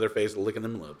 Hitchhiker and Leatherface licking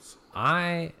them lips.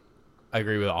 I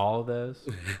agree with all of those.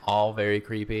 All very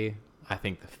creepy. I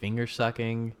think the finger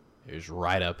sucking is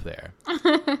right up there.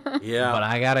 Yeah. But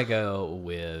I gotta go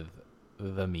with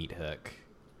the meat hook.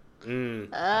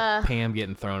 Pam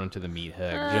getting thrown into the meat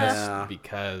hook Yeah. just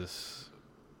because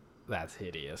that's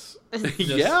hideous. Just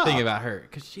Yeah. think about her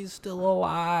because she's still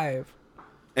alive.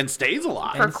 And stays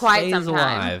alive. For quite stays some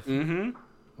time. alive.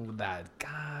 That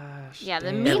gosh. Yeah,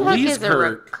 the damn. meat At hook least is a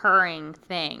Kirk- recurring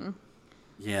thing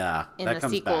Yeah. in that the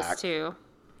comes sequels back. too.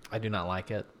 I do not like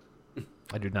it.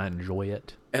 I do not enjoy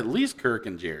it. At least Kirk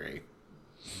and Jerry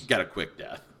got a quick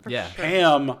death. Yeah.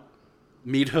 Pam,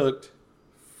 meat hooked,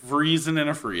 freezing in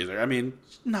a freezer. I mean,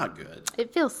 not good.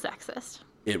 It feels sexist.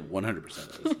 It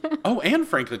 100% is. Oh, and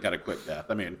Franklin got a quick death.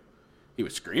 I mean, he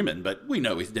was screaming, but we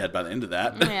know he's dead by the end of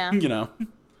that. Yeah. You know.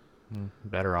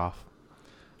 Better off.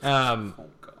 Oh,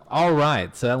 God. All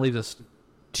right. So that leaves us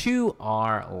to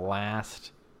our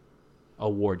last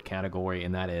award category,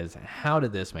 and that is, how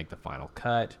did this make the final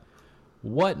cut?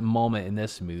 What moment in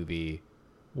this movie,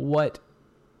 what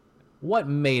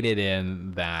made it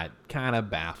in that kind of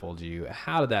baffled you?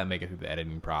 How did that make it through the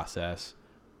editing process?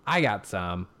 I got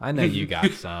some. I know you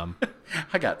got some.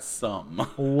 I got some.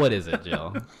 What is it,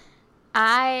 Jill?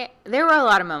 There were a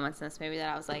lot of moments in this movie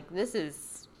that I was like, this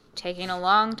is taking a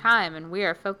long time, and we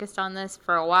are focused on this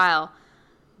for a while.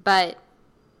 But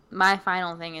my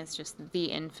final thing is just the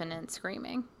infinite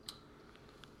screaming.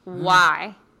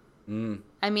 Why?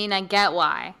 I mean, I get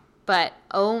why, but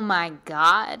oh my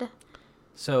God.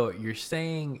 So you're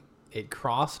saying it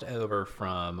crossed over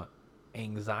from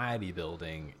anxiety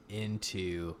building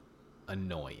into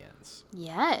annoyance.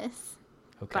 Yes.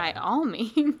 Okay. By all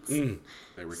means.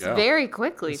 There we go. Very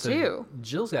quickly, So too.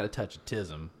 Jill's got a touch of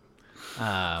tism.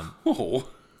 Oh,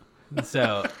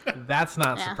 So that's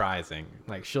not Yeah. surprising.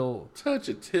 Like, she'll touch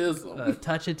of tism.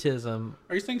 touch of tism.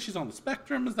 Are you saying she's on the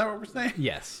spectrum? Is that what we're saying?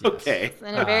 Yes. Okay.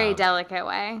 In a very delicate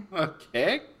way.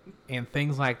 Okay. And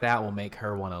things like that will make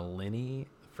her want to Lenny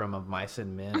from Of Mice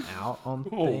and Men out on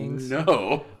Oh, things.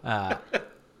 no.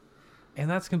 And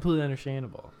that's completely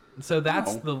understandable. So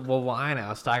that's the line I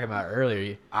was talking about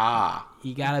earlier.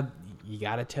 You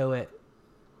gotta toe it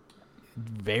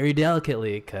very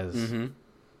delicately, because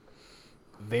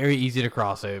very easy to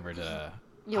cross over to.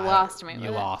 You lost me with You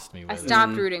it. lost me with I it.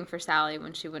 stopped rooting for Sally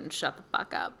when she wouldn't shut the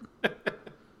fuck up.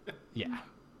 Yeah.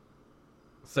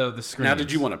 So the screams. Now,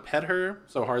 did you want to pet her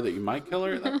so hard that you might kill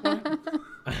her at that point?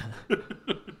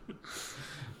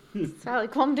 Sally,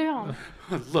 calm down.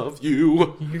 I love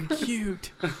you. You're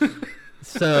cute.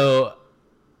 So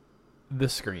the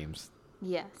screams.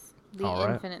 Yes. The All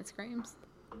right. infinite screams.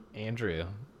 Andrew,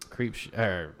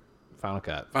 final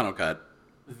cut. Final cut.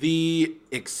 The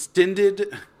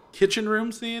extended chicken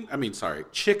room scene. I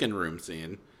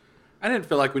didn't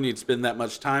feel like we need to spend that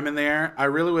much time in there. I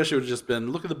really wish it would have just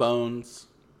been, look at the bones.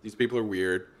 These people are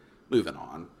weird. Moving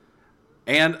on.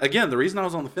 And again, the reason I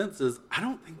was on the fence is I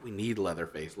don't think we need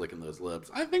Leatherface licking those lips.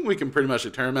 I think we can pretty much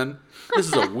determine this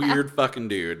is a weird fucking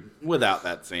dude without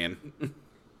that scene.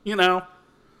 You know?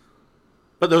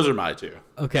 But those are my two.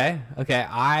 Okay.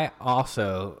 I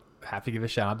also have to give a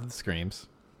shout out to the screams.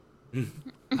 Shout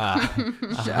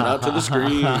out to the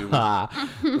scream.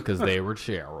 Because they were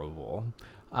terrible.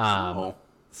 Oh.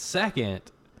 Second,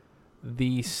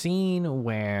 the scene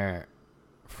where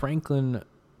Franklin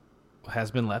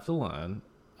has been left alone,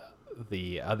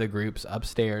 the other group's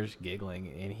upstairs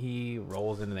giggling, and he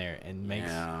rolls in there and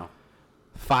makes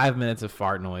 5 minutes of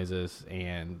fart noises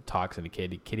and talks in a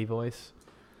kitty voice.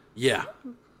 Yeah.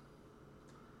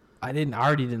 I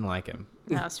already didn't like him.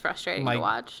 That was frustrating Like- to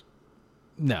watch.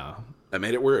 No, That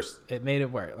made it worse. it made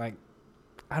it work. Like,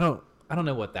 I don't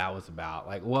know what that was about.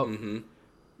 Like, what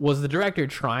was the director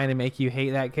trying to make you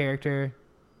hate that character?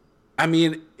 I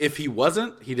mean, if he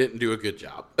wasn't, he didn't do a good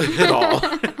job at all.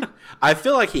 I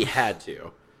feel like he had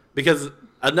to. Because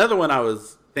another one I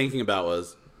was thinking about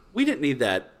was, we didn't need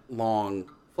that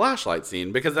long flashlight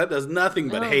scene, because that does nothing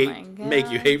but Oh my make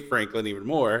you God. hate Franklin even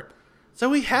more.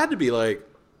 So he had to be like,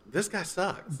 this guy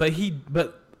sucks.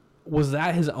 But was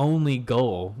that his only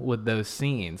goal with those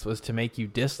scenes, was to make you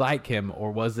dislike him,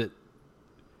 or was it?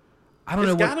 I don't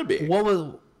know. It's gotta be.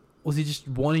 What was he just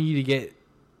wanting you to get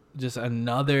just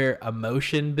another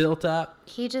emotion built up?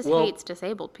 He just Well- hates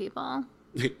disabled people.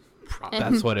 Probably.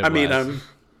 That's what it I was.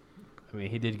 mean,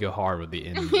 He did go hard with the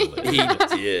end of the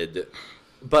list. he did.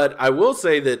 But I will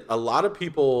say that a lot of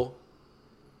people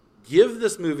give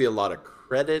this movie a lot of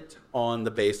credit on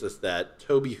the basis that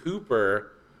Toby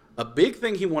Hooper, a big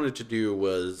thing he wanted to do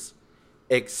was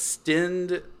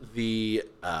extend the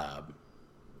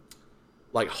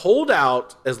hold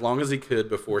out as long as he could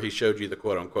before he showed you the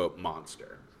quote unquote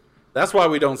monster. That's why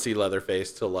we don't see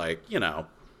Leatherface till, like, you know,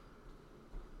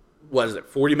 what is it,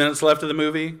 40 minutes left of the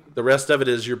movie? The rest of it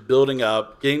is you're building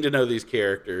up, getting to know these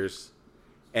characters,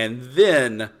 and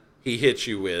then he hits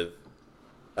you with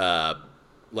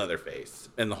Leatherface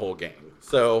and the whole gang.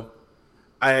 So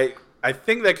I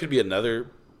think that could be another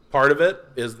part of it,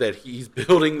 is that he's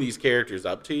building these characters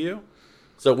up to you.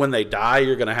 So when they die,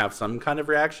 you're going to have some kind of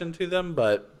reaction to them.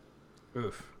 But,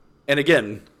 Oof. and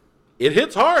again, it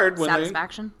hits hard when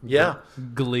Satisfaction.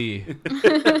 Glee.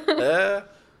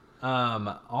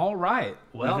 All right.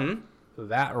 Well,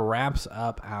 that wraps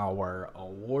up our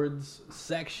awards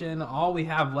section. All we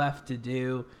have left to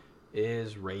do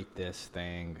is rate this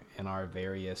thing in our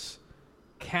various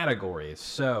categories.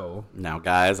 So Now,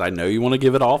 guys, I know you want to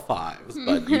give it all 5s,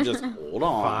 but you just hold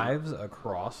on. 5s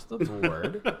across the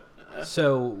board.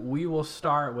 So we will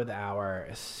start with our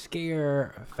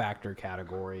scare factor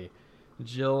category.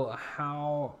 Jill,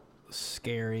 how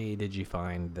scary did you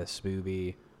find this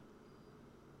movie?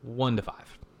 1 to 5.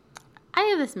 I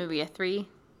give this movie a 3.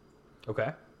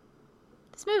 Okay.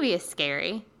 This movie is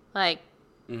scary. Like,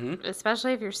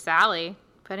 especially if you're Sally,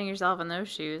 putting yourself in those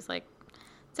shoes. Like,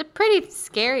 it's a pretty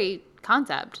scary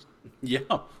concept. Yeah.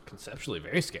 Conceptually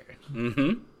very scary.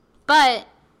 But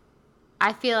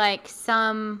I feel like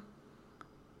some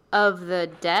of the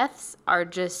deaths are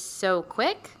just so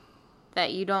quick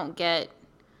that you don't get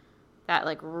that,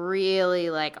 like, really,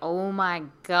 like, oh my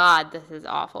God, this is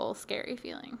awful, scary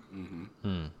feeling.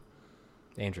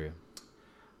 Andrew.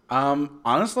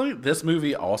 Honestly, this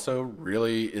movie also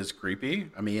really is creepy.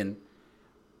 I mean,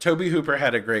 Toby Hooper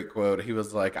had a great quote. He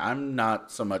was like, I'm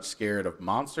not so much scared of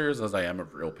monsters as I am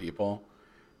of real people.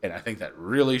 And I think that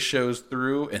really shows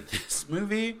through in this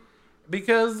movie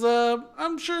because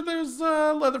I'm sure there's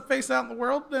Leatherface out in the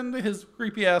world and his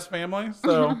creepy-ass family.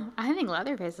 So I think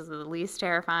Leatherface is the least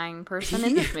terrifying person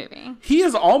in this movie. he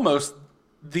is almost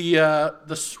the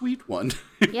sweet one,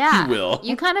 if Yeah. you will.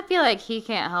 You kind of feel like he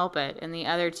can't help it, and the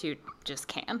other two just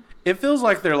can. It feels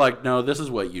like they're like, no, this is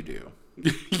what you do.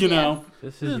 you know?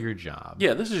 This is your job.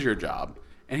 Yeah, this is your job.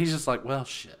 And he's just like, well,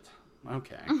 shit.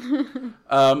 Okay.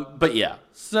 But yeah.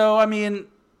 So, I mean,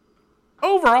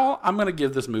 overall, I'm going to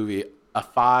give this movie a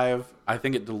 5. I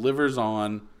think it delivers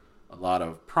on a lot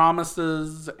of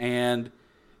promises and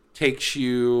takes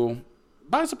you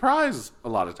by surprise a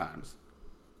lot of times.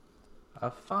 A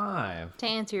 5. To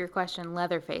answer your question,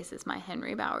 Leatherface is my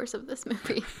Henry Bowers of this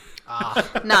movie.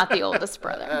 Not the oldest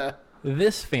brother.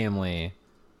 This family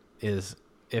is,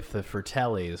 if the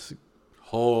Fratellis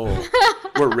Oh,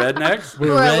 we're rednecks? were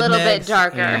We're a little bit rednecks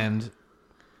darker. and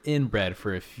inbred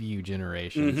for a few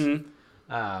generations.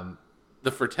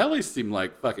 The Fratellis seem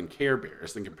like fucking Care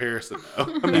Bears in comparison,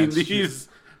 though. I mean, these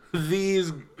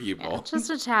people. Just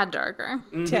a tad darker.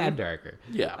 Tad darker.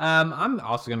 Yeah. I'm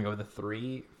also going to go with a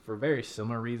 3 for very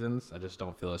similar reasons. I just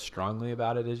don't feel as strongly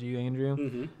about it as you,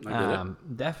 Andrew. I get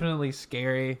it. Definitely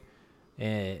scary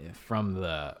from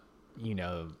the,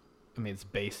 I mean, it's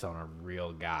based on a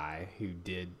real guy who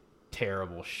did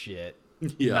terrible shit.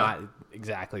 Yeah. Not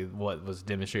exactly what was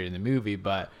demonstrated in the movie,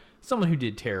 but someone who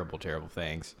did terrible, terrible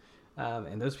things.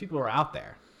 And those people are out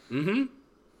there.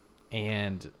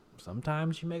 And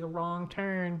sometimes you make a wrong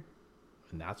turn,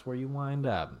 and that's where you wind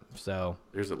up. So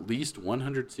There's at least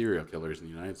 100 serial killers in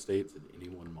the United States at any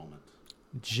one moment.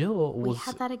 Jill We was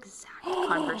had that exact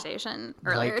conversation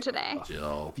earlier today. a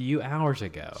Jill. few hours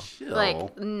ago. Jill.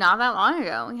 Like, not that long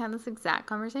ago, we had this exact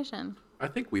conversation. I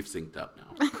think we've synced up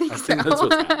now. I think that's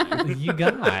what's happening. You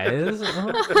guys.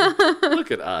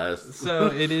 Look at us. So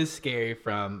it is scary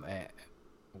from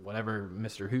whatever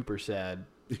Mr. Hooper said.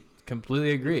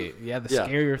 Completely agree. Yeah, the Yeah.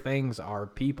 scarier things are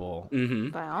people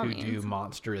By all who means. do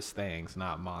monstrous things,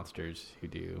 not monsters who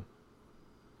do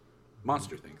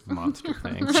Monster things. monster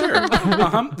things. Sure.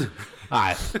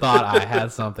 I thought I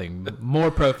had something more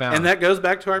profound. And that goes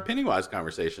back to our Pennywise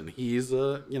conversation. He's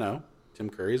Tim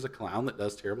Curry's a clown that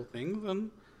does terrible things, and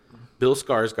Bill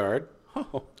Skarsgård.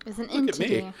 Oh, Is an look at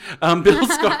me. entity. Bill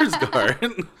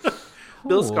Skarsgård.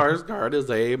 Bill Cool. Skarsgård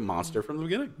is a monster from the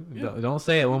beginning. Yeah. Don't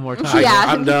say it one more time. Yeah.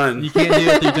 I'm done. You can't do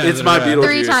it 3 times. It's in my a row. Beetlejuice.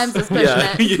 3 times is pushing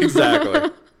Yeah, it. exactly.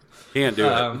 Can't do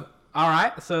it. All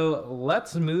right, so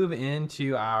let's move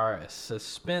into our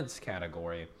suspense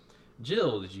category.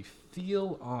 Jill, did you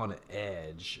feel on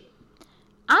edge?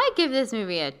 I give this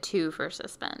movie a 2 for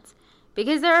suspense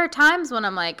because there are times when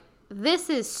I'm like, this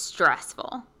is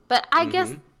stressful. But I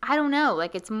guess, I don't know,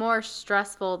 like it's more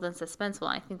stressful than suspenseful.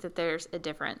 I think that there's a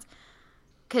difference.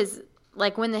 Because,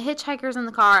 like, when the hitchhiker's in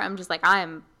the car, I'm just like, I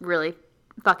am really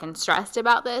fucking stressed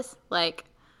about this. Like,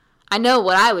 I know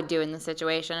what I would do in this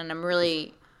situation, and I'm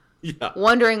really Yeah.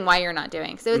 wondering why you're not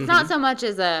doing. So it's not so much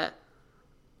as a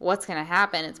what's going to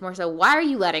happen. It's more so why are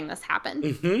you letting this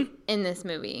happen in this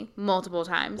movie multiple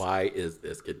times? Why is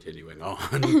this continuing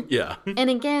on? Yeah. And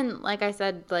again, like I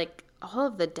said, like all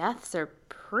of the deaths are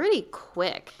pretty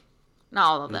quick. Not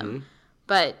all of them.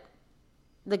 But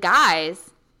the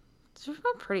guys, they're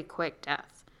pretty quick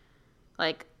deaths.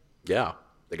 Like Yeah.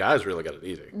 The guy's really got it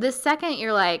easy. the second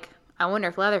you're like, I wonder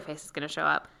if Leatherface is going to show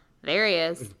up. There he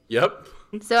is. Yep.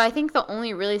 So I think the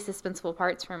only really suspenseful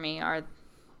parts for me are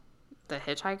the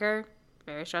hitchhiker,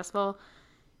 very stressful,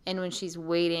 And when she's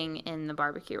waiting in the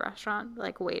barbecue restaurant,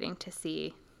 like waiting to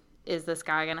see, is this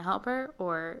guy going to help her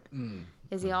or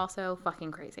is he also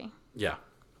fucking crazy? Yeah.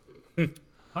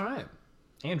 All right.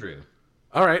 Andrew.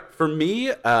 All right. For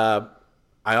me, I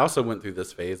also went through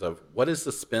this phase of what is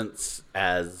suspense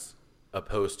as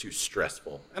opposed to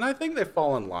stressful. And I think they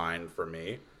fall in line for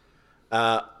me.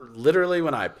 Literally,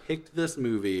 when I picked this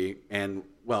movie and,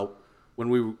 well, when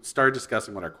we started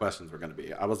discussing what our questions were going to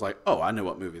be, I was like, oh, I know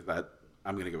what movie that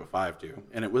I'm going to give a 5 to.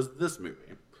 And it was this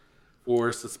movie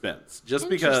for suspense. Just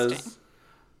because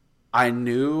I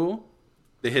knew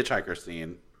the hitchhiker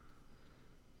scene.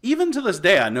 Even to this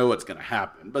day, I know what's going to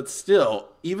happen. But still,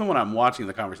 even when I'm watching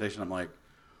the conversation, I'm like,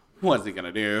 what's he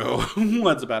going to do?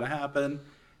 What's about to happen?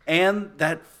 And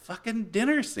that fucking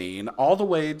dinner scene all the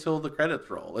way till the credits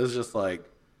roll is just like,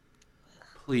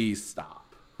 please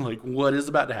stop. Like, what is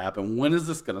about to happen? When is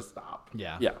this going to stop?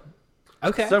 Yeah. Yeah.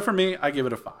 Okay. So for me, I give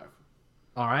it a 5.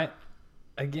 All right.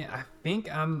 Again, I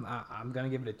think I'm going to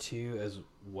give it a 2 as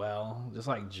well. Just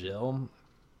like Jill.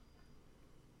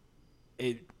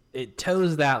 It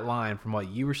toes that line from what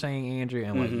you were saying, Andrew,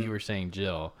 and what you were saying,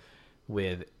 Jill,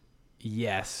 with,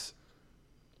 yes,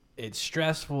 it's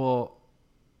stressful,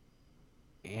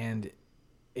 and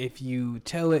if you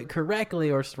toe it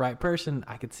correctly or it's the right person,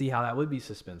 I could see how that would be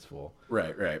suspenseful.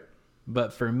 Right, right.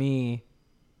 But for me,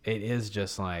 it is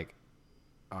just like,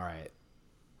 all right,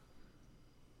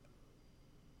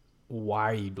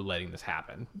 why are you letting this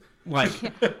happen? Like,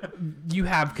 you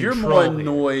have control. You're more here.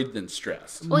 annoyed than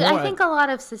stressed. Well, I think a lot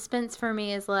of suspense for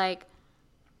me is like,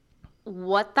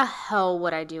 what the hell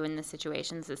would I do in this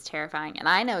situation? This is terrifying. And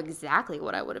I know exactly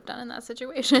what I would have done in that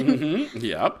situation.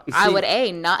 Yep. I would,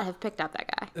 not have picked up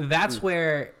that guy. That's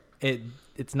where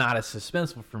it's not as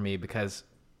suspenseful for me because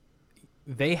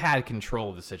they had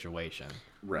control of the situation.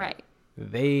 Right.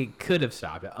 They could have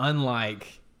stopped it.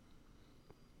 Unlike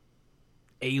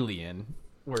Alien,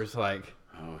 where it's like,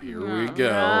 Oh, here we go.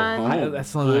 God. that's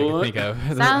something I can think of.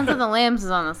 Silence of the Lambs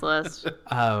is on this list.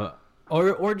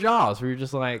 Or Jaws, where you're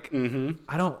just like, I'm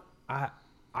out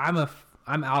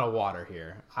of water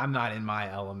here. I'm not in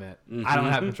my element. I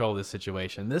don't have control of this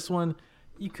situation. This one,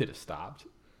 you could have stopped.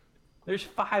 There's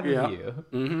 5 of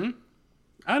you.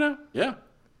 I know. Yeah.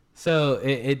 So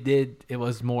it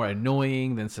was more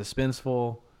annoying than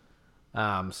suspenseful.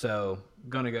 So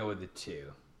gonna go with the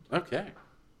 2. Okay.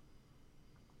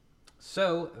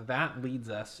 So that leads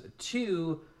us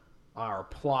to our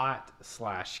plot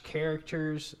 /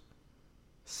 characters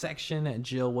section.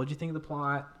 Jill, what'd you think of the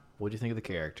plot? What'd you think of the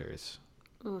characters?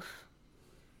 Oof.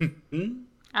 I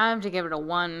have to give it a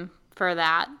 1 for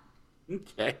that.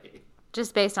 Okay.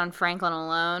 Just based on Franklin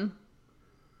alone.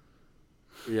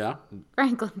 Yeah.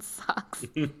 Franklin sucks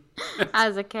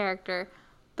as a character.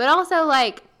 But also,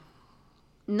 like,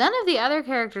 none of the other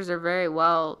characters are very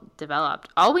well developed.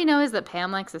 All we know is that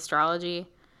Pam likes astrology.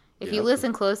 If you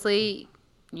listen closely,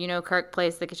 you know Kirk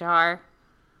plays the guitar.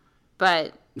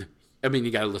 But I mean,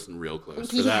 you got to listen real close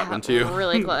to that one, too.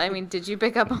 Really close. I mean, did you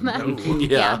pick up on that?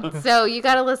 Yeah. So you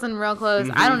got to listen real close.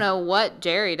 I don't know what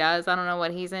Jerry does. I don't know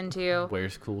what he's into.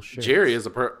 Wears cool shirts. Jerry is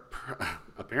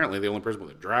apparently the only person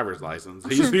with a driver's license.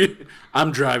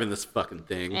 I'm driving this fucking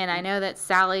thing. And I know that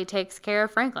Sally takes care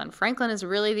of Franklin. Franklin is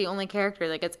really the only character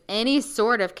that gets any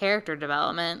sort of character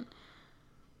development.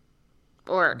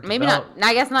 Or maybe not,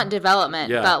 I guess not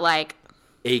development, but like...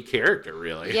 A character,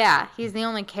 really. Yeah, he's the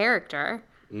only character.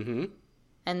 Mm-hmm.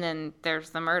 And then there's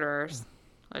the murderers,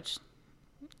 which,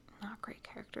 not great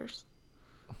characters.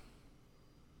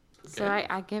 Okay. So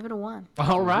I give it a 1.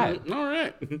 All right. All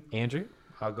right. Andrew,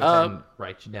 I'll go ahead and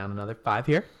write you down another 5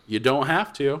 here. You don't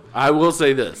have to. I will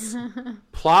say this.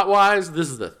 Plot-wise, this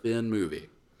is a thin movie.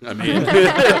 I mean,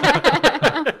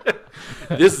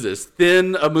 this is as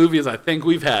thin a movie as I think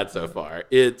we've had so far.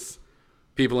 It's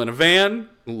people in a van,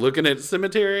 looking at a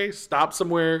cemetery, stop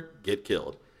somewhere, get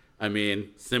killed. I mean,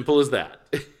 simple as that.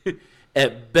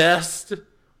 At best,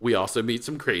 we also meet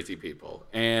some crazy people.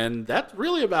 And that's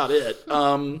really about it.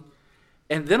 And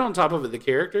then on top of it, the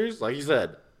characters, like you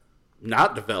said,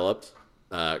 not developed.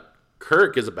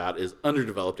 Kirk is about as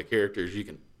underdeveloped a character as you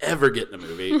can ever get in a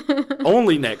movie.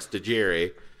 Only next to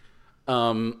Jerry.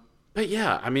 But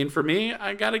yeah, I mean, for me,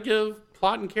 I got to give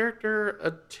plot and character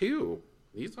a 2.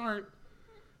 These aren't,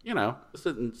 this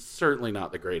is certainly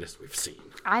not the greatest we've seen.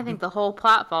 I think the whole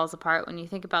plot falls apart when you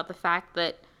think about the fact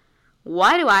that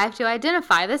why do I have to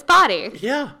identify this body?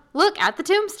 Yeah. Look at the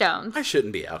tombstones. I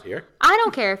shouldn't be out here. I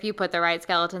don't care if you put the right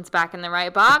skeletons back in the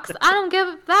right box. I don't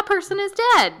give that person is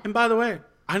dead. And by the way,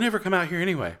 I never come out here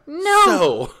anyway. No.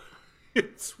 So,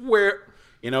 it's where,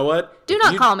 you know what? Do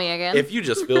not call me again. If you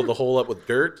just fill the hole up with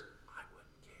dirt, I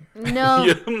wouldn't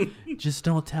care. No. Just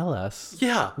don't tell us.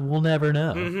 Yeah. We'll never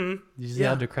know. Mm-hmm. You see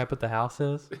how decrepit the house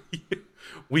is?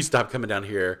 We stopped coming down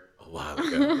here a while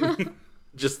ago.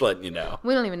 Just letting you know.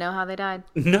 We don't even know how they died.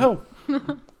 No.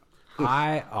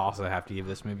 I also have to give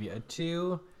this movie a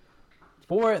 2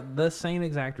 for the same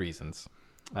exact reasons.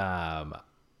 I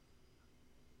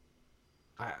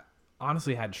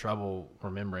honestly had trouble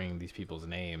remembering these people's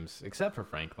names, except for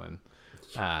Franklin.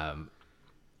 I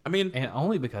mean, And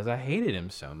only because I hated him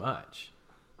so much.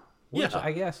 Which Yeah.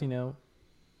 I guess,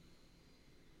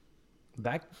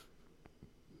 that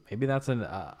maybe that's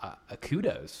a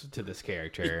kudos to this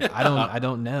character. I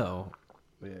don't know.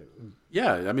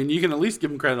 yeah, I mean, you can at least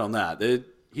give him credit on that.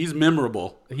 He's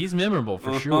memorable. He's memorable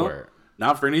for sure.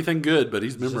 Not for anything good, but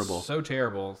he's It's just memorable. so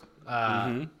terrible.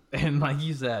 And like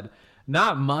you said,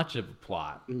 not much of a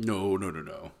plot. No.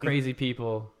 Crazy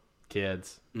people,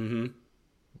 kids. No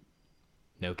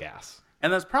gas.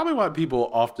 And that's probably why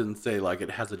people often say, like, it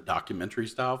has a documentary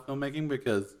style filmmaking,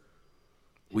 because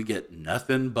we get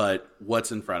nothing but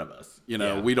what's in front of us.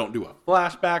 Yeah. We don't do a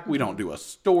flashback. We don't do a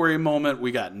story moment.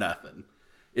 We got nothing.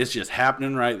 It's just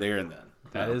happening right there and then.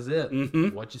 That is it.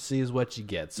 What you see is what you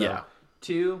get. So, Yeah.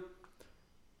 2,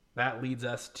 that leads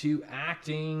us to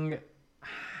acting.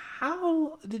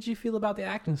 How did you feel about the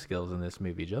acting skills in this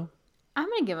movie, Jill? I'm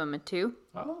going to give him a 2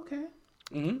 Oh, okay.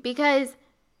 because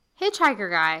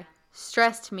Hitchhiker guy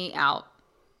stressed me out.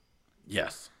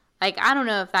 Yes. Like, I don't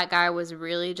know if that guy was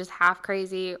really just half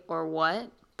crazy or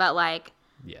what, but like,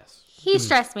 Yes. he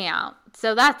stressed me out.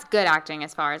 So that's good acting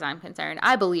as far as I'm concerned.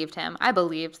 I believed him. I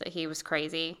believed that he was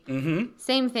crazy.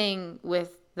 Same thing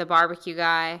with the barbecue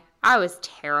guy. I was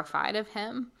terrified of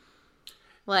him.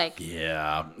 Like,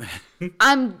 Yeah.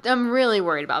 I'm really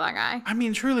worried about that guy. I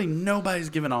mean, truly, nobody's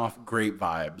giving off great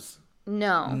vibes.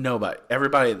 No. Nobody.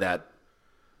 Everybody at that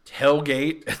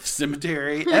tailgate at the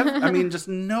cemetery. I mean, just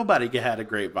nobody had a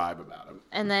great vibe about him.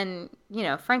 And then,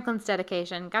 Franklin's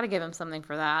dedication. Got to give him something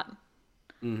for that.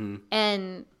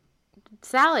 And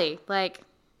Sally, like,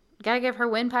 got to give her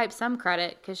windpipe some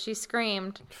credit because she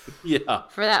screamed Yeah.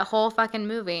 for that whole fucking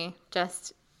movie.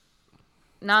 Just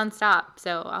nonstop.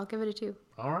 So I'll give it a 2.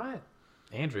 All right.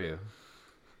 Andrew.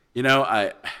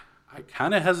 I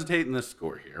kind of hesitate in this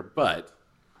score here, but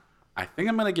I think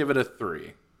I'm going to give it a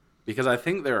 3 because I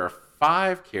think there are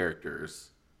 5 characters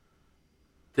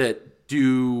that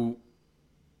do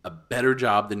a better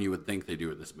job than you would think they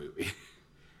do in this movie.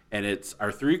 And it's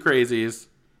our 3 crazies,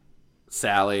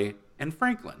 Sally, and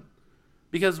Franklin.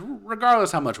 Because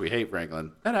regardless how much we hate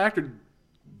Franklin, that actor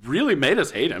really made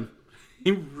us hate him.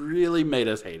 He really made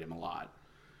us hate him a lot.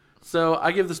 So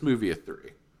I give this movie a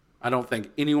 3. I don't think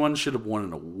anyone should have won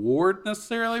an award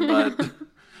necessarily, but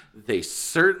they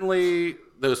certainly,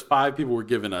 those 5 people were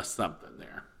giving us something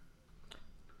there.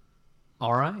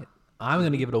 All right. I'm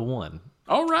going to give it a 1.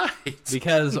 All right.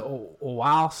 Because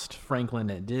whilst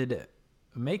Franklin did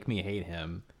make me hate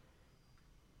him,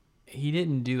 he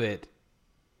didn't do it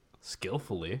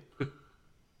skillfully.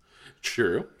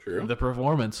 True. The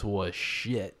performance was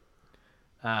shit.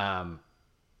 And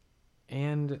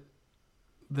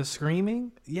the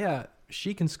screaming, yeah,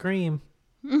 she can scream.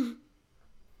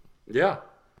 Yeah.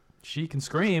 She can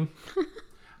scream.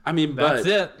 I mean, That's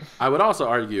but it. I would also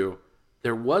argue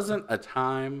there wasn't a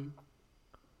time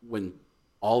when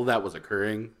all that was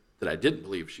occurring that I didn't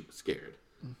believe she was scared.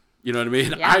 You know what I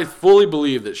mean? Yeah. I fully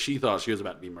believe that she thought she was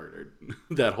about to be murdered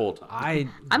that whole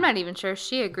time. I'm not even sure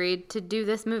she agreed to do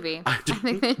this movie. I do-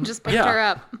 think they just picked Yeah. her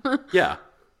up. Yeah.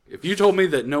 If you told me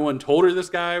that no one told her this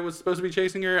guy was supposed to be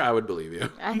chasing her, I would believe you.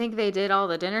 I think they did all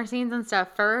the dinner scenes and stuff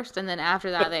first, and then after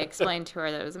that, they explained to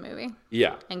her that it was a movie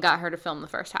Yeah. and got her to film the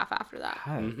first half after that.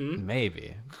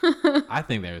 Maybe. I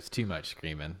think there was too much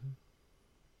screaming.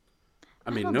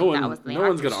 I mean, don't no think that was one, the no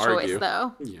one's going to actor's argue. choice,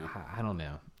 though. Yeah.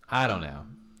 I don't know.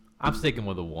 I'm sticking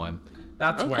with a 1.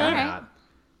 That's where I'm Okay. at.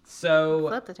 So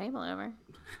Flip the table over.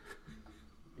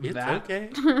 It's that okay.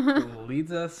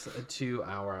 leads us to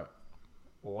our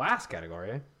last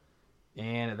category,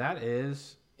 and that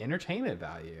is entertainment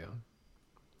value.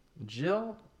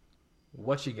 Jill,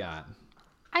 what you got?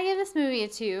 I give this movie a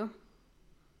 2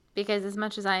 because as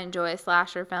much as I enjoy a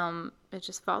slasher film, it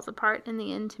just falls apart in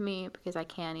the end to me because I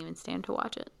can't even stand to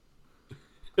watch it.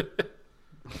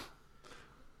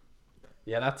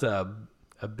 Yeah, that's a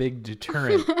big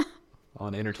deterrent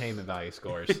on entertainment value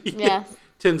scores. Yes.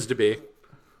 Tends to be.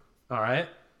 All right,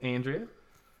 Andrea.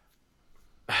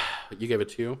 You gave it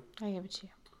 2? I give it to you.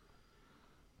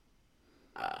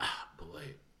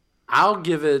 Boy. I'll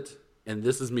give it, and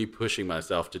this is me pushing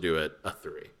myself to do it, a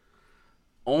 3.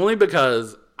 Only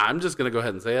because I'm just going to go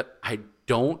ahead and say it. I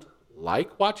don't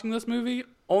like watching this movie.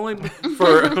 Only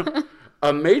for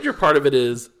A major part of it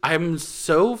is I'm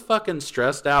so fucking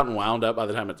stressed out and wound up by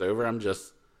the time it's over. I'm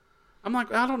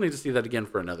like, I don't need to see that again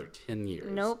for another 10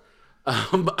 years. Nope. I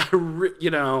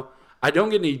don't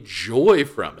get any joy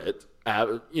from it.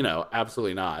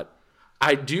 Absolutely not.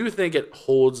 I do think it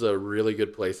holds a really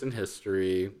good place in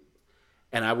history.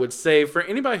 And I would say for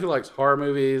anybody who likes horror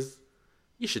movies,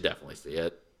 you should definitely see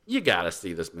it. You got to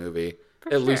see this movie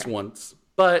at least once.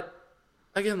 But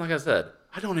again, like I said,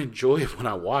 I don't enjoy it when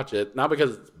I watch it. Not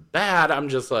because it's bad. I'm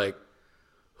just like,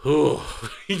 when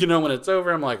it's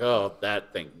over, I'm like, oh,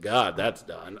 thank God that's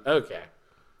done. Okay.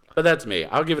 But that's me.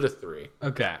 I'll give it a 3.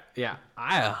 Okay. Yeah.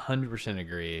 I 100%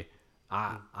 agree.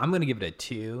 I'm going to give it a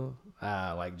 2,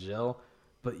 like Jill.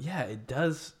 But yeah, it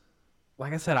does.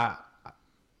 Like I said, I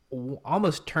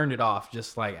almost turned it off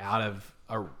just like out of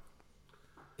a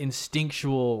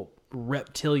instinctual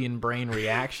reptilian brain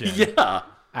reaction. Yeah.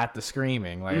 At the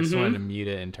screaming. Like I just wanted to mute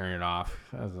it and turn it off.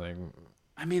 I was like,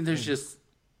 I mean, there's just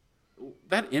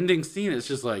that ending scene is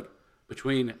just like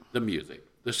between the music,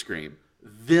 the scream,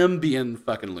 them being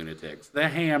fucking lunatics, the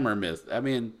hammer miss. I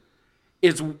mean,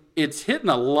 it's hitting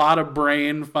a lot of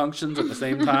brain functions at the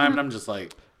same time, and I'm just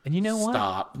like, and you know what?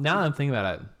 Stop. Now that I'm thinking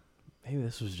about it, maybe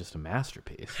this was just a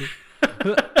masterpiece.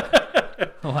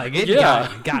 Like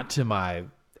it got to my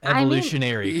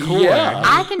evolutionary core. Yeah.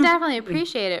 I can definitely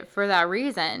appreciate it for that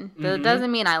reason, but it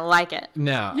doesn't mean I like it.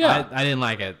 No, Yeah. I didn't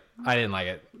like it. I didn't like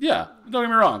it. Yeah, don't get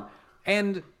me wrong.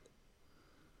 And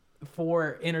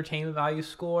for entertainment value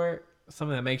score,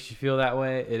 something that makes you feel that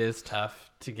way, it is tough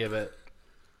to give it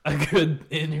a good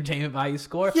entertainment value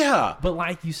score. Yeah. But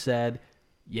like you said,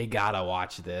 you gotta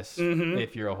watch this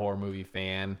if you're a horror movie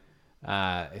fan,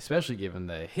 especially given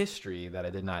the history that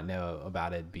I did not know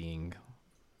about it being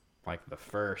like the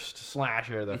first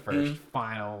slasher, the first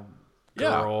final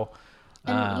girl.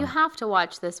 And you have to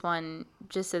watch this one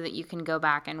just so that you can go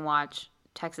back and watch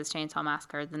Texas Chainsaw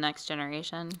Massacre: The Next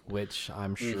Generation. Which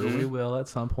I'm sure we will at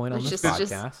some point on Which this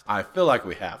is podcast. I feel like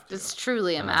we have to. It's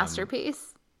truly a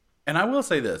masterpiece. And I will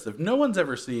say this: if no one's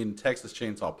ever seen Texas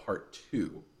Chainsaw Part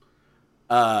 2,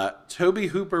 Tobe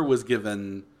Hooper was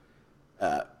given.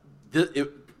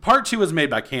 Part 2 was made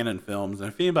by Canon Films, and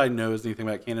if anybody knows anything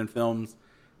about Canon Films,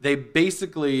 they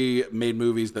basically made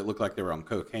movies that look like they were on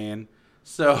cocaine.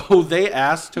 So they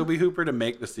asked Tobe Hooper to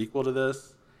make the sequel to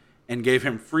this and gave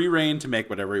him free reign to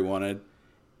make whatever he wanted.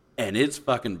 And it's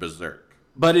fucking berserk.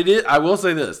 But it is, I will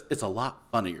say this, it's a lot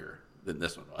funnier than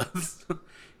this one was.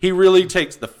 He really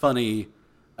takes the funny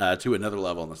to another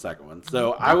level in the second one.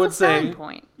 So I would say,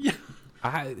 Point. yeah,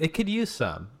 It could use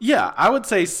some. yeah, I would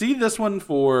say see this one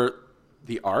for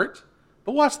the art,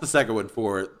 but watch the second one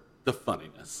for the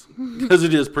funniness because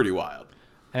it is pretty wild.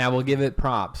 And I will give it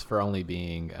props for only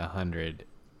being 100.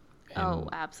 Oh,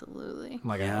 absolutely.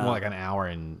 Like Yeah. like an hour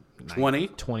and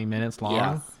 20 minutes long.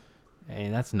 Yeah.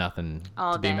 And that's nothing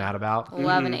All to be day. mad about.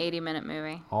 Love an 80-minute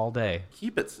movie. All day.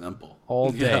 Keep it simple.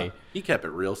 All day. Yeah, he kept it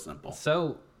real simple.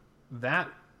 So that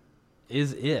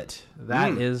is it.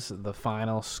 That is the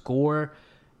final score.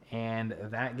 And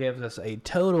that gives us a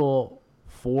total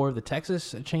for the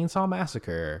Texas Chainsaw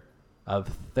Massacre of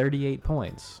 38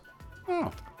 points.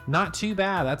 Oh. Not too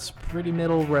bad. That's pretty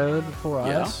middle road for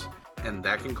us. And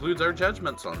that concludes our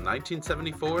judgments on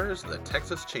 1974's The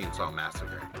Texas Chainsaw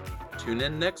Massacre. Tune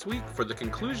in next week for the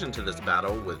conclusion to this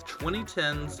battle with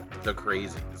 2010's The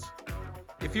Crazies.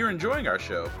 If you're enjoying our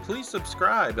show, please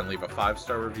subscribe and leave a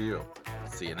 5-star review.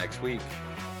 See you next week.